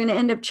that, you're going to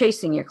end up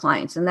chasing your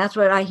clients. And that's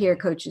what I hear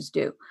coaches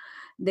do.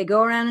 They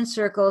go around in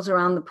circles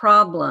around the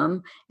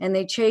problem, and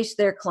they chase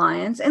their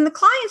clients. And the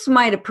clients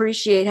might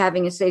appreciate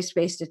having a safe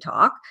space to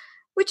talk,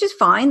 which is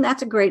fine.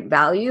 That's a great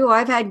value.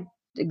 I've had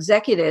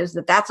executives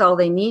that's all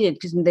they needed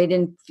because they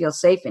didn't feel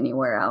safe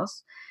anywhere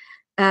else.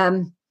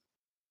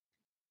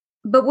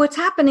 But what's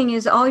happening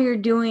is all you're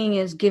doing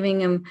is giving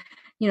them,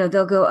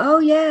 they'll go, oh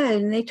yeah,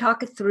 and they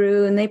talk it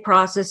through and they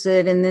process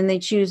it, and then they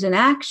choose an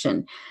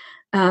action.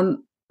 But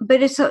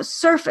it's a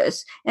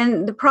surface,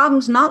 and the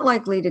problem's not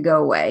likely to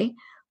go away.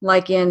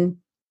 Like in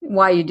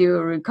why you do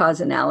a root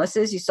cause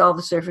analysis, you solve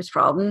the surface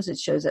problems, it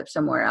shows up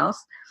somewhere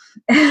else.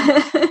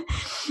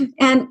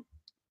 And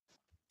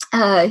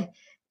they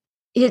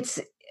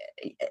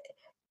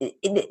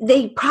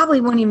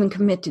probably won't even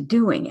commit to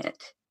doing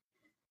it.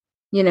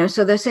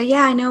 So they'll say,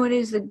 yeah, I know it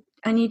is that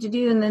I need to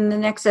do. And then the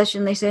next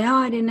session they say, oh,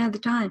 I didn't have the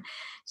time.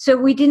 So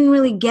we didn't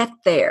really get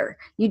there.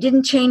 You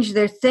didn't change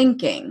their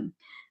thinking,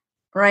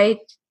 right?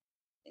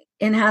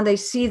 And how they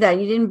see that.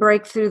 You didn't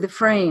break through the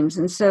frames.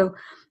 And so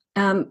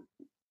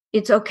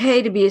it's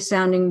okay to be a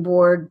sounding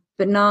board,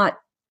 but not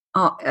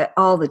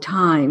all the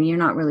time. You're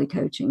not really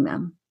coaching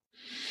them.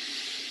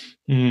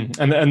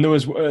 And there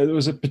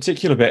was a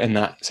particular bit in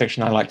that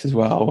section I liked as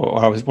well,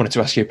 or I wanted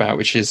to ask you about,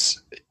 which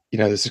is,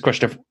 there's a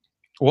question of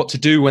what to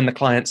do when the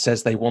client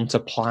says they want a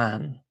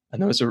plan.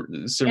 And there was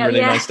some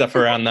really nice stuff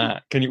around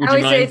that. Would you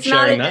mind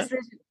sharing that?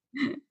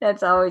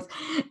 That's always,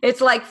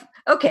 it's like,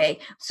 okay,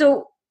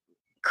 so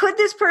could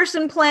this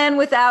person plan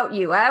without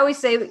you? I always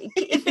say,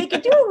 if they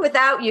could do it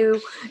without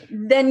you,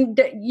 then,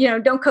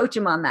 don't coach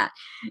them on that.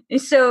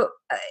 So,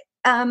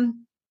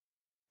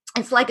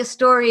 it's like a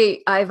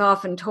story I've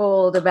often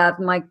told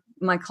about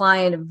my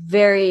client, a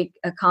very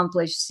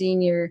accomplished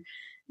senior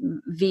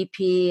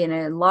VP in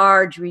a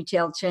large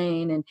retail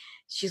chain. And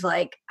she's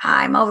like,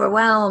 I'm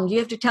overwhelmed. You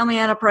have to tell me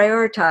how to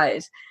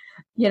prioritize.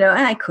 And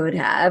I could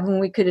have, and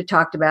we could have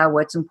talked about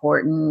what's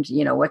important,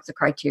 what's the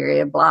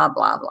criteria, blah,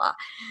 blah, blah.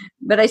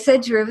 But I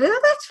said to her, oh,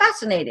 that's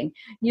fascinating.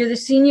 You're the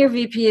senior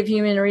VP of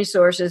human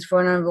resources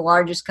for one of the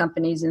largest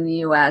companies in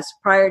the US.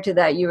 Prior to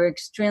that, you were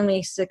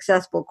extremely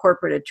successful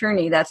corporate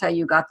attorney. That's how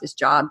you got this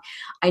job.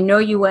 I know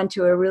you went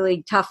to a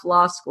really tough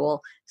law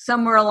school.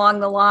 Somewhere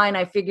along the line,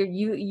 I figured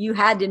you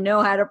had to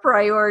know how to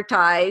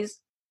prioritize.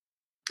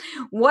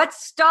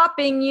 What's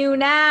stopping you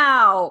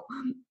now?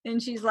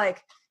 And she's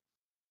like,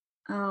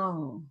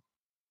 oh,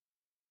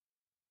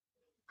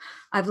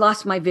 I've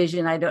lost my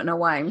vision. I don't know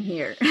why I'm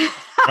here.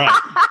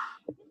 Right.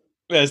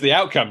 there's the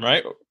outcome,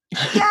 right?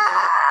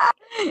 Yeah,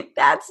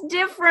 that's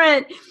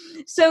different.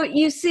 So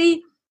you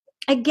see,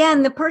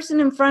 again, the person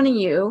in front of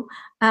you,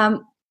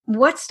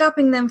 what's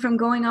stopping them from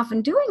going off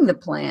and doing the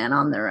plan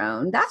on their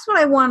own? That's what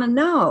I want to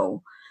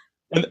know.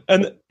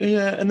 And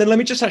then let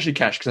me just actually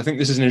catch, because I think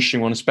this is an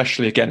interesting one,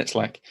 especially again, it's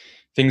like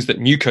things that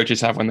new coaches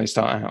have when they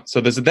start out.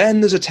 So there's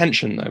a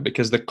tension though,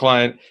 because the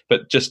client,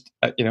 but just,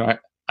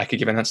 I could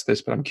give an answer to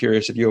this, but I'm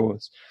curious of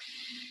yours.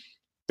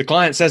 The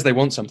client says they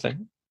want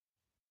something.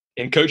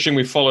 In coaching,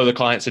 we follow the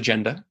client's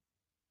agenda.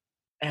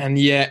 And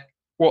yet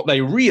what they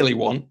really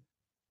want,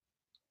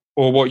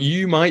 or what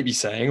you might be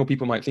saying, or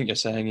people might think you're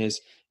saying is,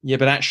 yeah,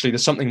 but actually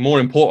there's something more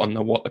important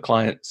than what the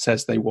client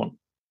says they want,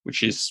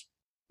 which is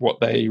what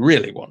they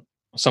really want,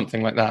 or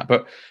something like that.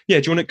 But yeah,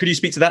 could you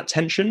speak to that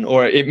tension?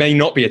 Or it may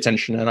not be a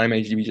tension and I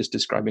may be just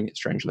describing it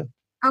strangely.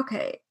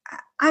 Okay.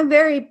 I'm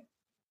very,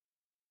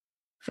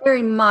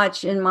 very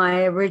much in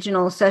my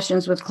original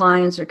sessions with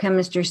clients or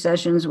chemistry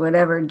sessions,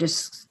 whatever,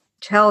 just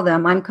tell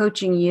them I'm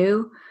coaching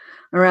you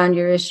around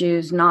your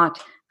issues, not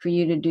for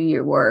you to do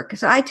your work.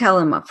 So I tell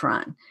them up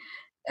front.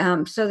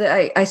 So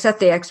that I set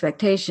the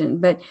expectation.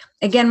 But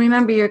again,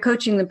 remember, you're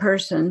coaching the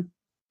person,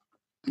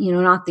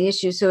 not the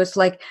issue. So it's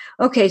like,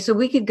 okay, so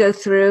we could go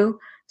through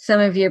some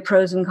of your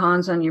pros and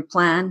cons on your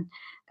plan.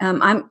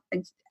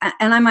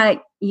 I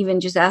might even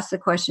just ask the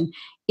question,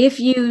 if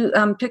you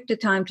took the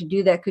time to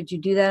do that, could you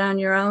do that on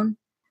your own?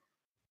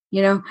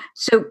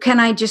 So can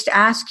I just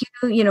ask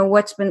you,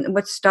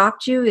 what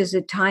stopped you? Is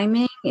it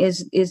timing?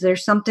 Is there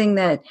something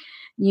that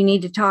you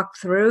need to talk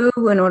through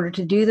in order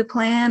to do the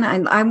plan?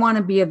 I want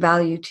to be of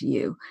value to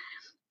you.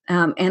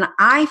 And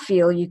I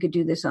feel you could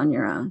do this on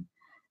your own.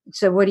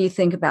 So what do you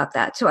think about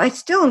that? So I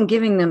still am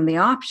giving them the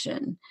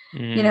option.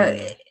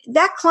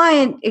 That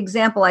client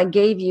example I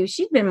gave you,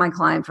 she'd been my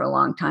client for a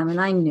long time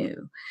and I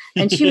knew,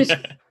 and she was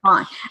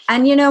fine.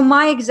 And,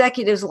 my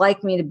executives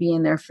like me to be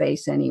in their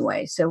face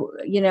anyway. So,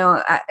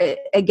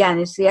 again,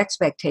 it's the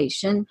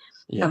expectation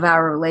of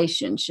our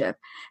relationship.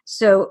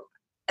 So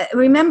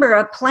remember,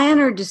 a plan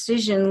or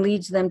decision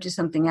leads them to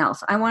something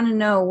else. I want to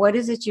know, what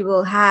is it you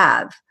will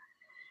have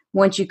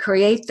once you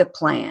create the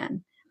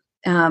plan?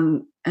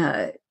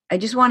 I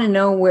just want to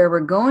know where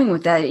we're going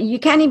with that. You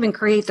can't even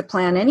create the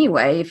plan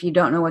anyway if you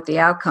don't know what the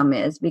outcome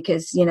is,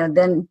 because,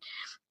 then,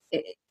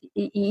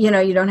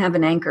 you don't have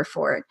an anchor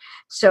for it.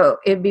 So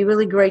it'd be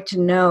really great to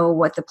know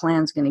what the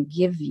plan's going to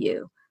give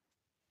you.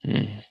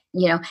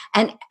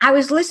 And I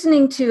was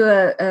listening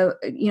to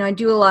I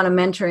do a lot of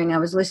mentoring. I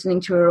was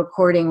listening to a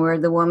recording where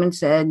the woman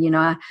said,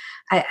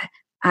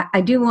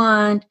 I do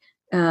want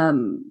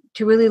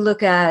to really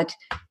look at,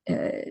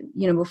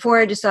 before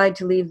I decide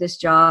to leave this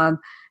job,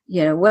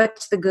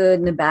 what's the good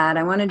and the bad?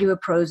 I want to do a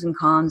pros and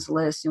cons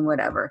list and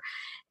whatever.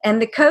 And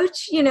the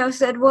coach,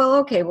 said, well,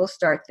 okay, we'll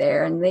start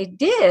there. And they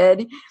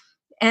did.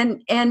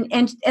 And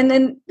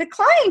then the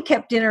client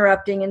kept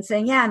interrupting and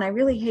saying, yeah, and I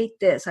really hate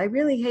this. I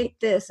really hate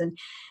this. And,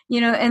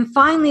 and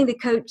finally the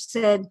coach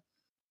said,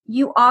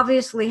 you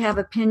obviously have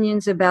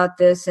opinions about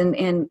this, and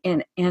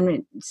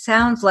it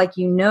sounds like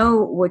you know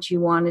what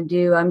you want to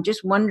do. I'm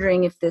just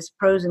wondering if this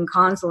pros and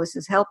cons list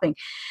is helping.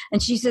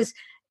 And she says,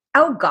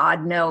 oh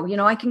God, no,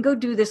 I can go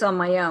do this on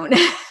my own.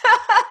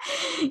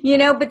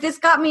 But this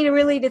got me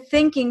to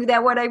thinking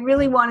that what I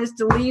really want is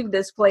to leave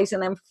this place,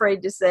 and I'm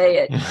afraid to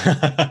say it.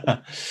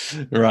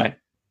 Right.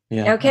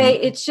 Yeah. Okay.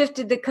 It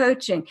shifted the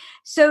coaching.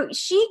 So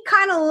she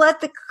kind of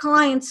let the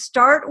client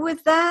start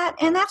with that,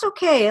 and that's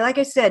okay. Like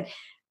I said,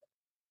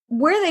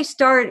 where they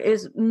start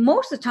is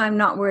most of the time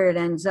not where it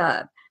ends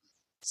up.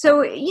 So,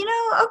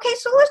 okay,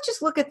 so let's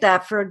just look at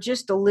that for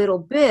just a little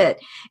bit,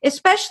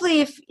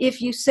 especially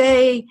if you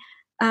say,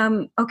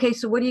 okay,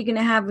 so what are you going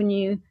to have when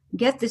you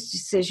get this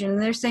decision?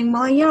 And they're saying,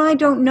 well, I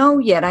don't know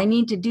yet. I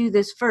need to do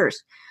this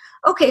first.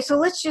 Okay, so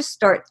let's just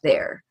start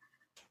there.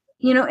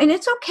 And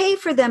it's okay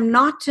for them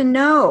not to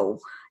know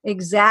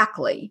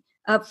exactly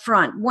up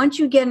front. Once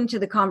you get into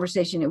the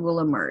conversation, it will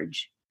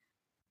emerge.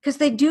 Because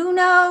they do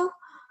know,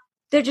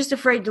 they're just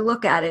afraid to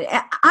look at it.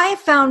 I have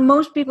found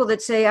most people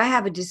that say, I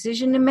have a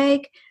decision to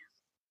make,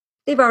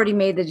 they've already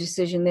made the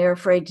decision. They're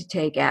afraid to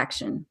take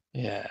action.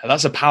 Yeah,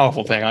 that's a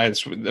powerful thing.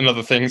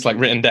 Another thing is like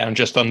written down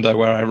just under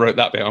where I wrote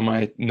that bit on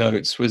my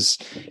notes was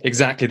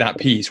exactly that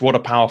piece. What a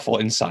powerful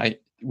insight,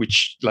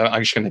 which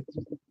I'm just going to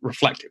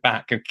reflect it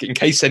back in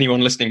case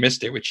anyone listening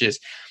missed it, which is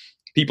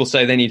people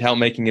say they need help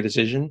making a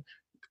decision.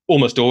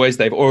 Almost always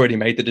they've already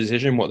made the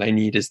decision. What they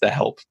need is their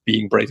help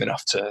being brave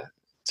enough to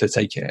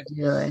take it.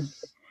 Good.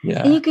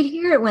 Yeah. And you could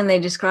hear it when they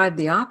describe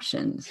the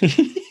options.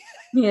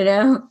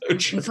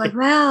 It's like,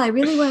 well, I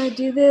really want to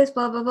do this,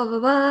 blah, blah, blah,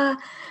 blah,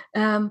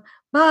 blah.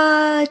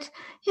 But,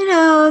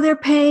 they're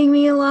paying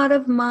me a lot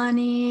of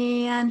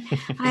money, and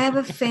I have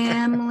a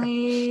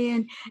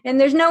family, and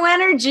there's no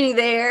energy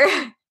there.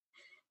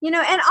 And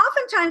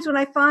oftentimes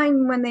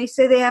when they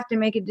say they have to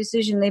make a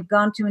decision, they've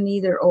gone to an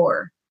either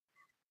or.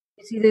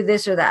 It's either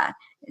this or that.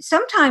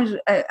 Sometimes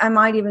I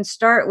might even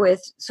start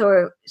with,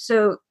 so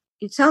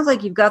it sounds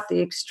like you've got the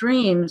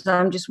extremes.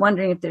 I'm just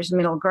wondering if there's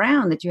middle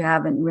ground that you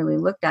haven't really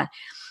looked at.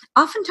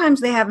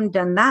 Oftentimes they haven't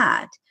done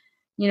that.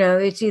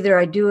 It's either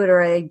I do it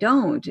or I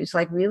don't. It's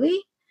like,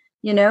 really?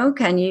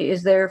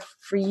 Is there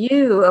for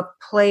you a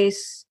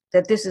place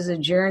that this is a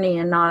journey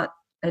and not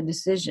a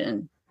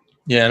decision?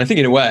 Yeah. And I think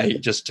in a way,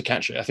 just to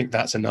catch it, I think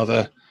that's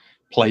another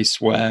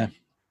place where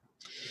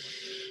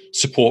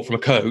support from a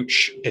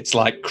coach, it's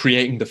like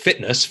creating the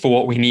fitness for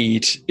what we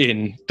need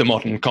in the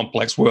modern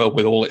complex world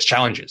with all its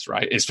challenges,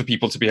 right? Is for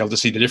people to be able to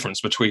see the difference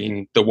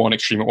between the one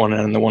extreme at one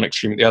end and the one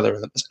extreme at the other.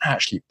 And there's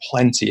actually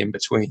plenty in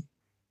between.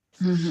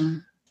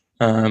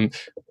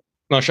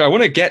 Marcia, I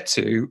want to get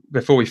to,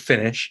 before we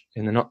finish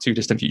in the not too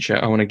distant future,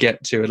 I want to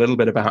get to a little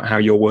bit about how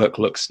your work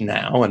looks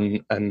now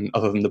and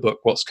other than the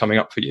book, what's coming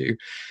up for you.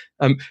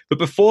 But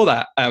before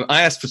that,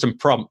 I asked for some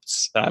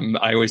prompts.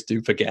 I always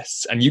do for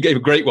guests, and you gave a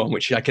great one,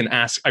 which I can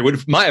ask.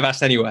 Might have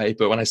asked anyway,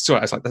 but when I saw it,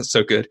 I was like, "That's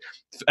so good."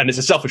 And it's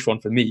a selfish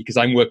one for me because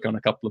I'm working on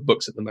a couple of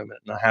books at the moment,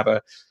 and I have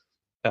a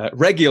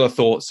regular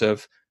thoughts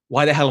of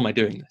why the hell am I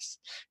doing this?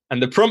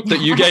 And the prompt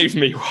that you gave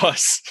me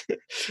was,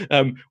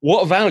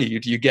 "What value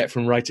do you get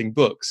from writing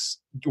books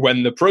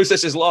when the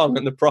process is long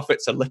and the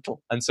profits are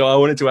little?" And so I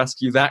wanted to ask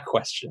you that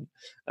question,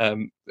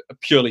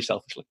 purely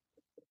selfishly.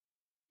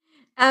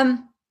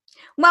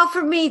 Well,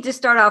 for me, to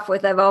start off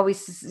with, I've always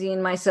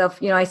seen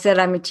myself, I said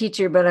I'm a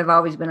teacher, but I've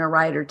always been a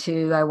writer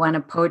too. I won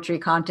a poetry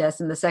contest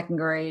in the second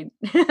grade.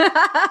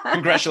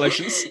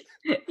 Congratulations.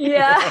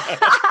 Yeah.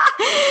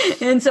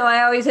 And so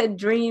I always had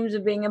dreams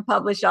of being a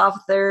published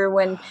author.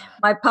 When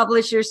my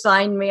publisher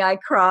signed me, I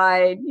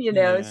cried,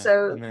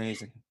 so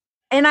amazing.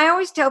 And I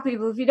always tell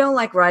people, if you don't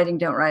like writing,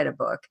 don't write a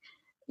book.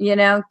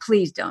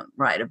 Please don't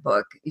write a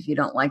book if you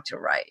don't like to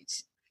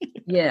write.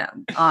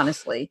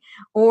 Honestly.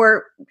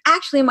 Or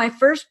actually, my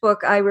first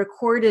book, I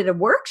recorded a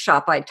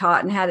workshop I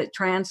taught and had it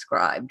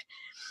transcribed,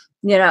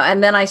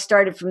 and then I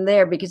started from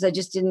there because I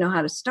just didn't know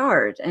how to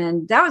start.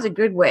 And that was a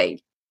good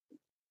way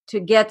to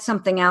get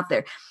something out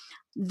there.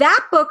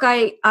 That book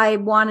I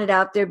wanted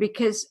out there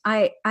because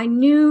I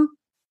knew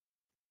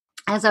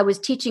as I was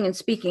teaching and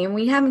speaking, and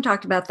we haven't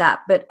talked about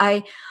that, but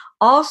I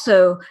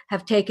also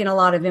have taken a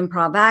lot of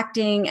improv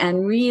acting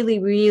and really,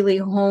 really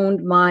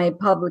honed my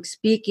public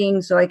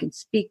speaking so I could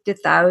speak to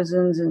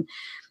thousands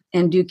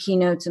and do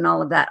keynotes and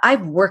all of that.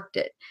 I've worked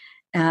it.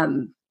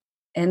 And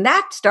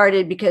that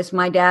started because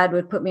my dad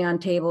would put me on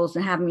tables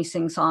and have me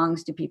sing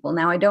songs to people.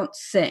 Now I don't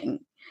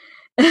sing.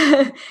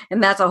 And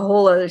that's a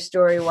whole other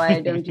story why I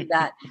don't do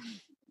that.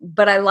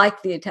 But I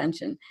like the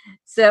attention.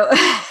 So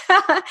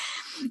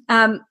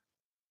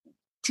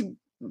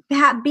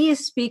to be a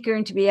speaker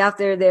and to be out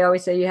there, they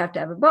always say you have to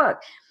have a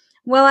book.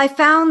 Well, I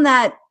found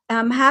that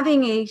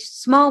having a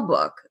small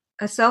book,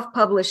 a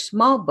self-published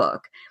small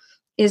book,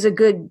 is a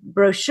good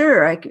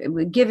brochure. I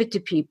would give it to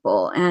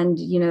people and,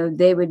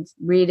 they would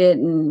read it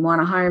and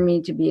want to hire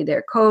me to be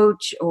their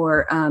coach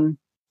or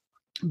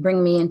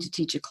bring me in to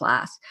teach a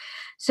class.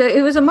 So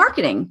it was a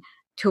marketing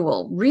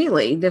tool,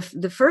 really,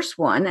 the first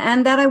one.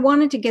 And that I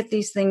wanted to get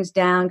these things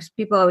down because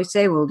people always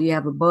say, well, do you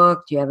have a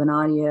book? Do you have an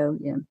audio?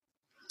 Yeah.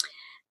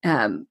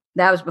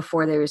 That was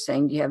before they were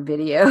saying, do you have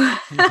video?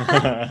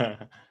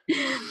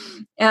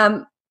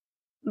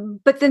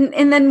 But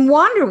then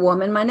Wonder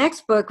Woman, my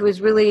next book,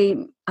 was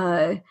really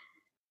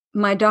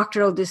my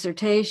doctoral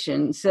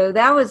dissertation. So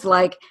that was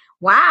like,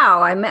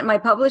 wow, I met my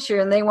publisher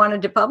and they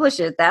wanted to publish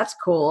it. That's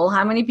cool.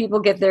 How many people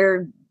get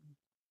their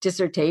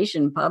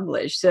dissertation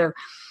published? So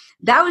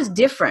that was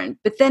different.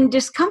 But then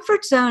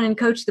Discomfort Zone and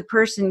Coach the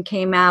Person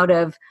came out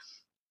of,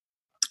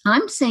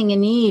 I'm seeing a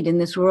need in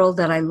this world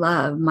that I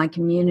love, my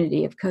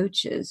community of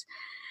coaches.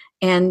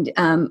 And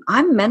I'm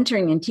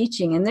mentoring and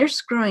teaching, and they're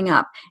screwing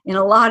up in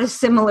a lot of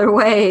similar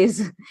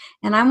ways.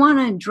 And I want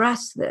to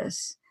address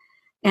this.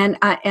 And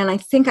I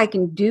think I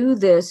can do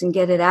this and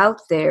get it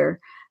out there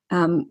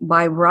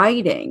by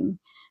writing,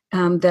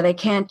 that I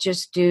can't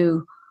just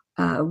do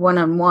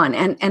one-on-one.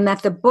 And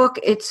that the book,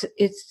 it's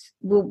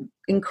will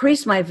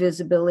increase my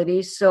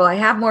visibility. So I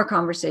have more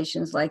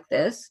conversations like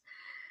this.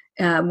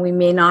 We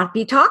may not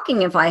be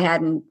talking if I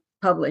hadn't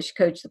published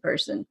Coach the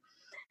Person.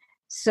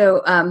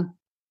 So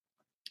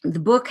the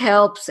book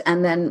helps,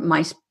 and then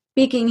my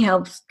speaking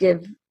helps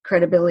give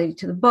credibility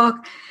to the book.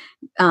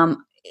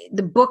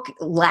 The book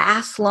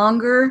lasts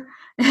longer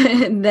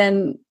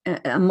than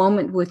a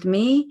moment with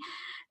me,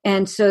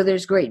 and so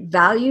there's great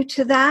value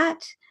to that.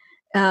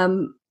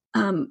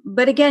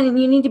 But again,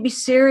 you need to be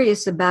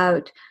serious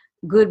about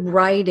good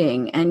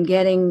writing and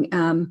getting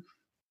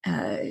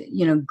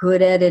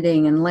good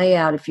editing and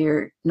layout if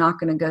you're not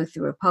going to go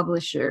through a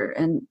publisher.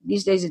 And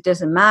these days it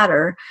doesn't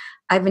matter.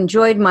 I've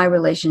enjoyed my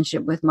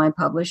relationship with my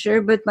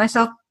publisher, but my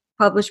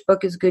self-published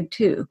book is good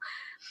too.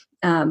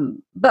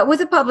 But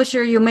with a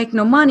publisher, you'll make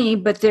no money,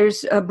 but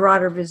there's a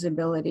broader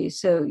visibility.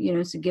 So,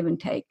 it's a give and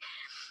take.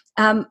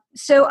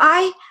 So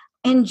I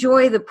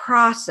enjoy the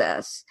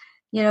process,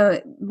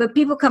 but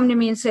people come to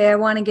me and say, I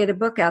want to get a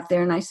book out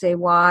there. And I say,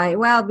 why?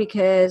 Well,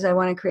 because I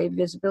want to create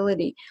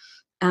visibility.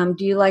 Do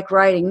you like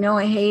writing? No,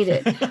 I hate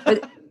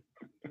it.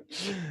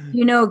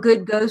 You know, a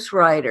good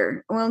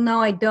ghostwriter. Well, no,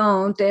 I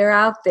don't. They're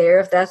out there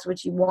if that's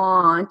what you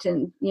want.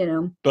 And,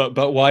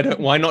 But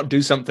why not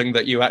do something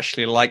that you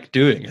actually like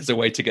doing as a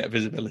way to get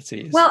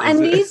visibility? And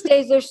these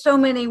days there's so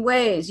many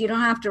ways. You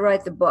don't have to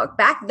write the book.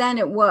 Back then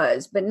it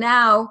was, but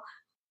now,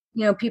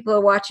 people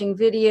are watching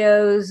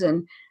videos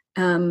and,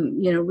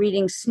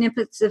 reading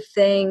snippets of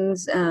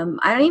things.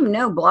 I don't even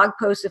know blog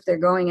posts if they're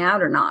going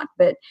out or not,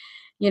 but,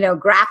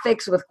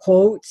 graphics with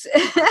quotes.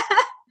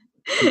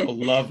 People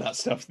love that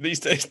stuff these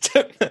days,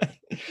 don't they?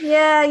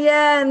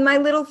 Yeah. And my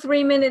little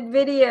 3-minute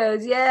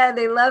videos. Yeah,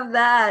 they love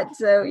that.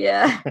 So,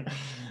 yeah.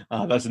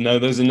 That's a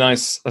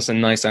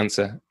nice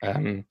answer.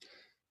 And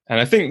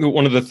I think that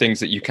one of the things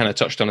that you kind of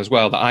touched on as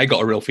well that I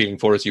got a real feeling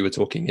for as you were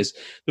talking is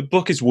the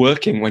book is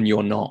working when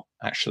you're not,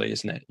 actually,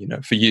 isn't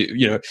it? For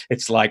you,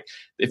 it's like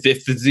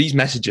if there's these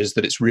messages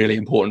that it's really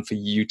important for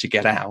you to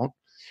get out,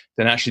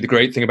 then actually the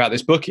great thing about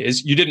this book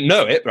is you didn't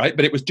know it, right?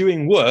 But it was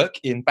doing work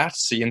in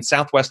Battersea in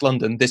southwest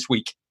London this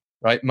week,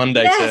 right?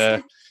 Monday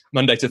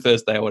to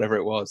Thursday or whatever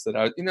it was.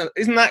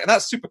 Isn't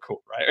that's super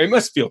cool, right? It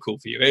must feel cool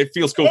for you. It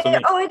feels cool for me.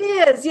 Oh, it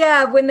is.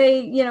 Yeah. When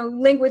they,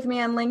 link with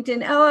me on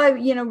LinkedIn,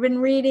 I've, been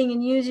reading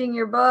and using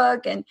your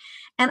book and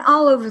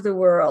all over the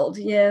world.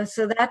 Yeah.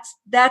 So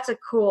that's a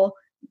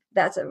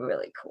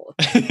really cool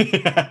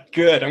thing.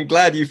 Good. I'm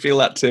glad you feel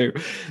that too.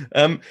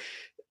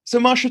 So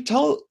Marcia,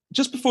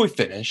 just before we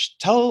finish,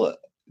 tell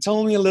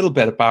me a little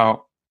bit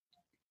about,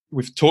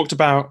 we've talked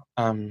about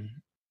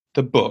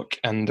the book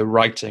and the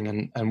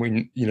writing and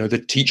we,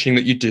 the teaching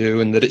that you do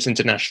and that it's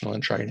international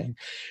and training.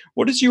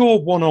 What does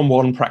your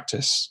one-on-one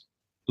practice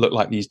look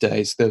like these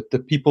days?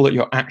 The people that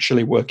you're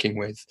actually working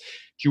with,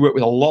 do you work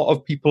with a lot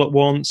of people at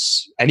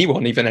once?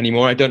 Anyone even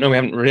anymore? I don't know. We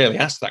haven't really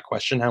asked that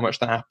question, how much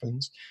that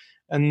happens.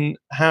 And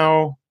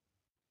how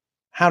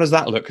does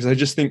that look? Because I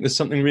just think there's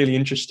something really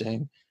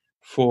interesting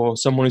for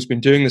someone who's been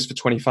doing this for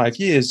 25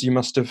 years. You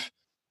must have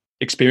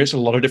experienced a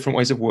lot of different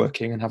ways of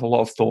working and have a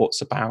lot of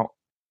thoughts about,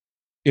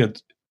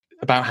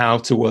 about how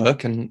to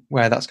work and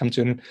where that's come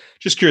to. And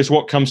just curious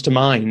what comes to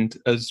mind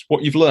as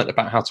what you've learned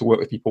about how to work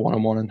with people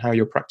one-on-one and how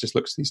your practice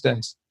looks these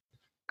days.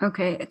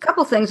 Okay. A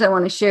couple things I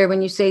want to share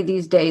when you say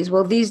these days.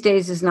 Well, these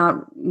days is not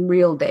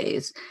real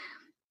days,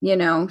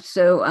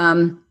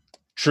 so,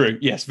 true.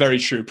 Yes, very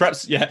true.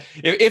 Perhaps, yeah.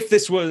 If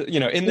this were,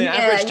 in the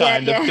average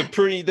time,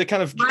 the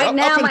kind of right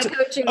now, my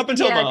coaching up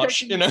until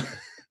March,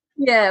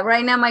 Yeah,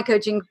 right now my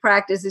coaching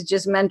practice is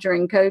just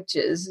mentoring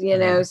coaches,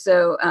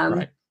 so.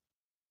 Right.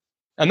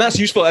 And that's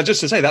useful.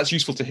 Just to say, that's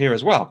useful to hear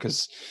as well,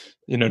 because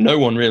no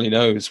one really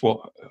knows a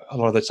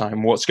lot of the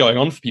time what's going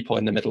on for people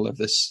in the middle of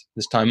this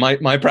time.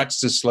 My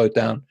practice has slowed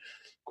down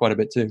quite a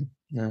bit too.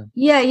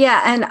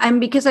 Yeah, and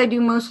because I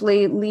do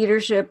mostly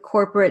leadership,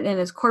 corporate, and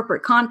it's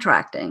corporate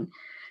contracting.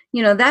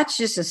 That's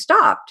just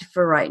stopped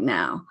for right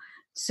now.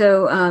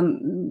 So,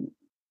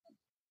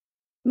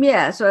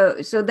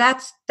 so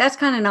that's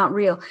kind of not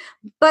real.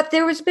 But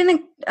there has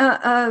been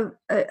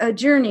a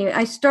journey.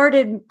 I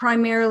started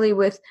primarily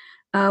with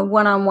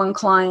one-on-one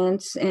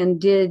clients and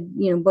did,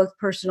 both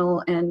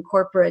personal and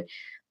corporate.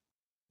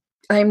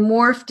 I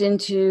morphed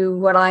into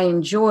what I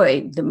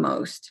enjoyed the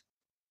most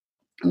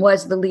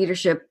was the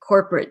leadership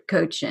corporate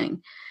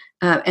coaching.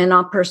 And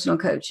not personal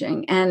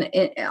coaching. And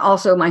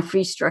also my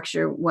fee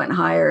structure went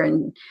higher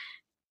and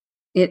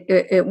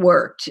it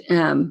worked,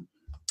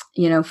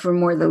 for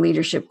more of the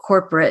leadership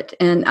corporate.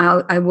 And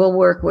I will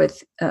work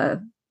with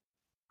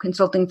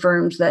consulting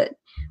firms that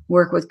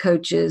work with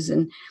coaches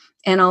and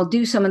I'll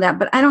do some of that,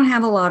 but I don't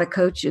have a lot of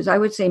coaches. I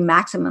would say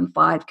maximum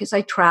 5 because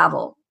I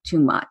travel too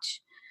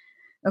much.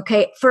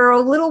 Okay. For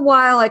a little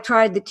while, I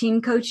tried the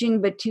team coaching,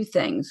 but 2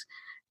 things.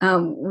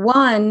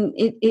 One,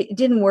 it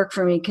didn't work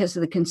for me because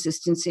of the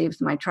consistency of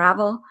my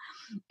travel.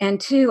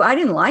 And 2, I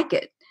didn't like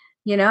it.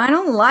 I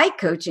don't like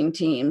coaching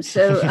teams.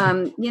 So,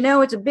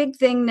 it's a big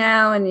thing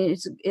now and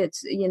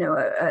it's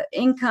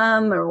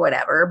income or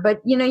whatever,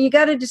 but you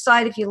got to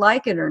decide if you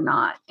like it or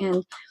not.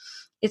 And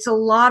it's a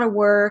lot of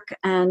work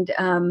and,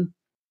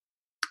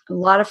 a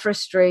lot of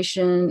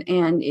frustration.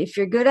 And if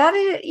you're good at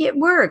it, it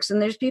works.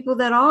 And there's people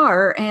that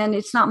are, and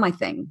it's not my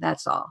thing.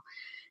 That's all.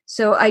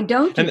 So I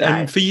don't do that.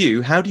 And for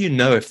you, how do you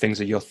know if things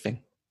are your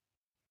thing?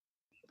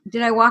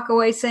 Did I walk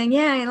away saying,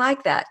 yeah, I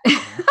like that?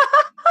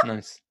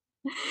 Nice.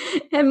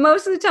 And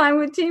most of the time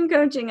with team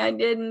coaching, I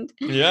didn't.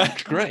 Yeah,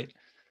 great.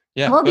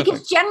 Yeah. Well,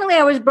 because generally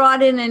I was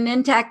brought in an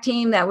intact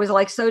team that was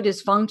like so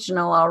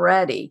dysfunctional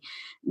already.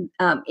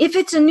 If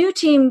it's a new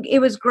team, it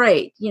was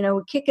great. We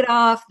kick it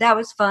off. That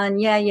was fun.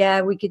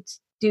 Yeah. We could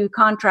do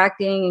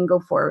contracting and go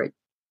forward.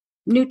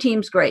 New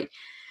team's great.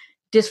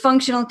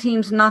 Dysfunctional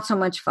teams, not so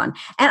much fun.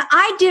 And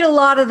I did a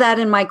lot of that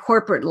in my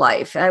corporate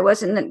life. I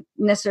wasn't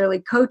necessarily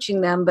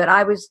coaching them, but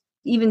I was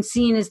even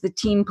seen as the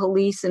team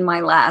police in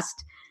my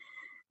last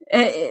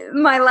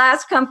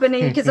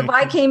company. Because if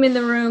I came in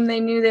the room,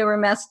 they knew they were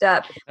messed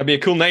up. That'd be a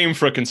cool name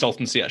for a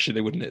consultancy, actually,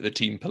 wouldn't it? The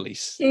team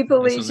police. Team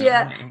police,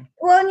 yeah.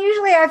 Well, and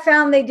usually I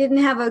found they didn't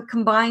have a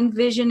combined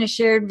vision, a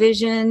shared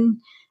vision.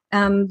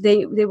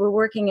 They were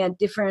working at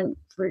different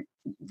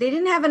they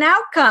didn't have an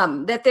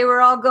outcome that they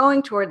were all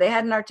going toward. They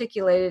hadn't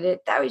articulated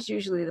it. That was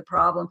usually the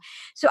problem.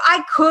 So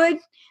I could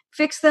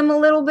fix them a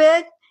little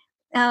bit.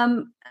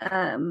 But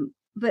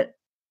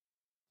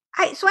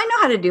I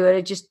know how to do it.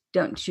 I just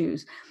don't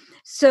choose.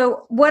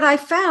 So what I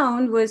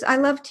found was I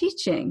love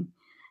teaching,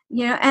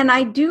 and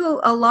I do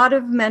a lot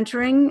of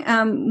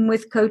mentoring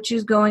with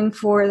coaches going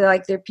for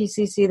like their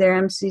PCC, their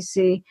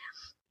MCC,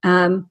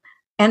 and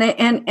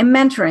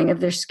mentoring of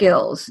their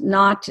skills,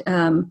 not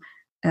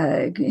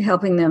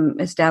helping them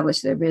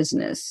establish their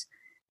business.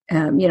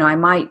 I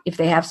might, if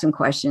they have some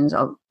questions,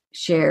 I'll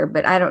share,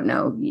 but I don't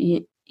know.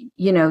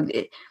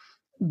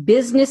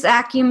 Business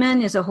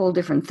acumen is a whole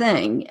different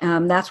thing.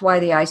 That's why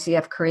the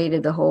ICF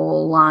created the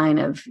whole line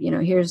of,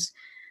 here's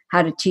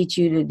how to teach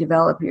you to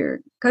develop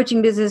your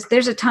coaching business.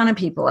 There's a ton of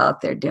people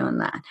out there doing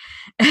that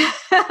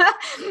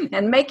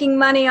and making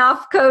money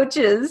off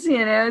coaches,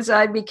 so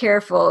I'd be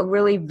careful,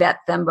 really vet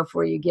them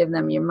before you give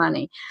them your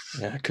money.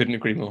 Yeah, I couldn't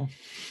agree more.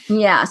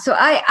 Yeah. So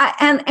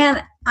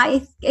I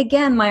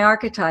again, my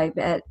archetype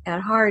at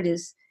heart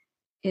is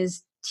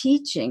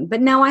teaching,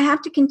 but now I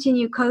have to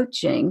continue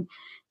coaching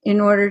in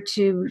order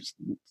to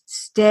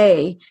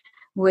stay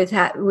with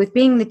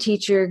being the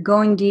teacher,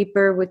 going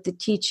deeper with the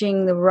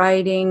teaching, the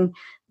writing,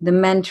 the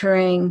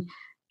mentoring.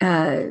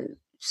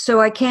 So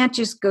I can't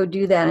just go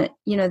do that.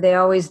 They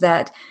always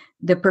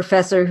the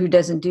professor who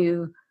doesn't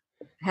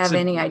have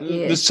any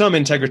idea. There's some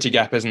integrity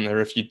gap, isn't there,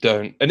 if you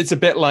don't? And it's a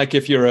bit like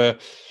if you're a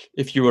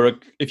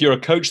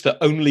coach that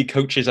only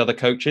coaches other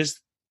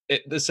coaches,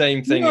 the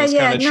same thing is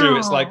kind of true.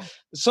 It's like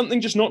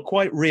something just not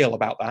quite real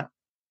about that.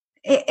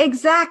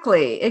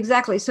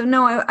 Exactly. So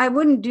no, I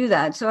wouldn't do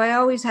that. So I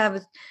always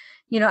have,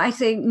 I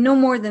say no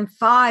more than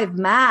 5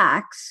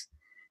 max,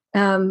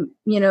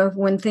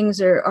 when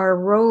things are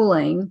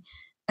rolling,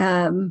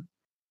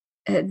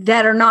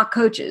 that are not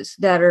coaches,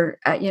 that are,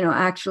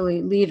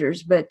 actually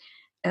leaders. But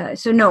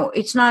so no,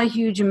 it's not a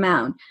huge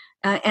amount.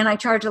 And I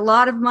charge a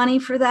lot of money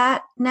for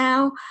that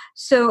now.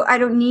 So I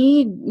don't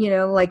need,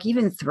 like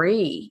even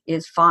 3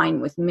 is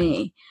fine with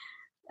me.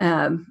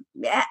 And,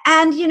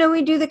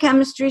 we do the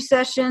chemistry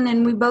session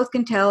and we both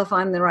can tell if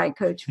I'm the right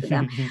coach for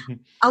them.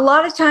 A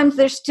lot of times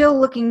they're still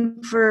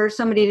looking for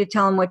somebody to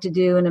tell them what to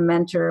do and a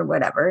mentor or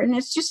whatever. And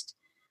it's just,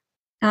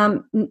 I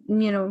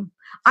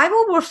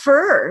will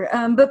refer,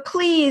 but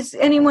please,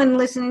 anyone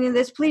listening to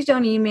this, please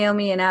don't email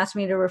me and ask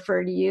me to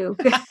refer to you.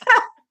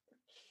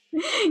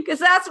 Because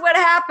that's what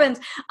happens.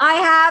 I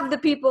have the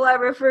people I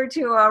refer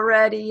to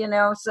already,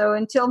 so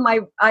until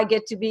I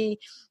get to be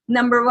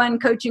number 1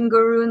 coaching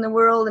guru in the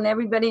world and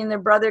everybody and their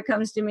brother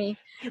comes to me.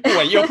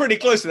 Wait, you're pretty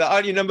close to that,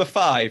 aren't you? Number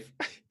 5.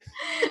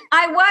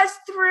 I was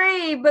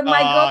 3, but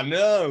my goal. Oh,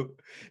 no.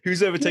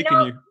 Who's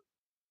overtaken you?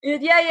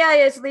 Yeah,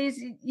 yes,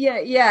 Lisa.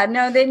 Yeah.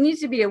 No, there needs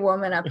to be a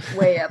woman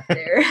way up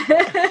there.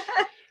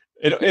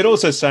 It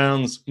also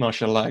sounds,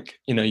 Marcia, like,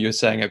 you were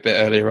saying a bit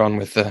earlier on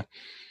with the,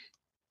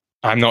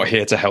 I'm not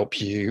here to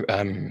help you,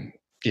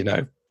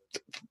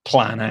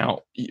 plan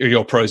out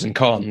your pros and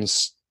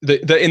cons.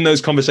 That in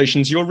those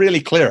conversations, you're really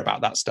clear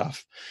about that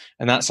stuff.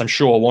 And that's, I'm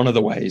sure, one of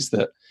the ways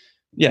that,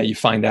 you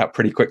find out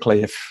pretty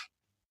quickly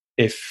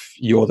if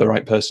you're the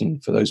right person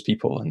for those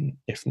people and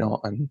if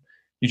not. And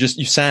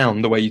you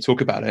sound the way you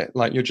talk about it,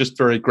 like you're just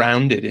very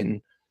grounded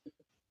in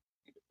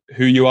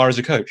who you are as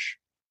a coach.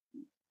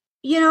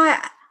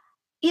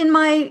 In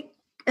my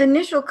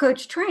initial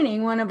coach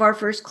training, one of our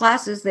first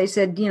classes, they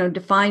said,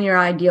 define your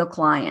ideal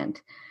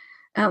client.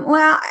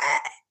 Well,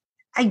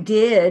 I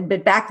did,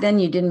 but back then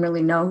you didn't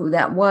really know who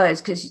that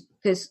was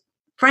because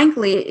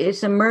frankly,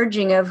 it's a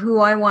merging of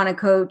who I want to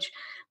coach,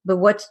 but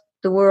what's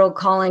the world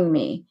calling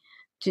me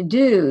to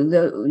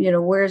do?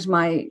 Where's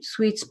my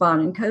sweet spot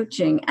in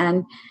coaching?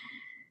 And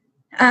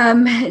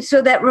so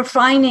that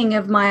refining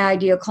of my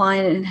ideal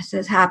client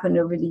has happened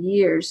over the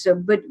years. So,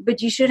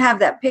 but you should have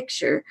that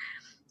picture.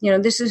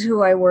 This is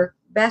who I work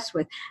best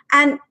with,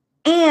 and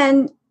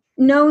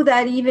know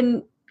that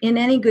even in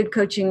any good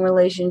coaching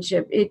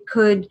relationship, it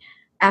could,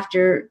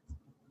 after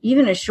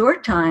even a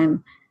short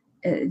time,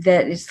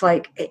 that it's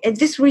like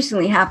this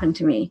recently happened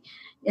to me,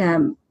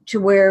 to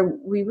where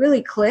we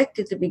really clicked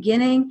at the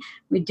beginning.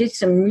 We did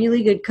some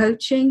really good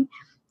coaching,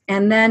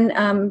 and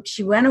then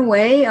she went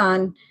away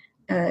on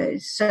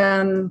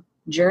some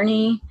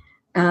journey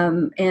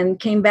and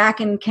came back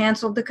and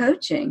canceled the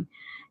coaching,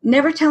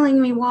 never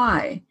telling me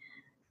why.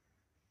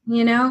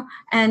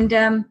 And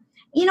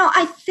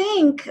I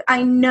think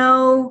I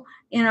know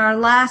in our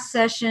last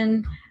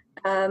session,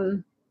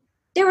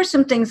 there were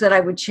some things that I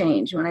would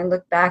change when I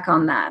look back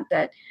on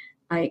that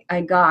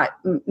I got,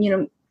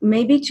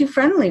 maybe too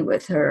friendly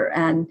with her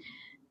and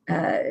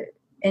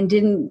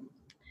didn't,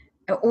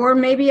 or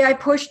maybe I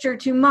pushed her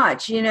too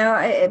much,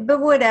 but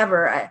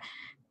whatever,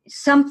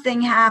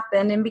 something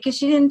happened. And because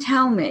she didn't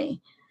tell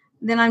me,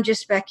 then I'm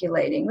just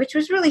speculating, which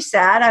was really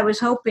sad. I was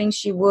hoping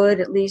she would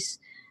at least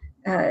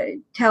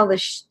tell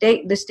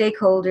the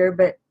stakeholder,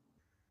 but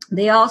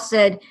they all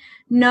said,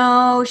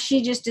 no,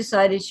 she just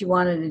decided she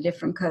wanted a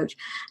different coach.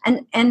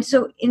 And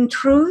so in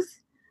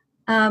truth,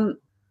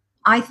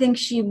 I think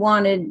she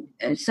wanted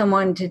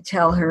someone to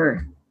tell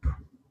her.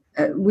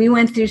 We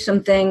went through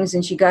some things,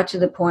 and she got to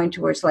the point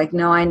where it's like,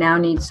 no, I now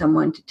need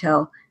someone to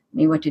tell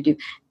me what to do.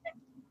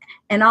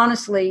 And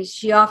honestly,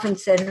 she often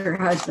said her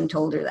husband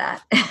told her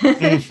that.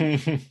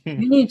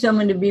 You need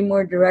someone to be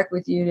more direct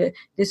with you.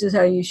 This is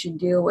how you should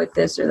deal with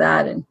this or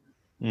that. And,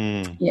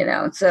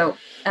 so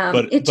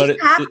it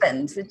just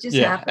happens. It just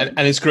happens.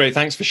 And it's great.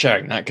 Thanks for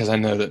sharing that, because I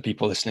know that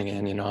people listening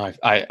in,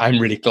 I'm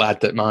really glad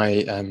that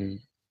my,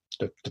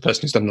 the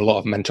person who's done a lot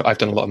of I've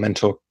done a lot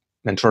of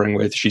mentoring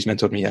with, she's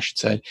mentored me, I should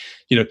say,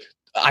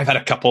 I've had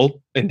a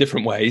couple in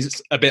different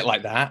ways, a bit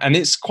like that. And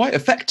it's quite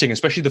affecting,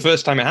 especially the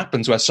first time it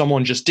happens, where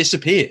someone just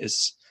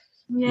disappears,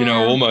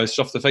 almost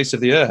off the face of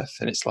the earth.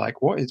 And it's like,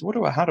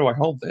 how do I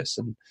hold this?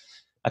 And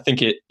I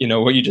think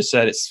what you just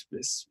said,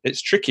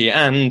 it's tricky.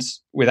 And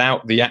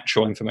without the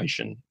actual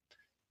information,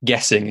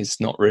 guessing is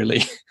not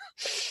really,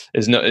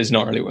 is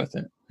not really worth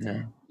it.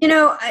 Yeah.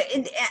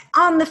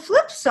 On the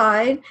flip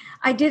side,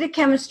 I did a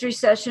chemistry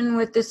session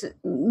with this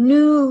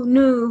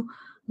new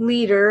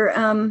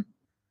leader,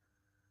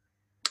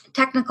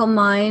 technical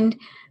mind,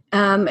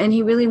 and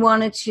he really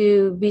wanted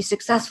to be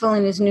successful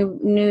in his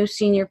new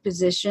senior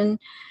position.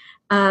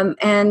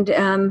 And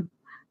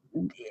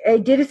I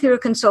did it through a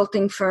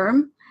consulting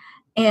firm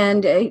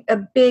and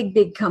a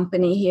big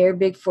company here,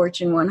 big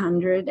Fortune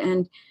 100.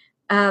 And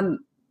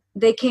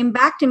they came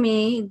back to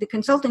me, the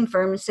consulting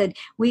firm, and said,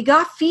 we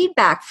got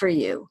feedback for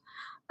you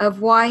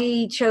of why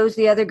he chose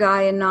the other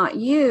guy and not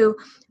you.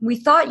 We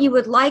thought you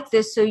would like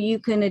this so you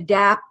can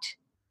adapt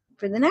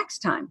for the next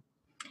time.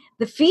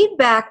 The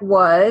feedback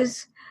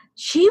was,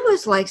 she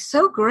was like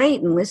so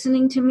great in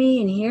listening to me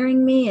and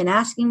hearing me and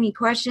asking me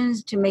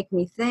questions to make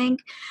me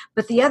think.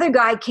 But the other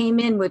guy came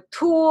in with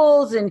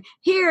tools and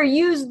here,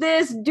 use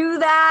this, do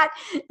that.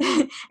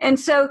 And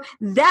so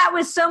that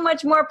was so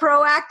much more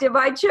proactive.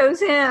 I chose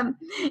him.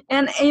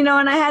 And,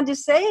 and I had to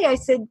say, I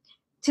said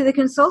to the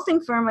consulting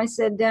firm, I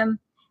said,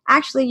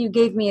 actually, you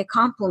gave me a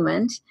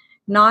compliment,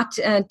 not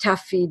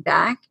tough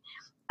feedback.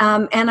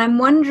 And I'm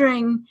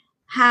wondering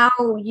how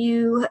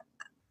you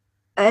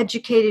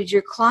educated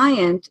your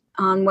client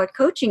on what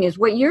coaching is,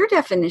 what your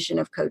definition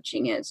of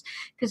coaching is,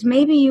 because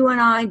maybe you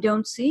and I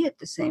don't see it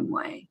the same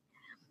way,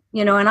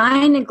 and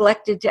I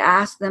neglected to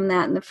ask them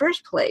that in the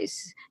first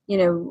place.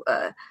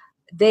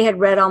 They had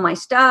read all my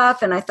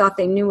stuff and I thought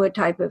they knew what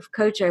type of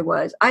coach I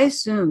was. I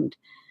assumed,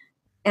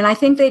 and I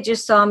think they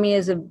just saw me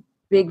as a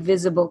big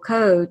visible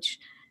coach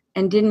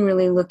and didn't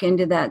really look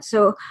into that.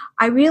 So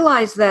I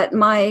realized that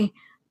my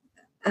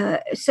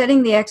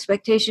setting the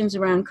expectations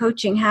around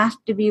coaching has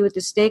to be with the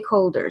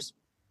stakeholders,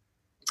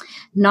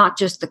 not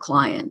just the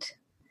client.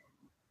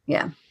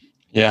 Yeah,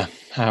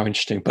 how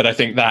interesting. But I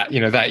think that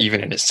that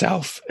even in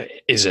itself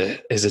is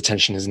a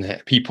tension, isn't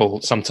it? People,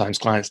 sometimes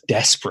clients,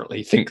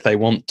 desperately think they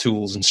want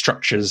tools and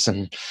structures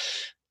and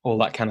all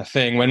that kind of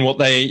thing, when what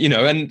they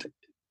and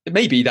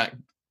maybe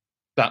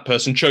that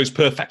person chose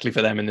perfectly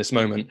for them in this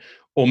moment,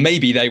 or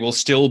maybe they will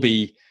still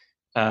be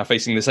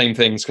facing the same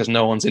things because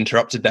no one's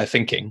interrupted their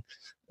thinking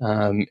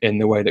in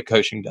the way that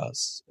coaching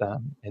does.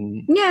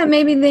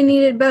 Maybe they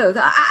needed both.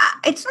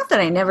 It's not that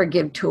I never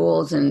give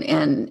tools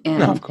and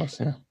no, of course,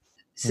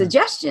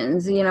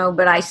 suggestions,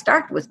 but I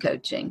start with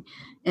coaching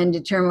and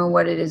determine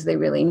what it is they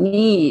really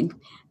need,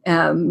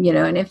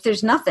 and if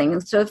there's nothing.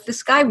 So if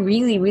this guy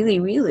really, really,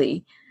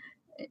 really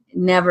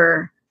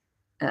never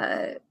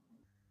had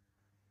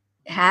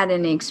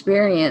any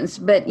experience,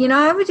 but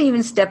I would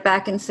even step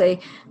back and say,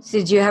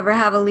 did you ever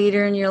have a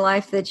leader in your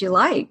life that you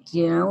liked,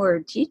 or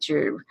a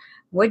teacher?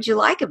 What'd you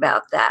like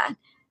about that?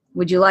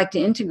 Would you like to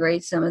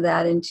integrate some of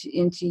that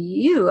into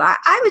you?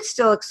 I would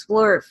still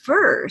explore it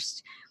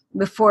first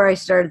before I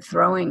started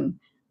throwing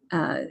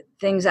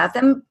things at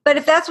them. But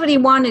if that's what he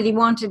wanted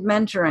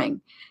mentoring,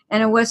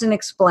 and it wasn't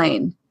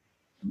explained.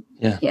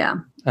 Yeah.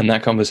 And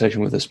that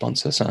conversation with the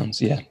sponsor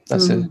sounds,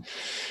 that's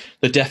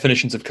the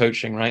definitions of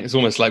coaching, right? It's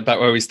almost like back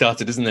where we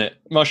started, isn't it?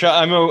 Marcia,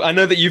 I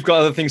know that you've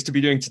got other things to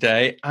be doing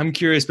today. I'm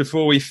curious,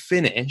 before we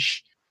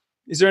finish,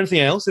 is there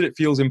anything else that it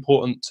feels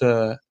important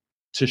to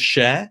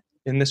share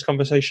in this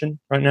conversation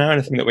right now?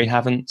 Anything that we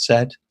haven't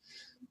said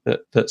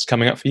that's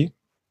coming up for you?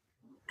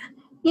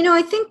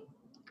 I think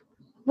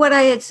what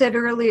I had said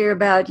earlier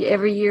about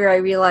every year I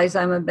realize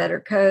I'm a better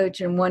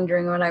coach and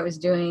wondering what I was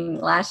doing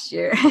last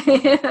year.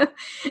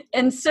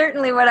 And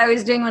certainly what I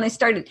was doing when I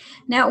started.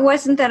 Now, it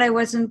wasn't that I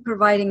wasn't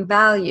providing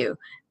value.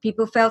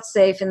 People felt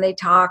safe and they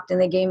talked and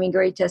they gave me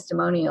great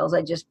testimonials.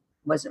 I just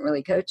wasn't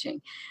really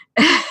coaching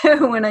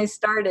when I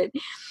started.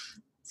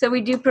 So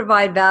we do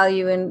provide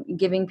value in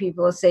giving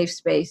people a safe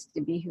space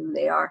to be who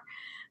they are.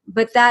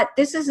 But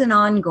this is an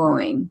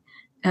ongoing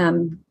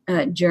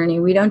journey.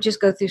 We don't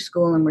just go through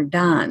school and we're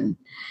done.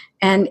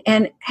 And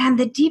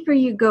the deeper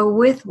you go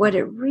with what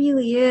it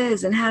really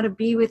is and how to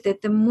be with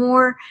it, the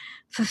more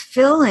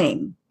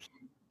fulfilling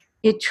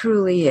it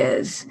truly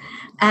is.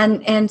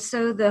 And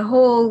so the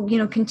whole,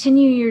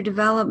 continue your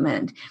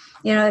development.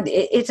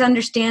 It's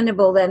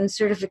understandable that in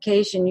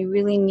certification you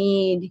really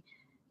need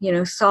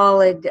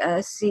solid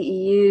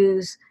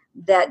CEUs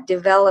that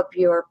develop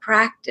your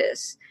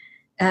practice.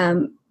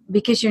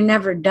 because you're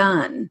never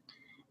done.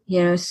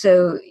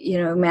 So,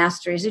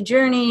 mastery is a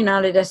journey,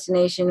 not a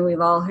destination.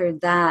 We've all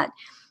heard that.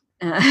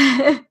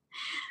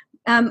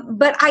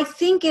 But I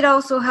think it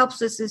also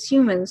helps us as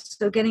humans.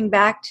 So getting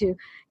back to,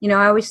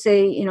 I always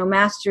say,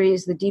 mastery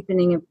is the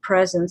deepening of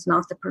presence,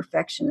 not the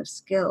perfection of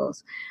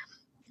skills.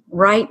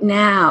 Right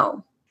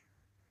now,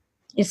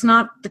 it's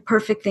not the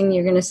perfect thing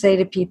you're going to say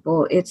to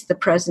people. It's the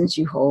presence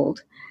you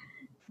hold.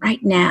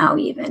 Right now,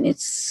 even.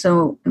 It's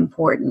so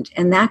important.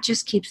 And that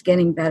just keeps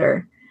getting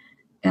better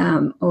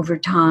over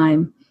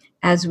time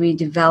as we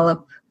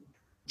develop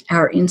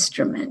our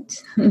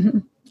instrument.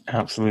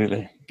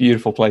 Absolutely.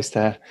 Beautiful place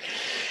there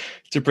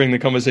to bring the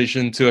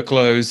conversation to a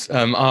close.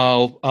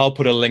 I'll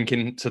put a link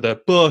into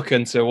the book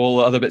and to all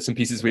the other bits and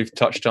pieces we've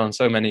touched on.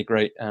 So many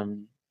great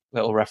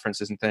little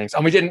references and things.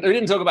 And we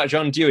didn't talk about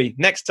John Dewey.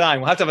 Next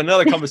time we'll have to have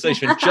another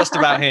conversation just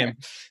about him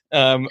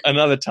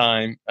another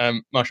time.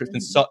 Marcia, it's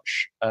been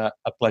such a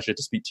pleasure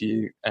to speak to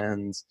you,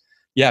 and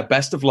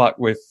best of luck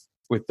with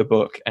the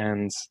book,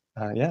 and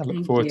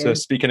look forward to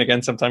speaking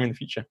again sometime in the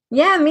future.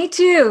 Yeah, me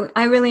too.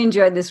 I really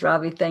enjoyed this,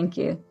 Robbie. Thank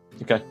you.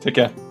 Okay, take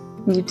care.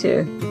 You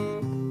too.